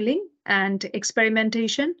computational modeling and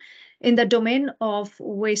experimentation in the domain of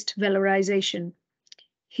waste valorization.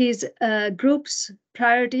 His group's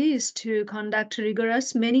priority is to conduct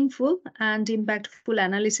rigorous, meaningful, and impactful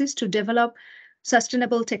analysis to develop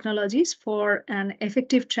sustainable technologies for an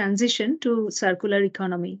effective transition to circular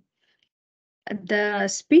economy. The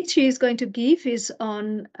speech he is going to give is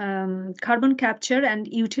on carbon capture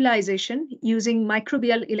and utilization using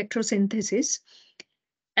microbial electrosynthesis,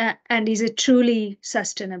 and is it truly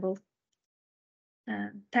sustainable?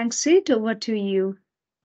 Thanks, Sid. Over to you.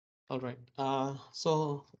 All right.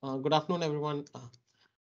 Good afternoon, everyone.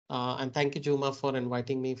 And thank you, Jhuma, for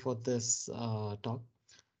inviting me for this talk.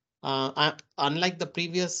 Unlike the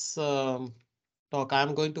previous talk,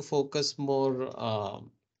 I'm going to focus more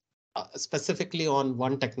specifically on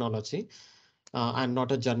one technology and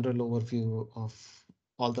not a general overview of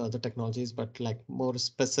all the other technologies, but like more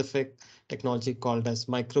specific technology called as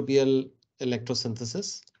microbial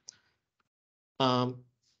electrosynthesis. For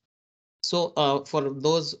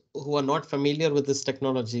those who are not familiar with this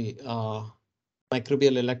technology,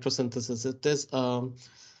 microbial electrosynthesis,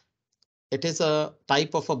 it is a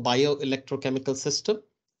type of a bioelectrochemical system.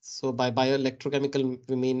 So by bioelectrochemical,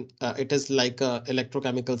 we mean it is like a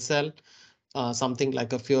electrochemical cell, something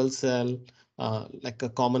like a fuel cell, like a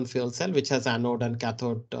common fuel cell, which has anode and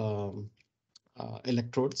cathode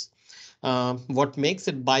electrodes. What makes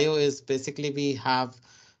it bio is basically we have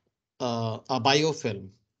a biofilm,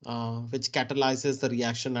 which catalyzes the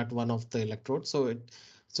reaction at one of the electrodes.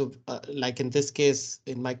 Like in this case,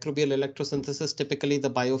 in microbial electrosynthesis, typically the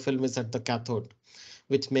biofilm is at the cathode,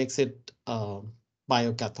 which makes it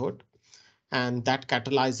biocathode. And that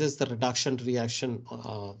catalyzes the reduction reaction,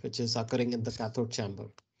 which is occurring in the cathode chamber.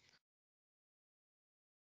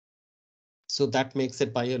 So that makes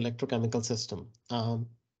it bioelectrochemical system.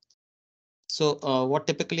 What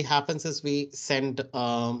typically happens is we send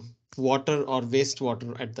water or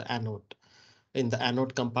wastewater at the anode, in the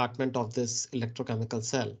anode compartment of this electrochemical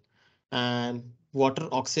cell. And water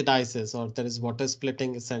oxidizes, or there is water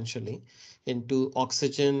splitting essentially into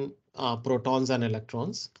oxygen, protons and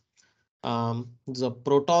electrons. The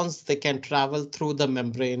protons, they can travel through the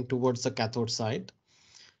membrane towards the cathode side,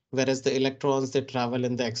 whereas the electrons, they travel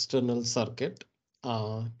in the external circuit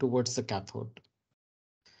towards the cathode.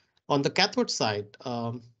 On the cathode side,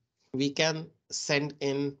 we can send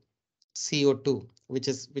in CO2, which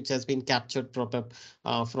has been captured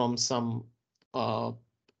from some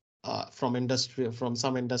industry or from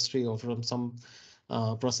some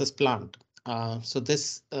process plant. So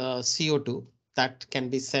this CO2 that can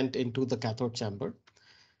be sent into the cathode chamber.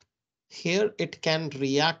 Here it can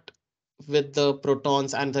react with the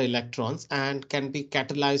protons and the electrons and can be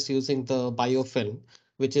catalyzed using the biofilm,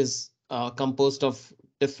 which is composed of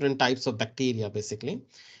different types of bacteria basically.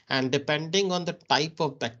 And depending on the type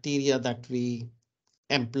of bacteria that we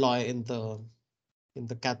employ in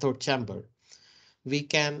the cathode chamber, we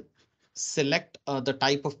can select the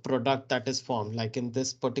type of product that is formed. Like in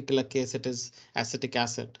this particular case, it is acetic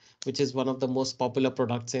acid, which is one of the most popular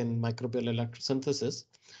products in microbial electrosynthesis.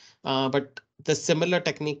 But the similar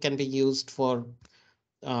technique can be used for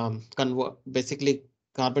basically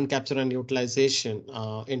carbon capture and utilization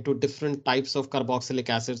into different types of carboxylic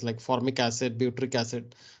acids like formic acid, butyric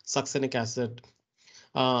acid, succinic acid,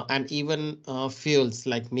 and even fuels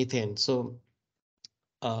like methane. So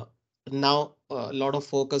now a lot of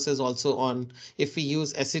focus is also on if we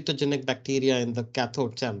use acetogenic bacteria in the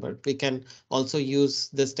cathode chamber, we can also use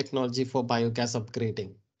this technology for biogas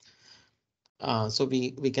upgrading. So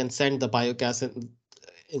we can send the biogas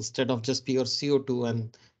instead of just pure CO2,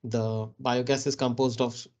 and the biogas is composed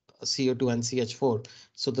of CO2 and CH4.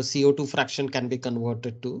 So the CO2 fraction can be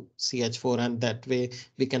converted to CH4, and that way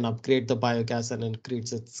we can upgrade the biogas and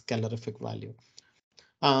increase its calorific value.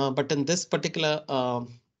 But in this particular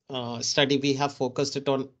study, we have focused it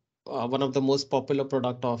on one of the most popular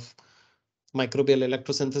product of microbial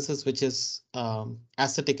electrosynthesis, which is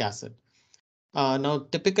acetic acid. Now,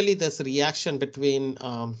 typically this reaction between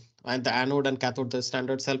and the anode and cathode, the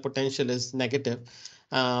standard cell potential is negative,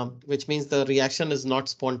 which means the reaction is not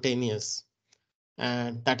spontaneous.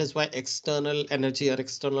 And that is why external energy or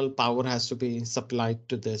external power has to be supplied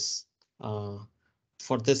to this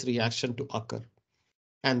for this reaction to occur.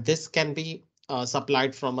 And this can be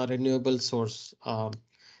supplied from a renewable source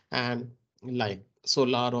and like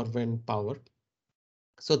solar or wind power.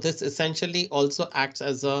 So this essentially also acts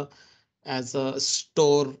as a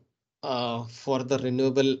store for the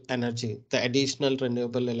renewable energy, the additional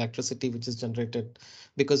renewable electricity which is generated,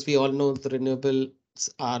 because we all know the renewables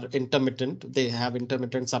are intermittent. They have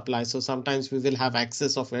intermittent supply. So sometimes we will have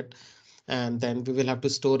excess of it and then we will have to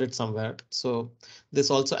store it somewhere. So this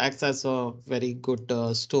also acts as a very good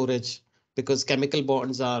storage, because chemical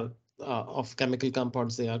bonds are of chemical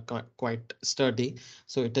compounds, they are quite sturdy.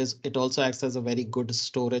 So it also acts as a very good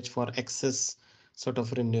storage for excess sort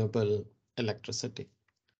of renewable electricity.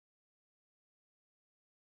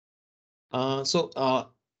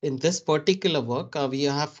 In this particular work, we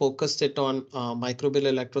have focused it on microbial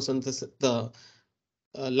electrosynthesis, the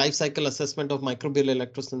life cycle assessment of microbial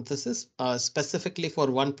electrosynthesis, specifically for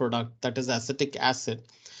one product, that is acetic acid,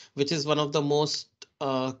 which is one of the most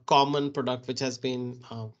common product which has been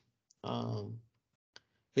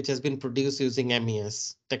produced using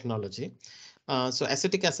MES technology. So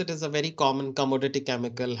acetic acid is a very common commodity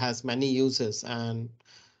chemical, has many uses, and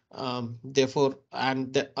therefore,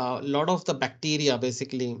 and a lot of the bacteria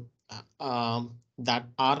basically that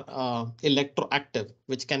are electroactive,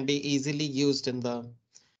 which can be easily used in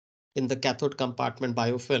the cathode compartment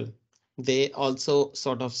biofilm, they also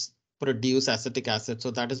sort of produce acetic acid. So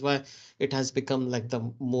that is why it has become like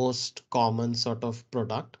the most common sort of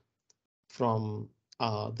product from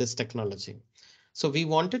this technology. So we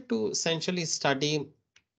wanted to essentially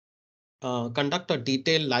conduct a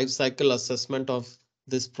detailed life cycle assessment of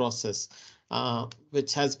this process,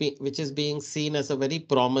 which is being seen as a very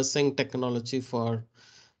promising technology for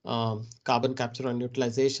carbon capture and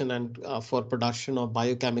utilization and for production of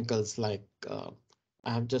biochemicals like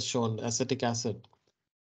I have just shown acetic acid.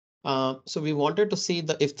 So we wanted to see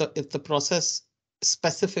if the process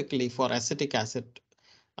specifically for acetic acid,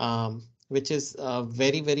 which is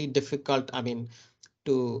very difficult. I mean,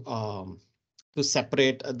 to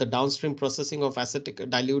separate the downstream processing of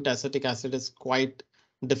dilute acetic acid is quite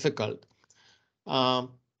difficult.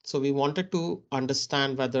 So we wanted to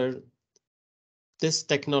understand whether this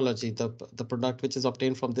technology, the product which is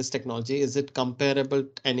obtained from this technology, is it comparable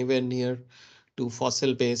anywhere near to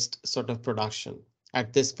fossil-based sort of production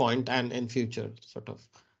at this point and in future sort of.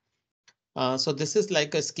 So this is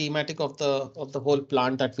like a schematic of the whole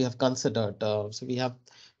plant that we have considered. So we have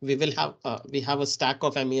a stack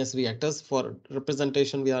of MES reactors. For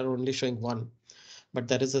representation, we are only showing one, but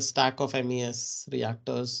there is a stack of MES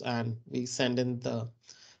reactors, and we send in the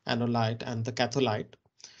anolyte and the catholyte.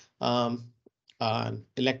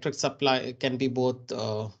 Electric supply can be both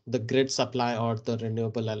the grid supply or the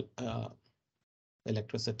renewable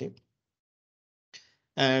electricity.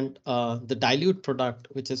 And the dilute product,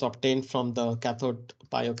 which is obtained from the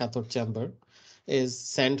biocathode chamber, is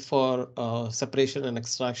sent for separation and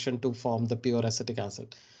extraction to form the pure acetic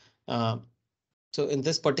acid. So in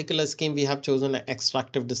this particular scheme, we have chosen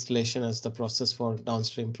extractive distillation as the process for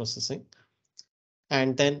downstream processing.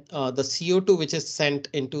 And then the CO2, which is sent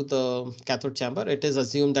into the cathode chamber, it is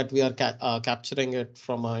assumed that we are capturing it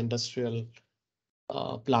from an industrial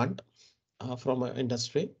plant, from an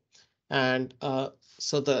industry. And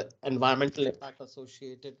so the environmental impact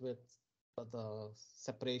associated with the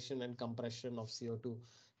separation and compression of CO2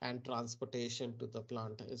 and transportation to the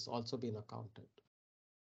plant is also being accounted.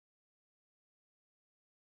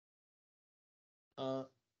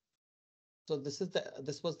 So this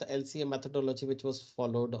was the LCA methodology which was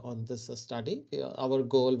followed on this study. Our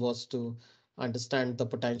goal was to understand the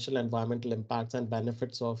potential environmental impacts and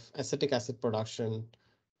benefits of acetic acid production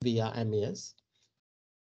via MES.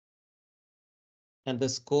 And the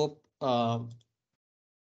scope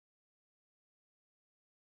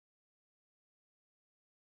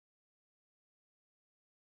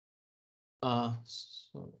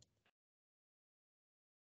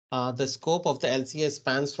the scope of the LCA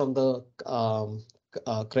spans from the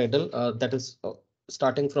cradle, that is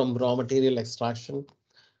starting from raw material extraction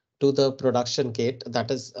to the production gate.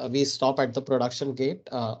 That is, we stop at the production gate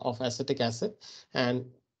of acetic acid, and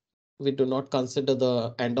we do not consider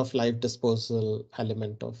the end of life disposal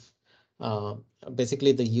element of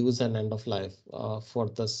basically the use and end of life for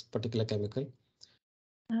this particular chemical.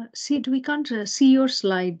 Sid, we can't see your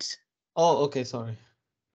slides. Oh, okay, sorry.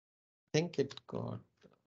 I think it got.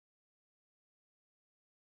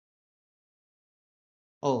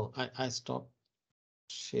 Oh, I stopped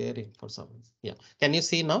sharing for some reason. Yeah. Can you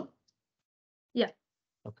see now? Yeah.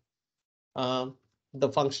 Okay. The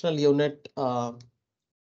functional unit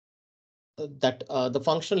the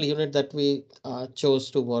functional unit that we chose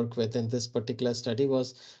to work with in this particular study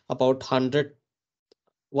was about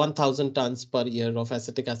 1,000 tons per year of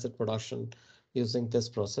acetic acid production using this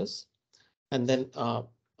process. And then a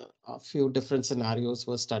few different scenarios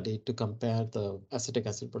were studied to compare the acetic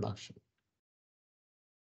acid production.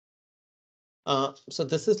 So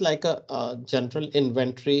this is like a general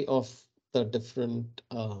inventory of the different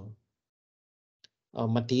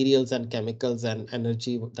materials and chemicals and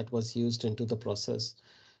energy that was used into the process.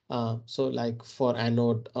 So like for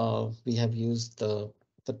anode, we have used the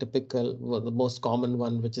typical, well, the most common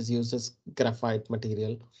one, which is used as graphite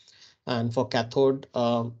material. And for cathode,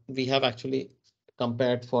 we have actually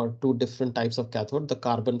compared for two different types of cathode, the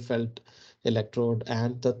carbon felt electrode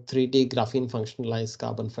and the 3D graphene functionalized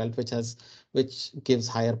carbon felt, which gives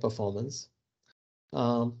higher performance.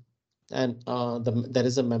 And there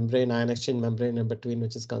is a membrane, ion exchange membrane in between,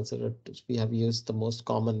 which is considered, we have used the most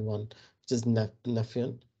common one, which is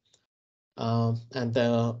Nephron.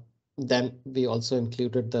 Then we also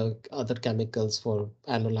included the other chemicals for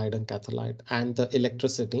anolide and catholide and the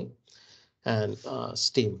electricity and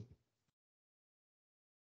steam.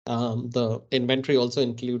 The inventory also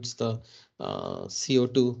includes the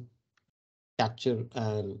CO2 capture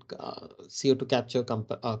and CO2 capture,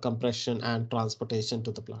 compression and transportation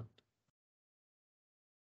to the plant.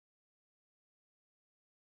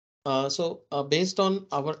 So based on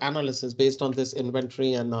our analysis, based on this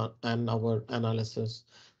inventory and our analysis,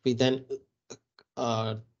 we then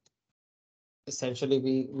essentially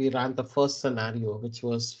we ran the first scenario, which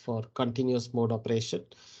was for continuous mode operation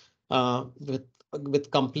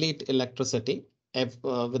with complete electricity,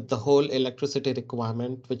 with the whole electricity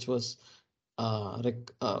requirement, which was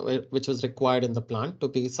required in the plant to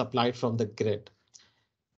be supplied from the grid.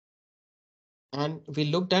 And we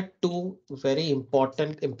looked at two very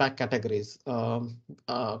important impact categories.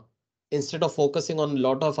 Instead of focusing on a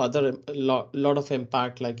lot of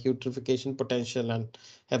impact like eutrophication potential and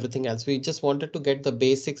everything else, we just wanted to get the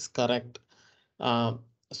basics correct. So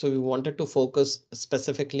we wanted to focus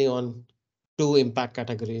specifically on two impact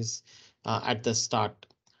categories at the start.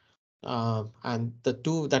 And the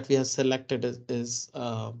two that we have selected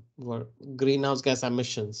were greenhouse gas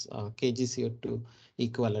emissions, kg CO2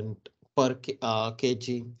 equivalent per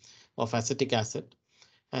kg of acetic acid.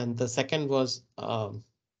 And the second was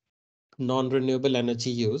non-renewable energy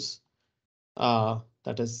use,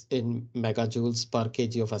 that is in megajoules per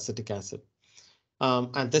kg of acetic acid.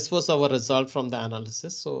 And this was our result from the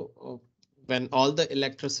analysis. So when all the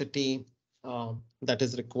electricity that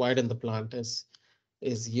is required in the plant is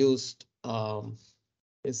used,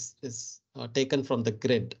 is taken from the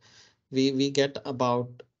grid, we get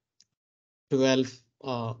about 12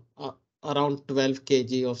 around 12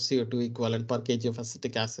 kg of CO2 equivalent per kg of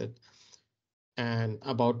acetic acid, and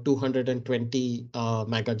about 220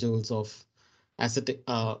 megajoules of acetic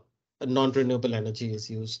non-renewable energy is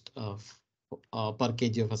used per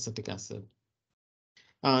kg of acetic acid.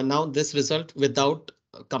 Now this result without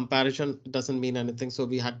comparison doesn't mean anything, so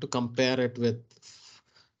we had to compare it with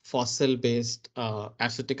fossil-based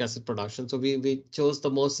acetic acid production. So we chose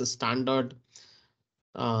the most standard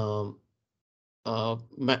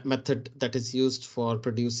method that is used for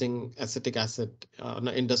producing acetic acid on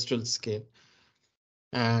an industrial scale.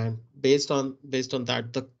 And based on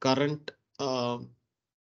that, the current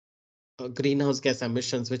greenhouse gas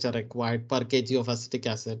emissions which are required per kg of acetic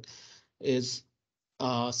acid is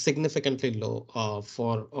significantly low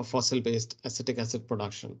for fossil-based acetic acid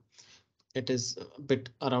production. It is a bit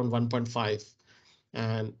around 1.5.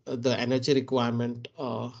 And the energy requirement,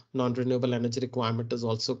 non-renewable energy requirement, is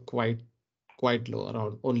also quite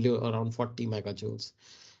low, only around 40 megajoules.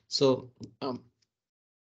 So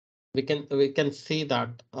we can see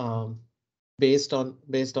that based on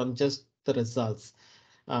just the results,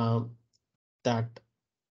 that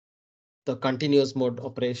the continuous mode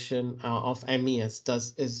operation of MES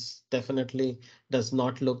definitely does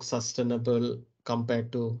not look sustainable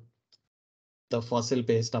compared to the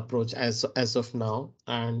fossil-based approach as of now.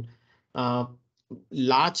 And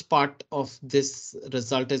large part of this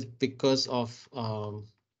result is because of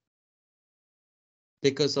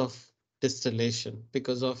distillation,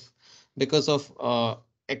 because of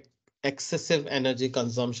excessive energy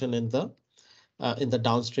consumption in the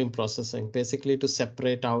downstream processing, basically to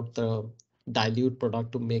separate out the dilute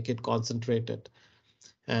product to make it concentrated.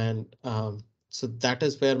 And so that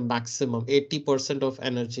is where maximum 80% of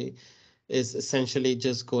energy is essentially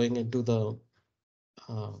just going into the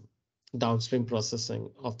downstream processing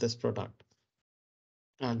of this product.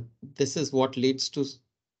 And this is what leads to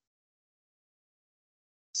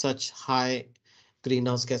such high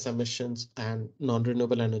greenhouse gas emissions and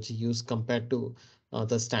non-renewable energy use compared to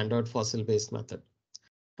the standard fossil-based method.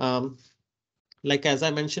 Like as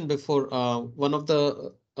I mentioned before, one of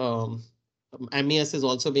the MES is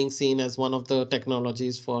also being seen as one of the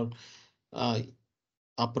technologies for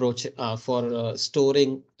approach for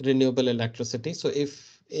storing renewable electricity. So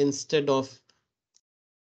if instead of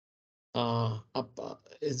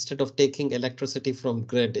taking electricity from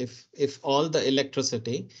grid, if all the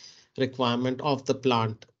electricity requirement of the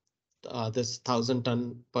plant, this 1,000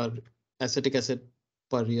 ton per acetic acid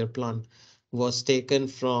per year plant, was taken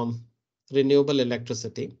from renewable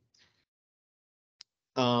electricity,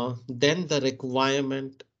 then the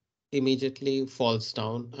requirement immediately falls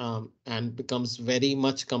down and becomes very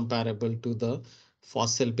much comparable to the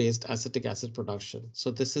fossil-based acetic acid production.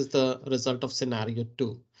 So this is the result of scenario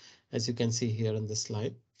 2, as you can see here in this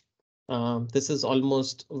slide. This is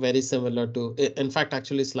almost very similar to, in fact,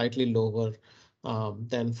 actually slightly lower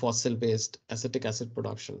than fossil-based acetic acid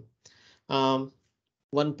production.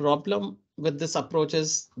 One problem with this approach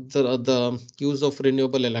is the use of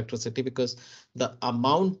renewable electricity, because the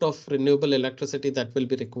amount of renewable electricity that will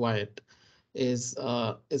be required is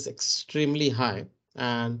extremely high,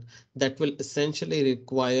 and that will essentially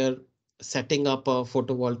require setting up a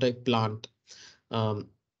photovoltaic plant or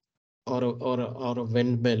a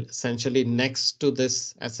windmill essentially next to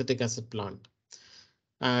this acetic acid plant,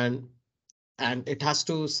 and it has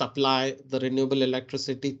to supply the renewable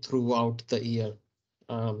electricity throughout the year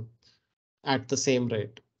at the same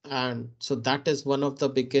rate. And so that is one of the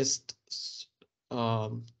biggest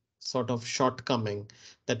sort of shortcoming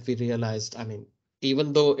that we realized. I mean,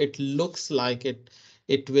 even though it looks like it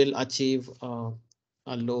will achieve a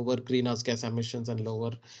lower greenhouse gas emissions and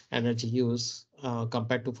lower energy use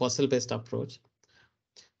compared to fossil-based approach,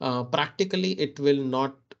 practically it will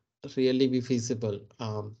not really be feasible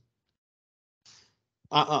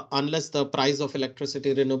unless the price of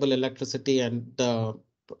electricity, renewable electricity, and the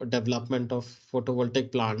development of photovoltaic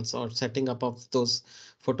plants or setting up of those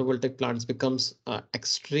photovoltaic plants becomes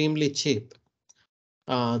extremely cheap.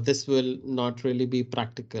 This will not really be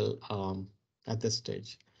practical at this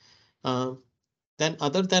stage. Then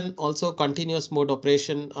other than also continuous mode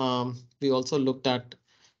operation, we also looked at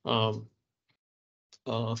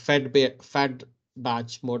fed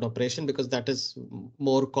batch mode operation, because that is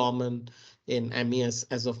more common in MES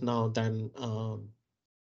as of now than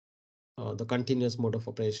the continuous mode of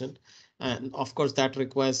operation. And of course, that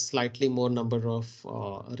requires slightly more number of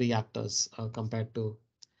reactors compared to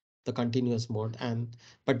the continuous mode.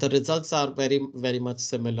 But the results are very much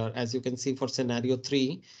similar, as you can see for scenario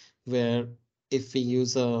 3, where if we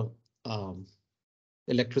use a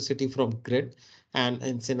electricity from grid, and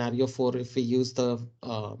in scenario 4, if we use the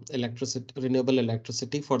renewable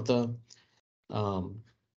electricity for the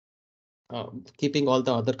keeping all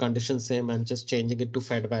the other conditions same and just changing it to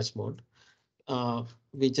fed batch mode,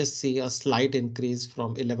 we just see a slight increase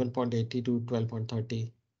from 11.80 to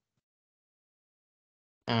 12.30,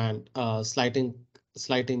 and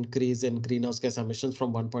slight increase in greenhouse gas emissions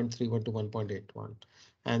from 1.31 to 1.81,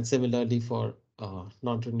 and similarly for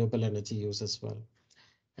non-renewable energy use as well.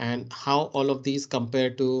 And how all of these compare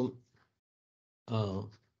to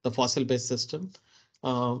the fossil-based system.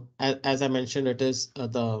 As I mentioned, it is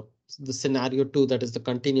the scenario 2, that is the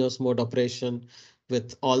continuous mode operation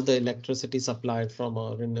with all the electricity supplied from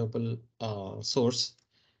a renewable source.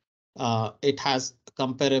 It has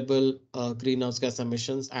comparable greenhouse gas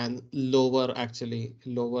emissions and lower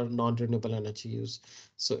non-renewable energy use.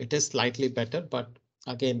 So it is slightly better, but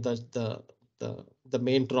again, the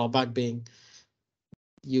main drawback being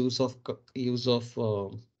use of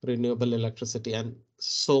renewable electricity, and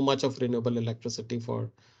so much of renewable electricity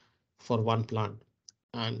for one plant,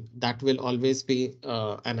 and that will always be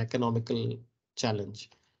an economical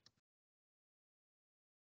challenge.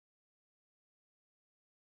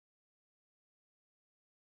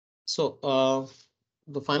 So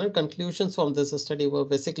the final conclusions from this study were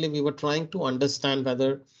basically we were trying to understand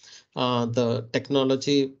whether the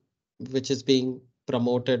technology which is being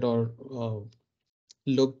promoted or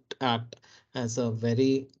looked at as a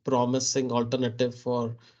very promising alternative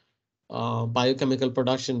for biochemical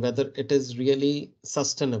production, whether it is really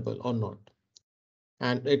sustainable or not.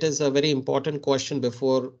 And it is a very important question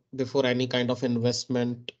before any kind of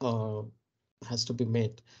investment has to be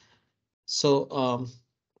made. So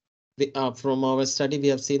from our study, we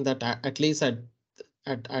have seen that at least at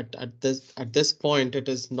this point, it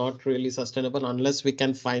is not really sustainable unless we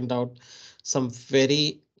can find out some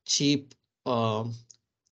very cheap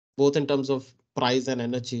both in terms of price and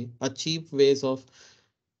energy, are cheap ways of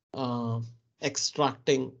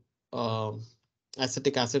extracting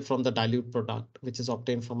acetic acid from the dilute product, which is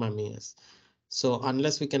obtained from MES. So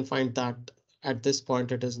unless we can find that at this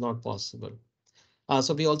point, it is not possible.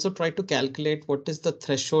 So we also try to calculate what is the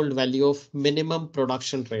threshold value of minimum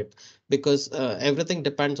production rate, because everything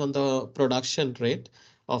depends on the production rate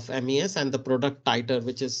of MES and the product titer,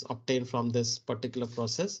 which is obtained from this particular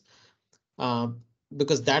process.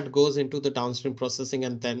 Because that goes into the downstream processing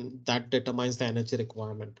and then that determines the energy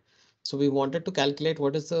requirement. So we wanted to calculate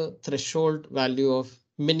what is the threshold value of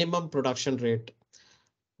minimum production rate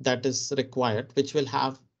that is required, which will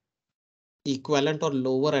have equivalent or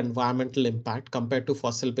lower environmental impact compared to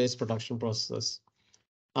fossil-based production process.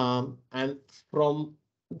 And from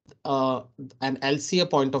an LCA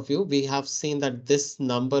point of view, we have seen that this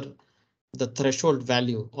number, the threshold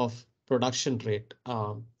value of production rate,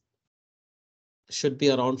 should be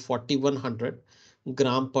around 4100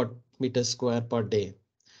 gram per meter square per day.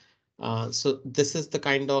 So this is the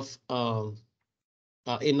kind of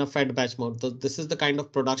in a fed batch mode, this is the kind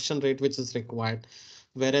of production rate which is required.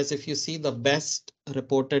 Whereas if you see the best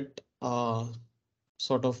reported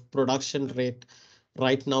sort of production rate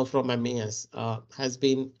right now from MES has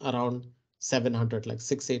been around 700, like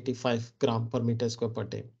 685 gram per meter square per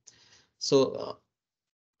day. So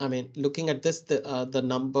I mean, looking at this, the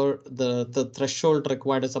number, the threshold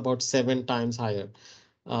required is about 7 times higher,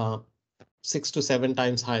 6 to 7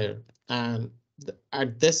 times higher. And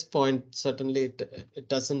at this point, certainly it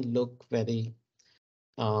doesn't look very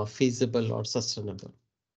feasible or sustainable.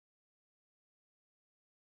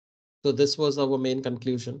 So this was our main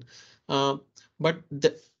conclusion. But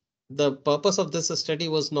the purpose of this study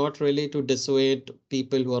was not really to dissuade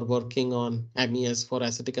people who are working on MES for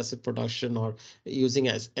acetic acid production or using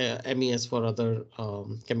MES for other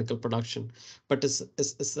chemical production, but it's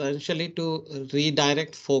essentially to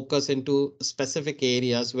redirect focus into specific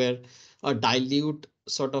areas where a dilute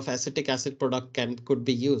sort of acetic acid product could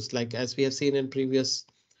be used, like as we have seen in previous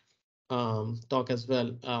talk as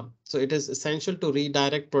well. So it is essential to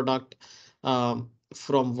redirect product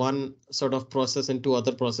from one sort of process into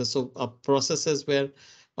other process. So processes where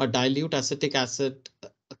a dilute acetic acid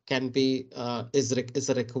can be is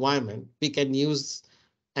a requirement. We can use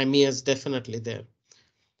MES definitely there,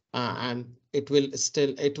 and it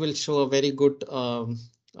will show a very good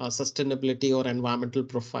sustainability or environmental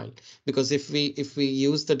profile, because if we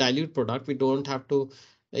use the dilute product, we don't have to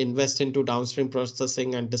invest into downstream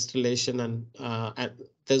processing and distillation, and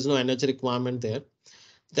there's no energy requirement there.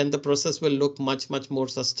 Then the process will look much more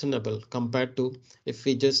sustainable compared to if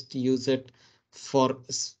we just use it for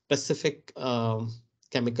specific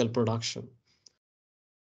chemical production,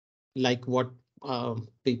 like what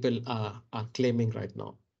people are claiming right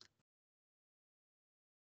now.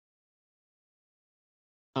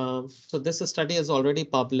 So this study is already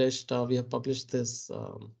published. We have published this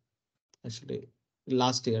actually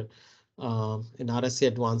last year in RSC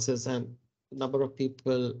Advances, and a number of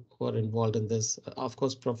people who are involved in this. Of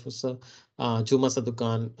course, Professor Jhuma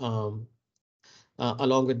Sadhukhan,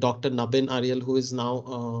 along with Dr. Nabin Ariel, who is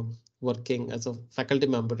now working as a faculty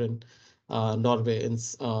member in Norway, in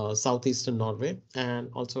southeastern Norway, and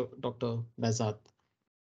also Dr. Bezat.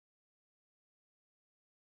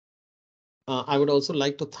 I would also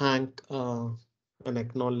like to thank and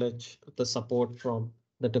acknowledge the support from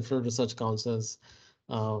the different research councils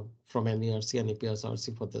from NERC and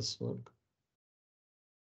APSRC for this work.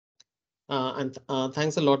 And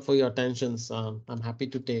thanks a lot for your attentions. I'm happy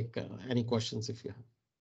to take any questions if you have.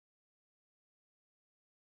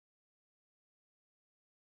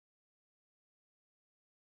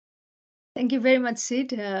 Thank you very much,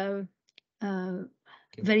 Sid.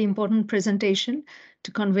 Very important presentation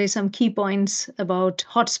to convey some key points about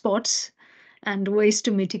hotspots and ways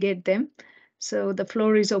to mitigate them. So the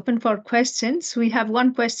floor is open for questions. We have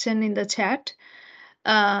one question in the chat.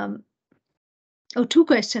 Two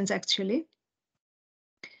questions actually.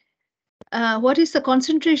 What is the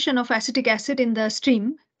concentration of acetic acid in the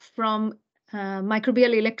stream from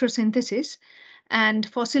microbial electrosynthesis and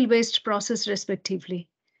fossil-based process respectively?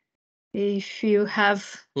 If you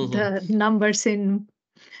have the numbers in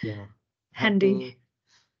handy.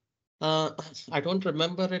 I don't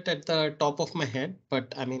remember it at the top of my head,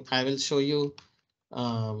 but I mean, I will show you.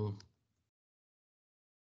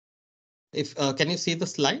 If can you see the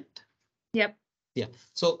slide? Yep. Yeah.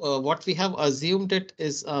 So what we have assumed it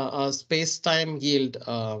is a space-time yield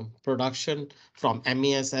production from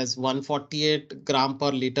MES as 148 gram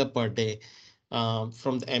per liter per day.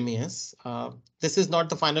 from the MES. This is not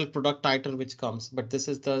the final product title which comes, but this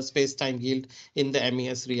is the space-time yield in the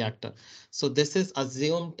MES reactor. So this is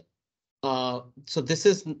assumed. So this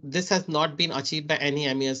has not been achieved by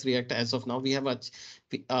any MES reactor as of now. We have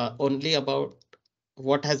only about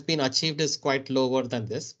what has been achieved is quite lower than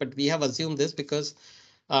this, but we have assumed this because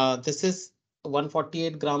this is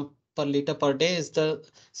 148 gram per liter per day is the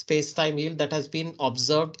space-time yield that has been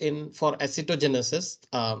observed for acetogenesis.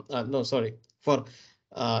 For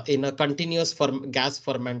in a continuous gas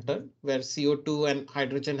fermenter where CO2 and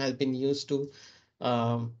hydrogen has been used to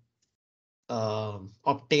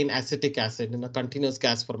obtain acetic acid in a continuous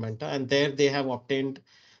gas fermenter, and there they have obtained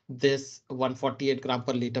this 148 gram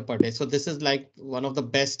per liter per day. So this is like one of the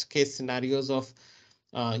best case scenarios of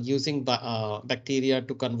using bacteria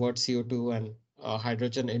to convert CO2 and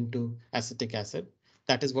hydrogen into acetic acid.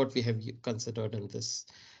 That is what we have considered in this.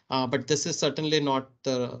 But this is certainly not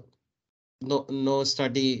the no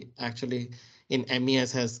study actually in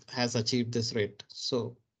MES has achieved this rate.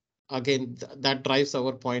 So again, that drives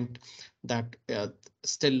our point that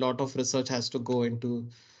still a lot of research has to go into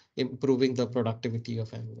improving the productivity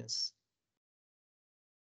of MES.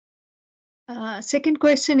 Second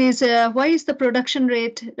question is, why is the production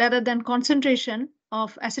rate rather than concentration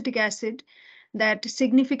of acetic acid that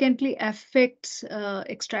significantly affects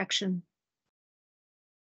extraction?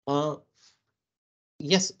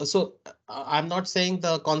 Yes, so I'm not saying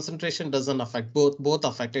the concentration doesn't affect, both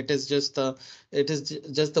affect. It is just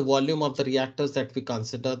the volume of the reactors that we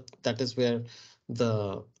consider. That is where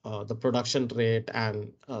the production rate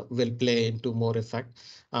and will play into more effect.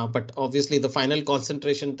 But obviously the final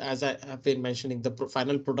concentration, as I have been mentioning, the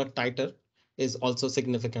final product titer is also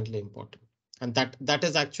significantly important. And that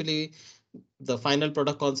is actually the final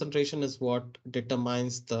product concentration is what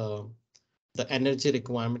determines the energy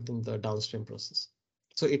requirement in the downstream process.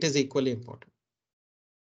 So it is equally important.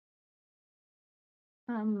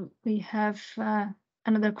 We have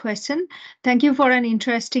another question. Thank you for an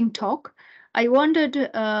interesting talk. I wondered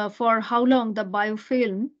for how long the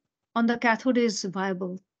biofilm on the cathode is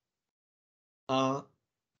viable.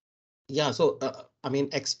 Yeah, so I mean,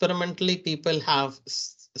 experimentally, people have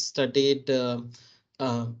studied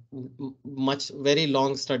very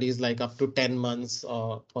long studies, like up to 10 months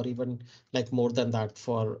or even like more than that.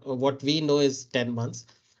 For what we know is 10 months,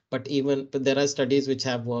 but there are studies which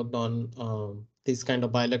have worked on these kind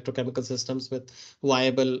of bioelectrochemical systems with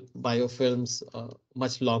viable biofilms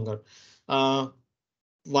much longer.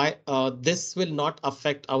 Why this will not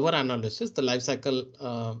affect our analysis, the life cycle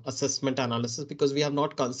assessment analysis, because we have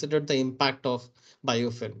not considered the impact of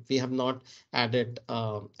biofilm. We have not added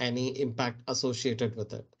any impact associated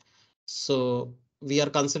with it. So we are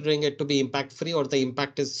considering it to be impact free, or the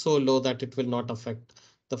impact is so low that it will not affect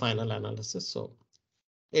the final analysis. So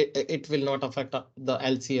it will not affect the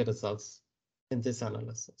LCA results in this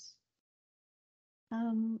analysis.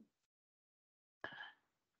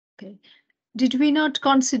 Okay. Did we not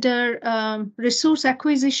consider resource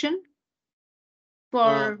acquisition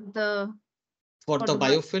for the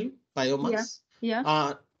biofilm biomass?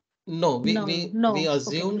 Yeah. No, we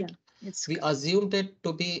assumed okay, yeah. assumed it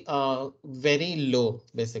to be very low,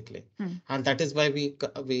 basically, and that is why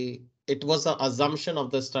it was an assumption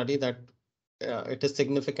of the study that it is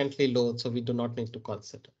significantly low, so we do not need to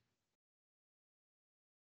consider.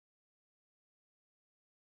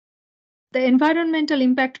 The environmental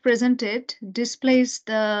impact presented displays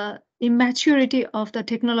the immaturity of the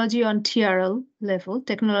technology on TRL level,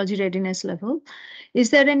 technology readiness level. Is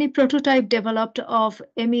there any prototype developed of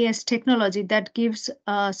MES technology that gives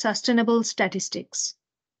sustainable statistics?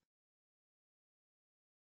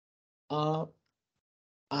 I'm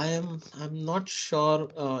not sure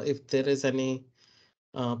if there is any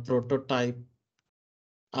prototype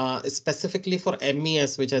specifically for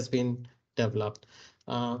MES which has been developed.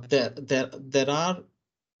 There are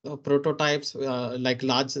prototypes like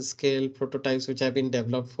large scale prototypes which have been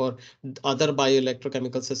developed for other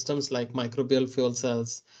bioelectrochemical systems like microbial fuel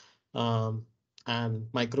cells and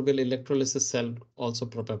microbial electrolysis cell also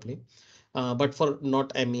probably. But for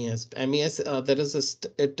not MES. MES,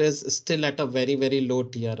 it is still at a very, very low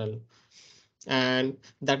TRL. And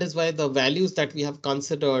that is why the values that we have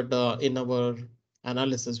considered in our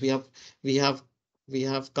analysis, we have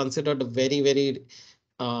considered a very, very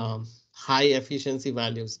high efficiency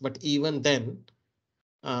values, but even then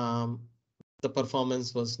the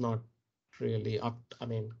performance was not really up. I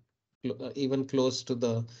mean, even close to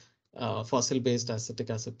the fossil-based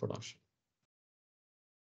acetic acid production.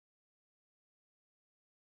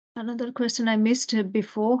 Another question I missed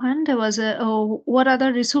beforehand was what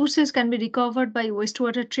other resources can be recovered by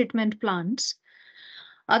wastewater treatment plants?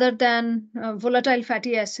 other than volatile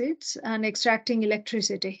fatty acids and extracting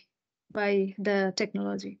electricity by the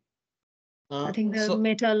technology? I think the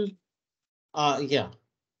metal. Yeah.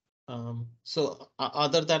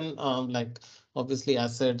 Other than like obviously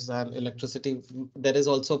acids and electricity, there is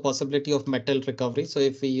also possibility of metal recovery. So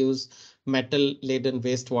if we use metal laden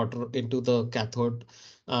wastewater into the cathode,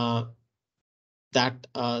 so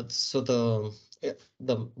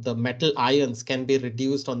the metal ions can be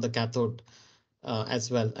reduced on the cathode as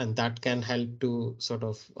well, and that can help to sort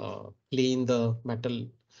of clean the metal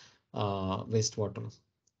wastewater.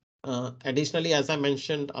 Additionally, as I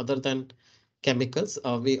mentioned, other than chemicals,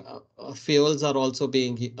 fuels are also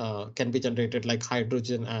being can be generated like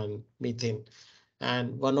hydrogen and methane.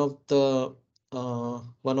 And one of the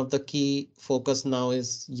key focus now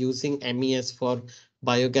is using MES for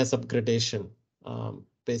biogas upgradation,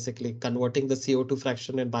 basically converting the CO2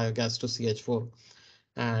 fraction in biogas to CH4,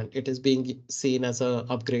 and it is being seen as a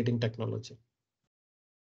upgrading technology.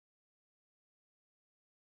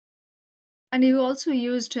 And you also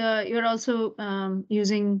used, you're also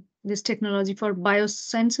using this technology for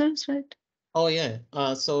biosensors, right? Oh yeah,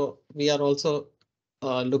 so we are also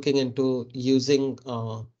looking into using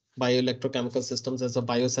bioelectrochemical systems as a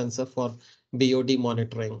biosensor for BOD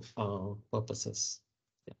monitoring purposes.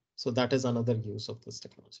 Yeah. So that is another use of this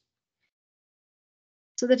technology.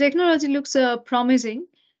 So the technology looks promising.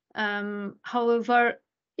 However,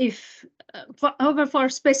 for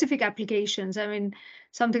specific applications, I mean,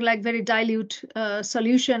 something like very dilute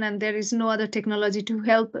solution, and there is no other technology to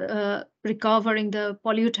help recovering the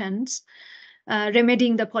pollutants,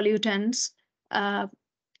 remedying the pollutants,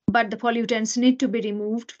 but the pollutants need to be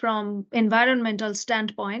removed from environmental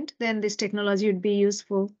standpoint, then this technology would be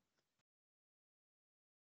useful.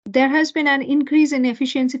 There has been an increase in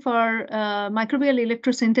efficiency for microbial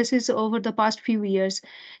electrosynthesis over the past few years.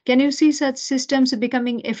 Can you see such systems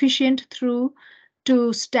becoming efficient to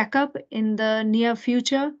stack up in the near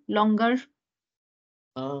future, longer?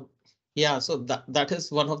 Yeah, so that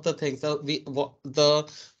is one of the things that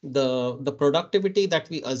the productivity that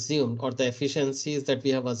we assumed, or the efficiencies that we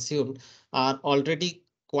have assumed, are already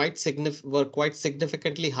quite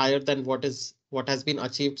significantly higher than what has been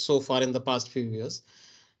achieved so far in the past few years.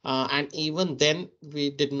 And even then, we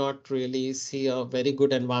did not really see a very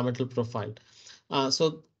good environmental profile.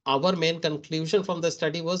 So our main conclusion from the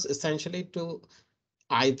study was essentially to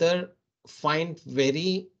either find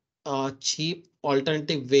very cheap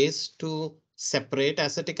alternative ways to separate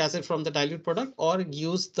acetic acid from the dilute product, or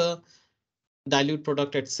use the dilute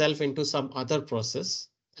product itself into some other process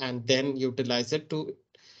and then utilize it to,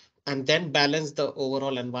 and then balance the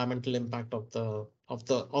overall environmental impact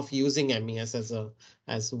of using MES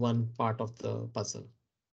as one part of the puzzle.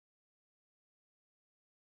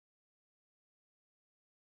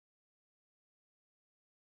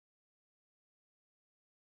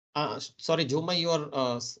 Sorry, Jhuma, you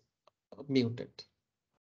are muted.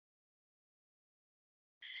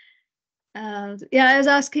 Yeah, I was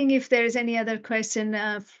asking if there is any other question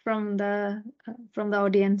from the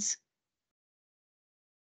audience.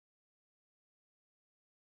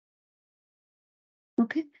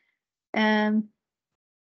 Okay.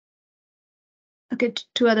 Okay,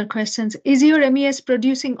 two other questions. Is your MES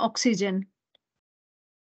producing oxygen?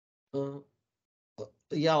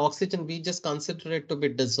 Yeah, oxygen, we just consider it to be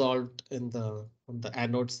dissolved on the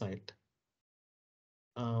anode side.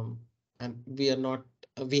 And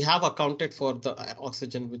we have accounted for the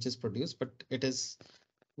oxygen which is produced, but it is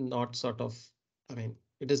not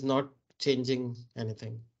it is not changing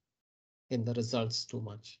anything in the results too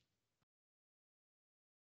much.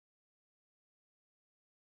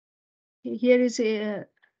 Here is a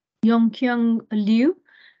Yongkyung Liu.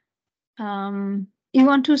 You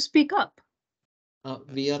want to speak up?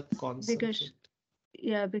 We are concentrated.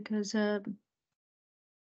 Because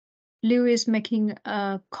Liu is making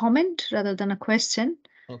a comment rather than a question.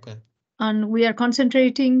 Okay. And we are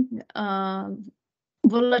concentrating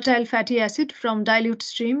volatile fatty acid from dilute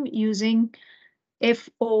stream using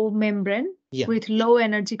FO membrane with low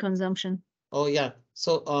energy consumption. Oh yeah.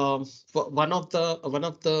 So so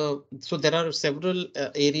there are several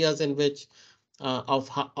areas in which of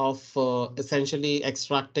essentially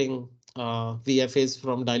extracting VFAs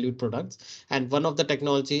from dilute products, and one of the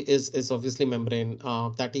technology is obviously membrane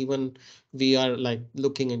that even we are like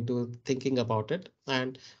looking into thinking about it,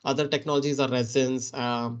 and other technologies are resins,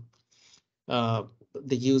 the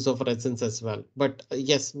use of resins as well. But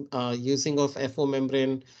yes, using of FO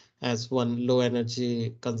membrane as one low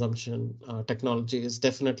energy consumption technology is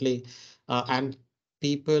definitely, and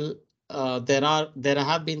people there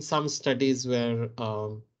have been some studies where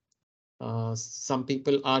Some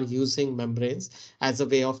people are using membranes as a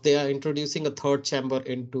way of they are introducing a third chamber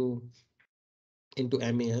into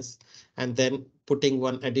MES and then putting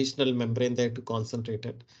one additional membrane there to concentrate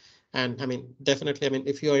it. And I mean, definitely, I mean,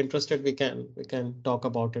 if you are interested, we can talk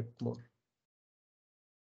about it more.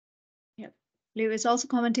 Yeah, Leo is also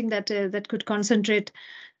commenting that that could concentrate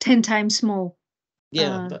 10 times more.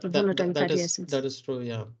 Yeah, the volatile fatty is acids. that is true.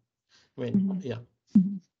 Yeah, I mean, yeah.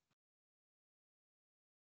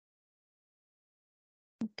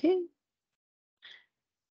 Okay.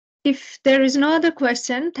 If there is no other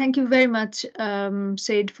question, thank you very much,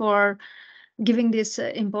 Said, for giving this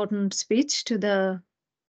important speech to the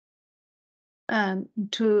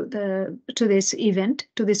to this event,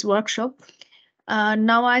 to this workshop.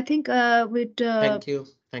 Now I think we'd Thank you.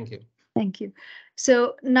 Thank you.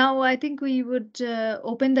 So now I think we would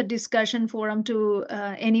open the discussion forum to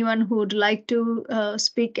anyone who would like to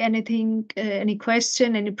speak anything, any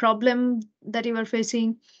question, any problem that you are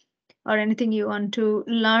facing, or anything you want to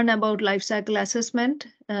learn about life cycle assessment.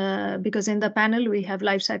 Because in the panel we have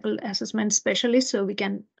life cycle assessment specialists, so we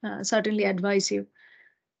can certainly advise you.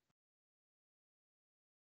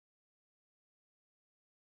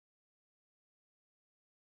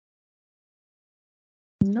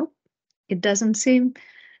 Nope, it doesn't seem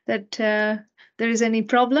that there is any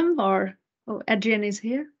problem. Or Adrian is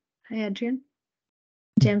here. Hi, Adrian.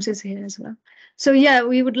 James is here as well. So yeah,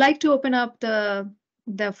 we would like to open up the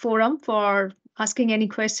forum for asking any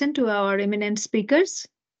question to our eminent speakers.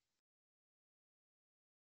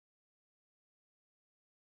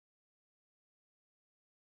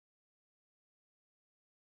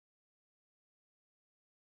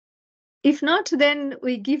 If not, then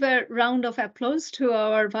we give a round of applause to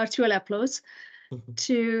our virtual applause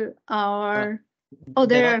to our. Oh,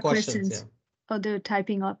 there are questions. Yeah. Oh, they're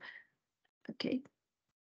typing up. Okay.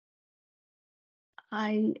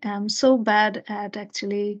 I am so bad at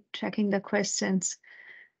actually tracking the questions.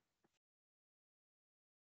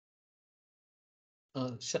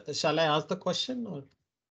 Shall I ask the question or?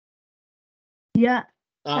 Yeah.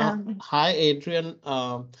 Hi, Adrian.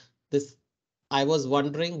 I was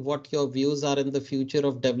wondering what your views are in the future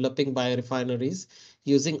of developing biorefineries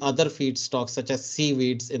using other feedstocks such as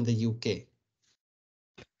seaweeds in the UK.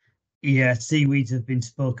 Yeah, seaweeds have been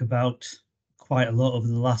spoke about quite a lot over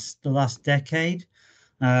the last decade.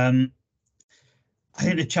 I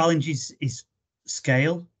think the challenge is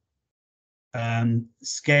scale.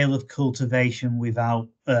 Scale of cultivation without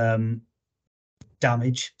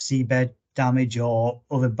damage, seabed damage or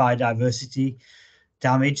other biodiversity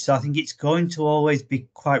damage. So I think it's going to always be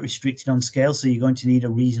quite restricted on scale. So you're going to need a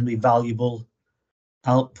reasonably valuable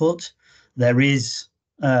output. There is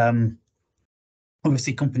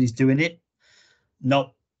obviously companies doing it.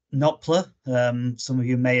 Nopla. Some of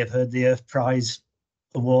you may have heard the Earth Prize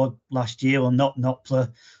award last year, or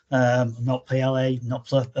Nopla, not PLA.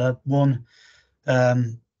 Nopla won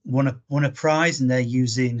a prize, and they're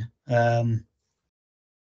using the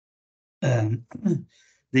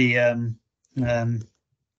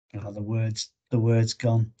words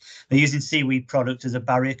gone. They're using seaweed product as a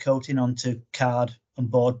barrier coating onto card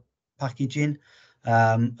and board packaging,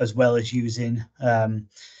 as well as using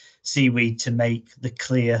seaweed to make the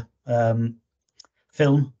clear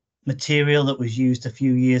film material that was used a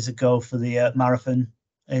few years ago for the marathon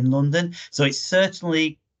in London. So it's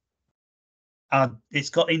certainly it's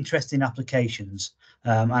got interesting applications,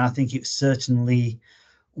 and I think it certainly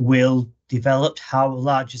will develop. How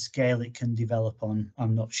large a scale it can develop on,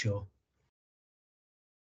 I'm not sure.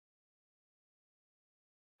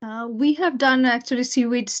 We have done actually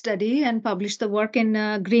seaweed study and published the work in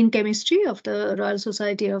Green Chemistry of the Royal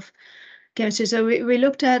Society of Chemistry. So we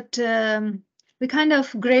looked at, we kind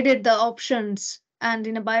of graded the options, and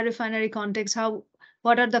in a biorefinery context,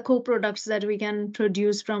 what are the co-products that we can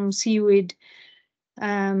produce from seaweed,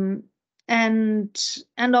 and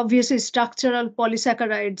obviously structural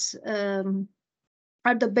polysaccharides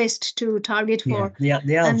are the best to target for. Yeah,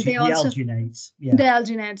 the alginates. Yeah. The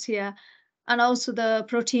alginates, yeah. And also the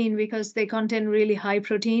protein, because they contain really high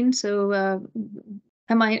protein. So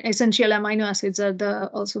essential amino acids are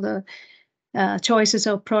also the choices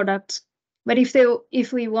of products. But if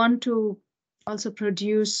we want to also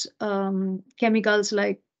produce chemicals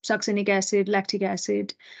like succinic acid, lactic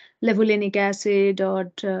acid, levulinic acid,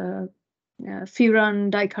 or furan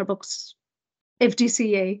dicarbox,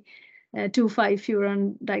 FDCA,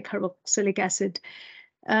 2,5-furan dicarboxylic acid.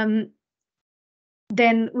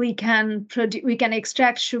 Then we can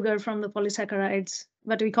extract sugar from the polysaccharides,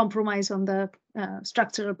 but we compromise on the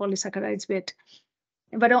structural polysaccharides bit.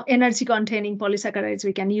 but on energy containing polysaccharides,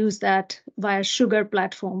 we can use that via sugar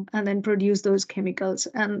platform and then produce those chemicals,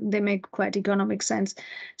 and they make quite economic sense.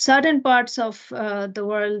 Certain parts of the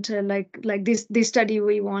world, like this study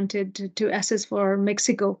we wanted to assess for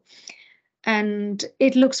Mexico, and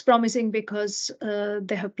it looks promising because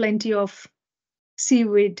they have plenty of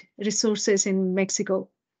seaweed resources in Mexico.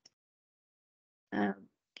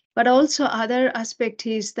 But also other aspect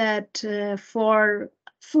is that for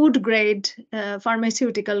food grade,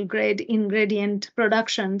 pharmaceutical grade ingredient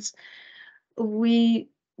productions, we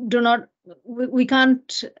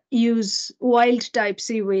can't use wild type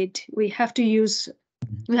seaweed. We have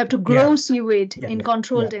to grow seaweed in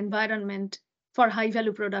controlled environment for high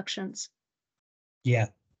value productions. Yeah,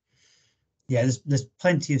 there's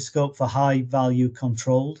plenty of scope for high value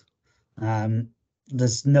controlled.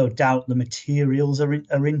 There's no doubt the materials are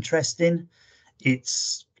interesting.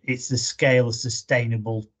 It's the scale of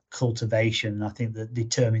sustainable cultivation, I think, that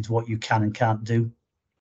determines what you can and can't do.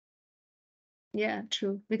 Yeah,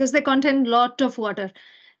 true. Because they contain a lot of water.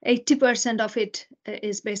 80% of it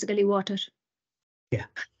is basically water. Yeah.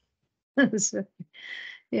 So,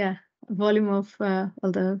 yeah, volume of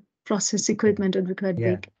all the process equipment would be quite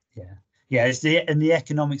big. Yeah. It's the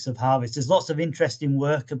economics of harvest. There's lots of interesting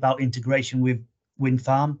work about integration with wind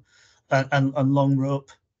farm and long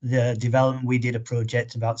rope. The development, we did a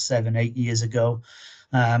project about 7-8 years ago,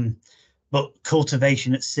 but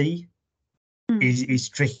cultivation at sea is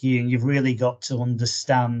tricky, and you've really got to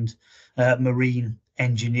understand marine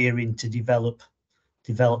engineering to develop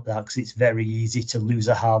that, because it's very easy to lose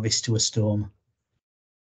a harvest to a storm.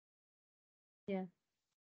 Yeah.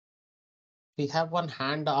 We have one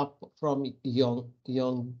hand up from Yong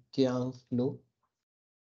Lu.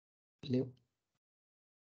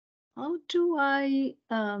 How do I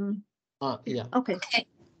yeah. Okay.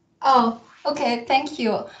 Oh, okay, thank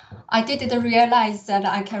you. I didn't realize that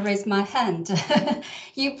I can raise my hand.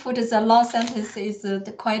 You put the long sentence is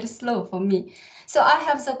quite slow for me. So I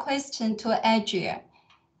have the question to Adrian.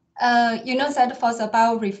 You know that for the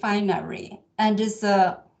biorefinery, and you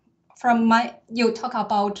talk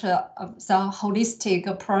about the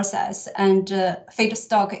holistic process, and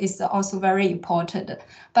feedstock is also very important.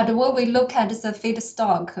 But when we look at the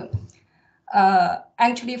feedstock,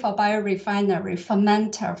 actually for biorefinery,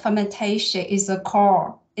 fermentation is a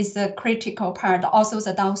core, is a critical part. Also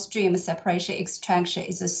the downstream separation extraction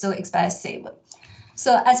is so expensive.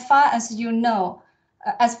 So as far as you know,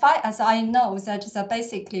 as far as I know, that the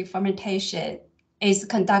basically fermentation is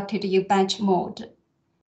conducted in batch mode,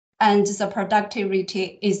 and the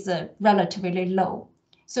productivity is relatively low.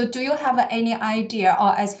 So do you have any idea,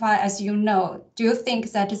 or as far as you know, do you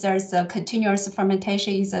think that there's a continuous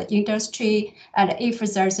fermentation in the industry, and if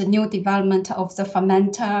there's a new development of the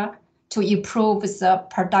fermenter to improve the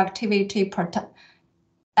productivity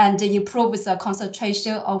and improve the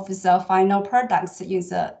concentration of the final products in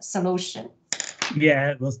the solution?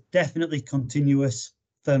 Yeah, well, definitely continuous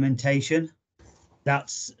fermentation.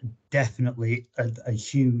 That's definitely a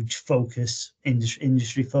huge focus,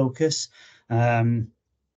 industry focus,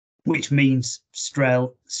 which means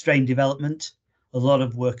strain development. A lot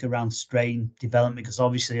of work around strain development, because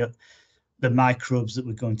obviously the microbes that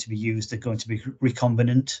were going to be used are going to be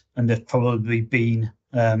recombinant, and they've probably been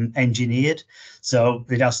engineered. So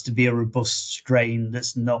it has to be a robust strain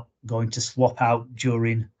that's not going to swap out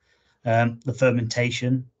during the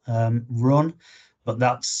fermentation run. But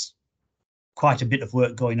that's quite a bit of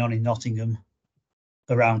work going on in Nottingham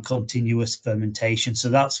around continuous fermentation. So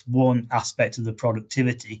that's one aspect of the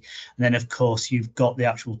productivity. And then, of course, you've got the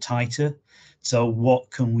actual titer. So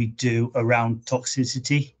what can we do around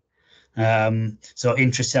toxicity? So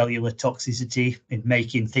intracellular toxicity in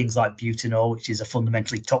making things like butanol, which is a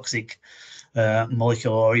fundamentally toxic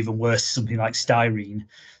molecule, or even worse, something like styrene.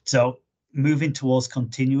 So moving towards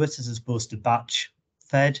continuous as opposed to batch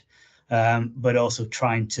fed, but also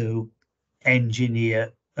trying to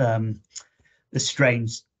engineer the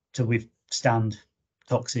strains to withstand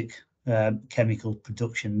toxic chemical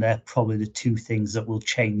production. They're probably the two things that will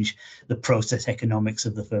change the process economics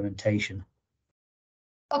of the fermentation.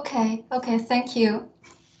 Okay, thank you.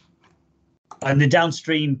 And the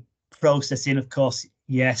downstream processing, of course,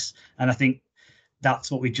 yes. And I think that's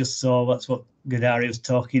what we just saw. That's what Gadkari was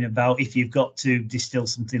talking about. If you've got to distill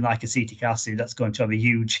something like acetic acid, that's going to have a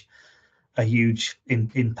huge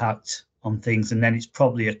impact on things. And then it's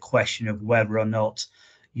probably a question of whether or not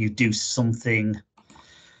you do something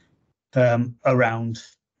around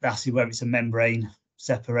acid, whether it's a membrane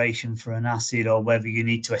separation for an acid, or whether you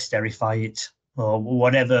need to esterify it, or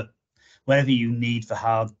whatever you need for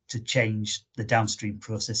how to change the downstream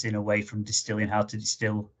processing away from distilling, how to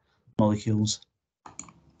distill molecules.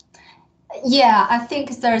 Yeah, I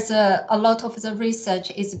think there's a lot of the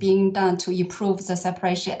research is being done to improve the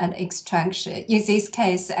separation and extraction. In this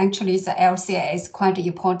case, actually, the LCA is quite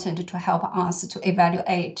important to help us to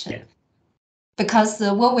evaluate. Yeah. Because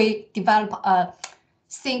when we develop a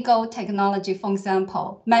single technology, for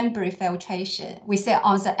example, membrane filtration, we say,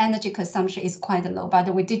 oh, the energy consumption is quite low,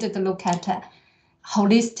 but we didn't look at a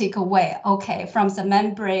holistic way. Okay, from the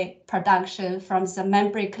membrane production, from the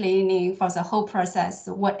membrane cleaning, for the whole process,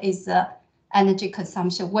 what is the energy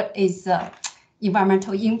consumption? What is the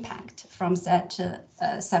environmental impact from that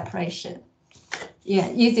separation? Yeah,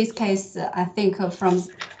 in this case, I think from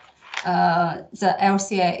the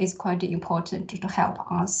LCA is quite important to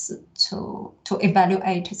help us to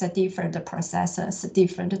evaluate the different processes,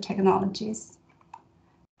 different technologies.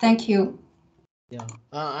 Thank you. Yeah,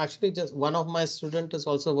 actually, just one of my students is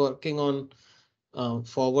also working on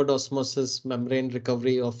forward osmosis membrane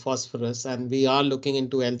recovery of phosphorus, and we are looking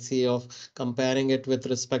into LCA of comparing it with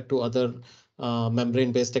respect to other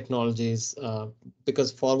membrane-based technologies,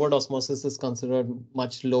 because forward osmosis is considered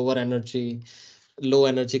much lower energy, low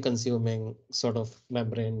energy consuming sort of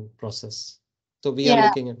membrane process. So we are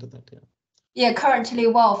looking into that. Yeah. Yeah, currently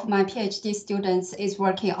one of my PhD students is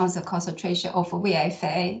working on the concentration of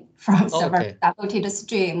VFA from the diluted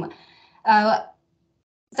stream.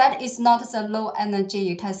 That is not the low energy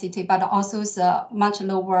intensity, but also the much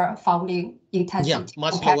lower fouling intensity. Yeah,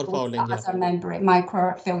 much lower fouling. Yeah. Other membrane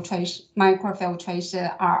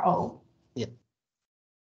microfiltration RO. Yeah.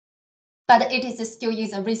 But it is still in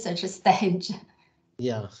the research stage.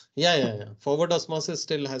 Yeah. Forward osmosis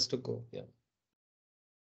still has to go. Yeah.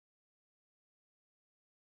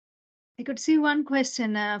 I could see one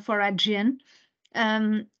question for Adrian.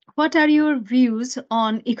 What are your views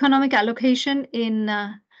on economic allocation in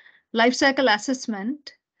life cycle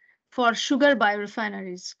assessment for sugar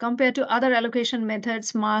biorefineries compared to other allocation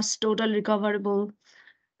methods, mass total recoverable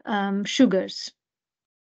sugars?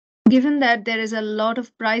 Given that there is a lot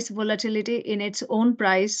of price volatility in its own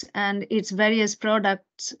price and its various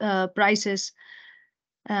products prices,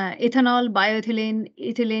 ethanol, bioethylene,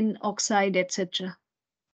 ethylene oxide, etc.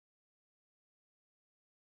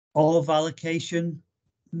 All of allocation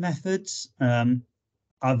methods,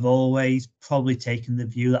 I've always probably taken the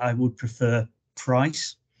view that I would prefer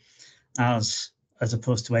price as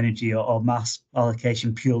opposed to energy or mass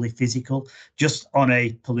allocation, purely physical, just on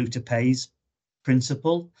a polluter pays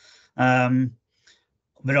principle. But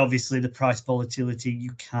obviously the price volatility,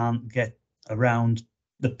 you can't get around.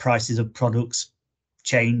 The prices of products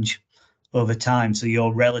change over time, so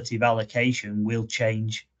your relative allocation will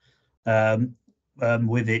change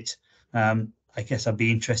with it. I guess I'd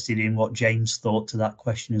be interested in what James thought to that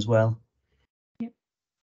question as well.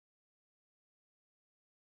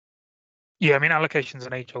 Yeah, I mean, allocation is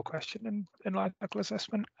an age-old question in life cycle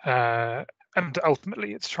assessment, and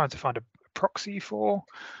ultimately it's trying to find a proxy for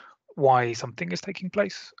why something is taking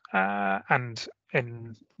place. And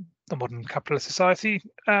in the modern capitalist society,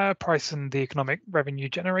 price and the economic revenue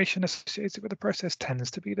generation associated with the process tends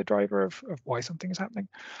to be the driver of why something is happening.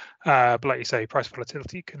 But like you say, price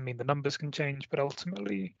volatility can mean the numbers can change, but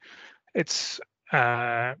ultimately it's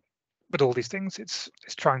with all these things, it's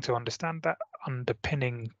trying to understand that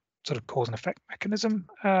underpinning sort of cause and effect mechanism,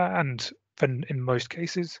 and then in most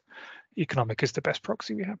cases, economic is the best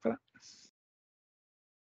proxy we have for that.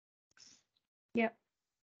 Yeah,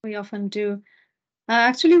 we often do.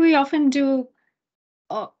 Actually, we often do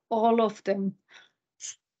all of them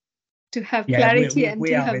to have clarity and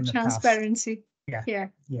to have transparency. Yeah,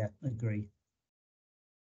 agree.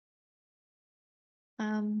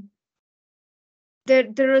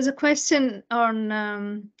 There was a question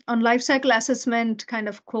on life cycle assessment kind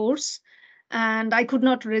of course, and I could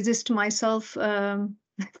not resist myself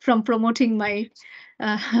from promoting my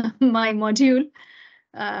my module.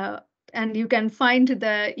 And you can find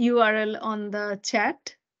the URL on the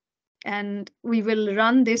chat. And we will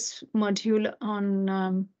run this module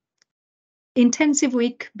on intensive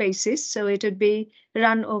week basis. So it would be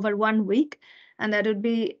run over 1 week, and that would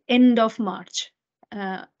be end of March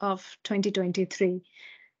of 2023.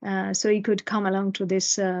 So you could come along to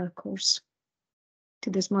this course, to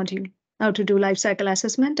this module, how to do life cycle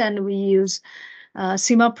assessment. And we use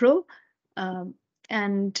CIMA Pro,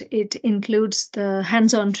 and it includes the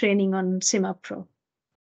hands-on training on CIMA Pro.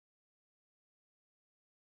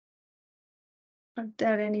 Are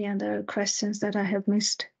there any other questions that I have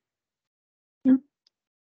missed? No?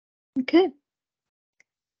 Okay.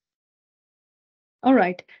 All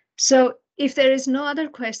right. So if there is no other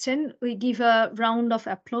question, we give a round of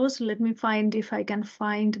applause. Let me find if I can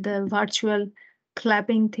find the virtual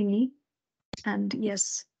clapping thingy. And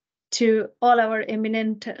yes, to all our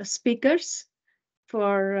eminent speakers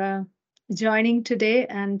for joining today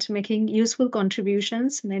and making useful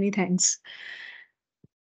contributions. Many thanks.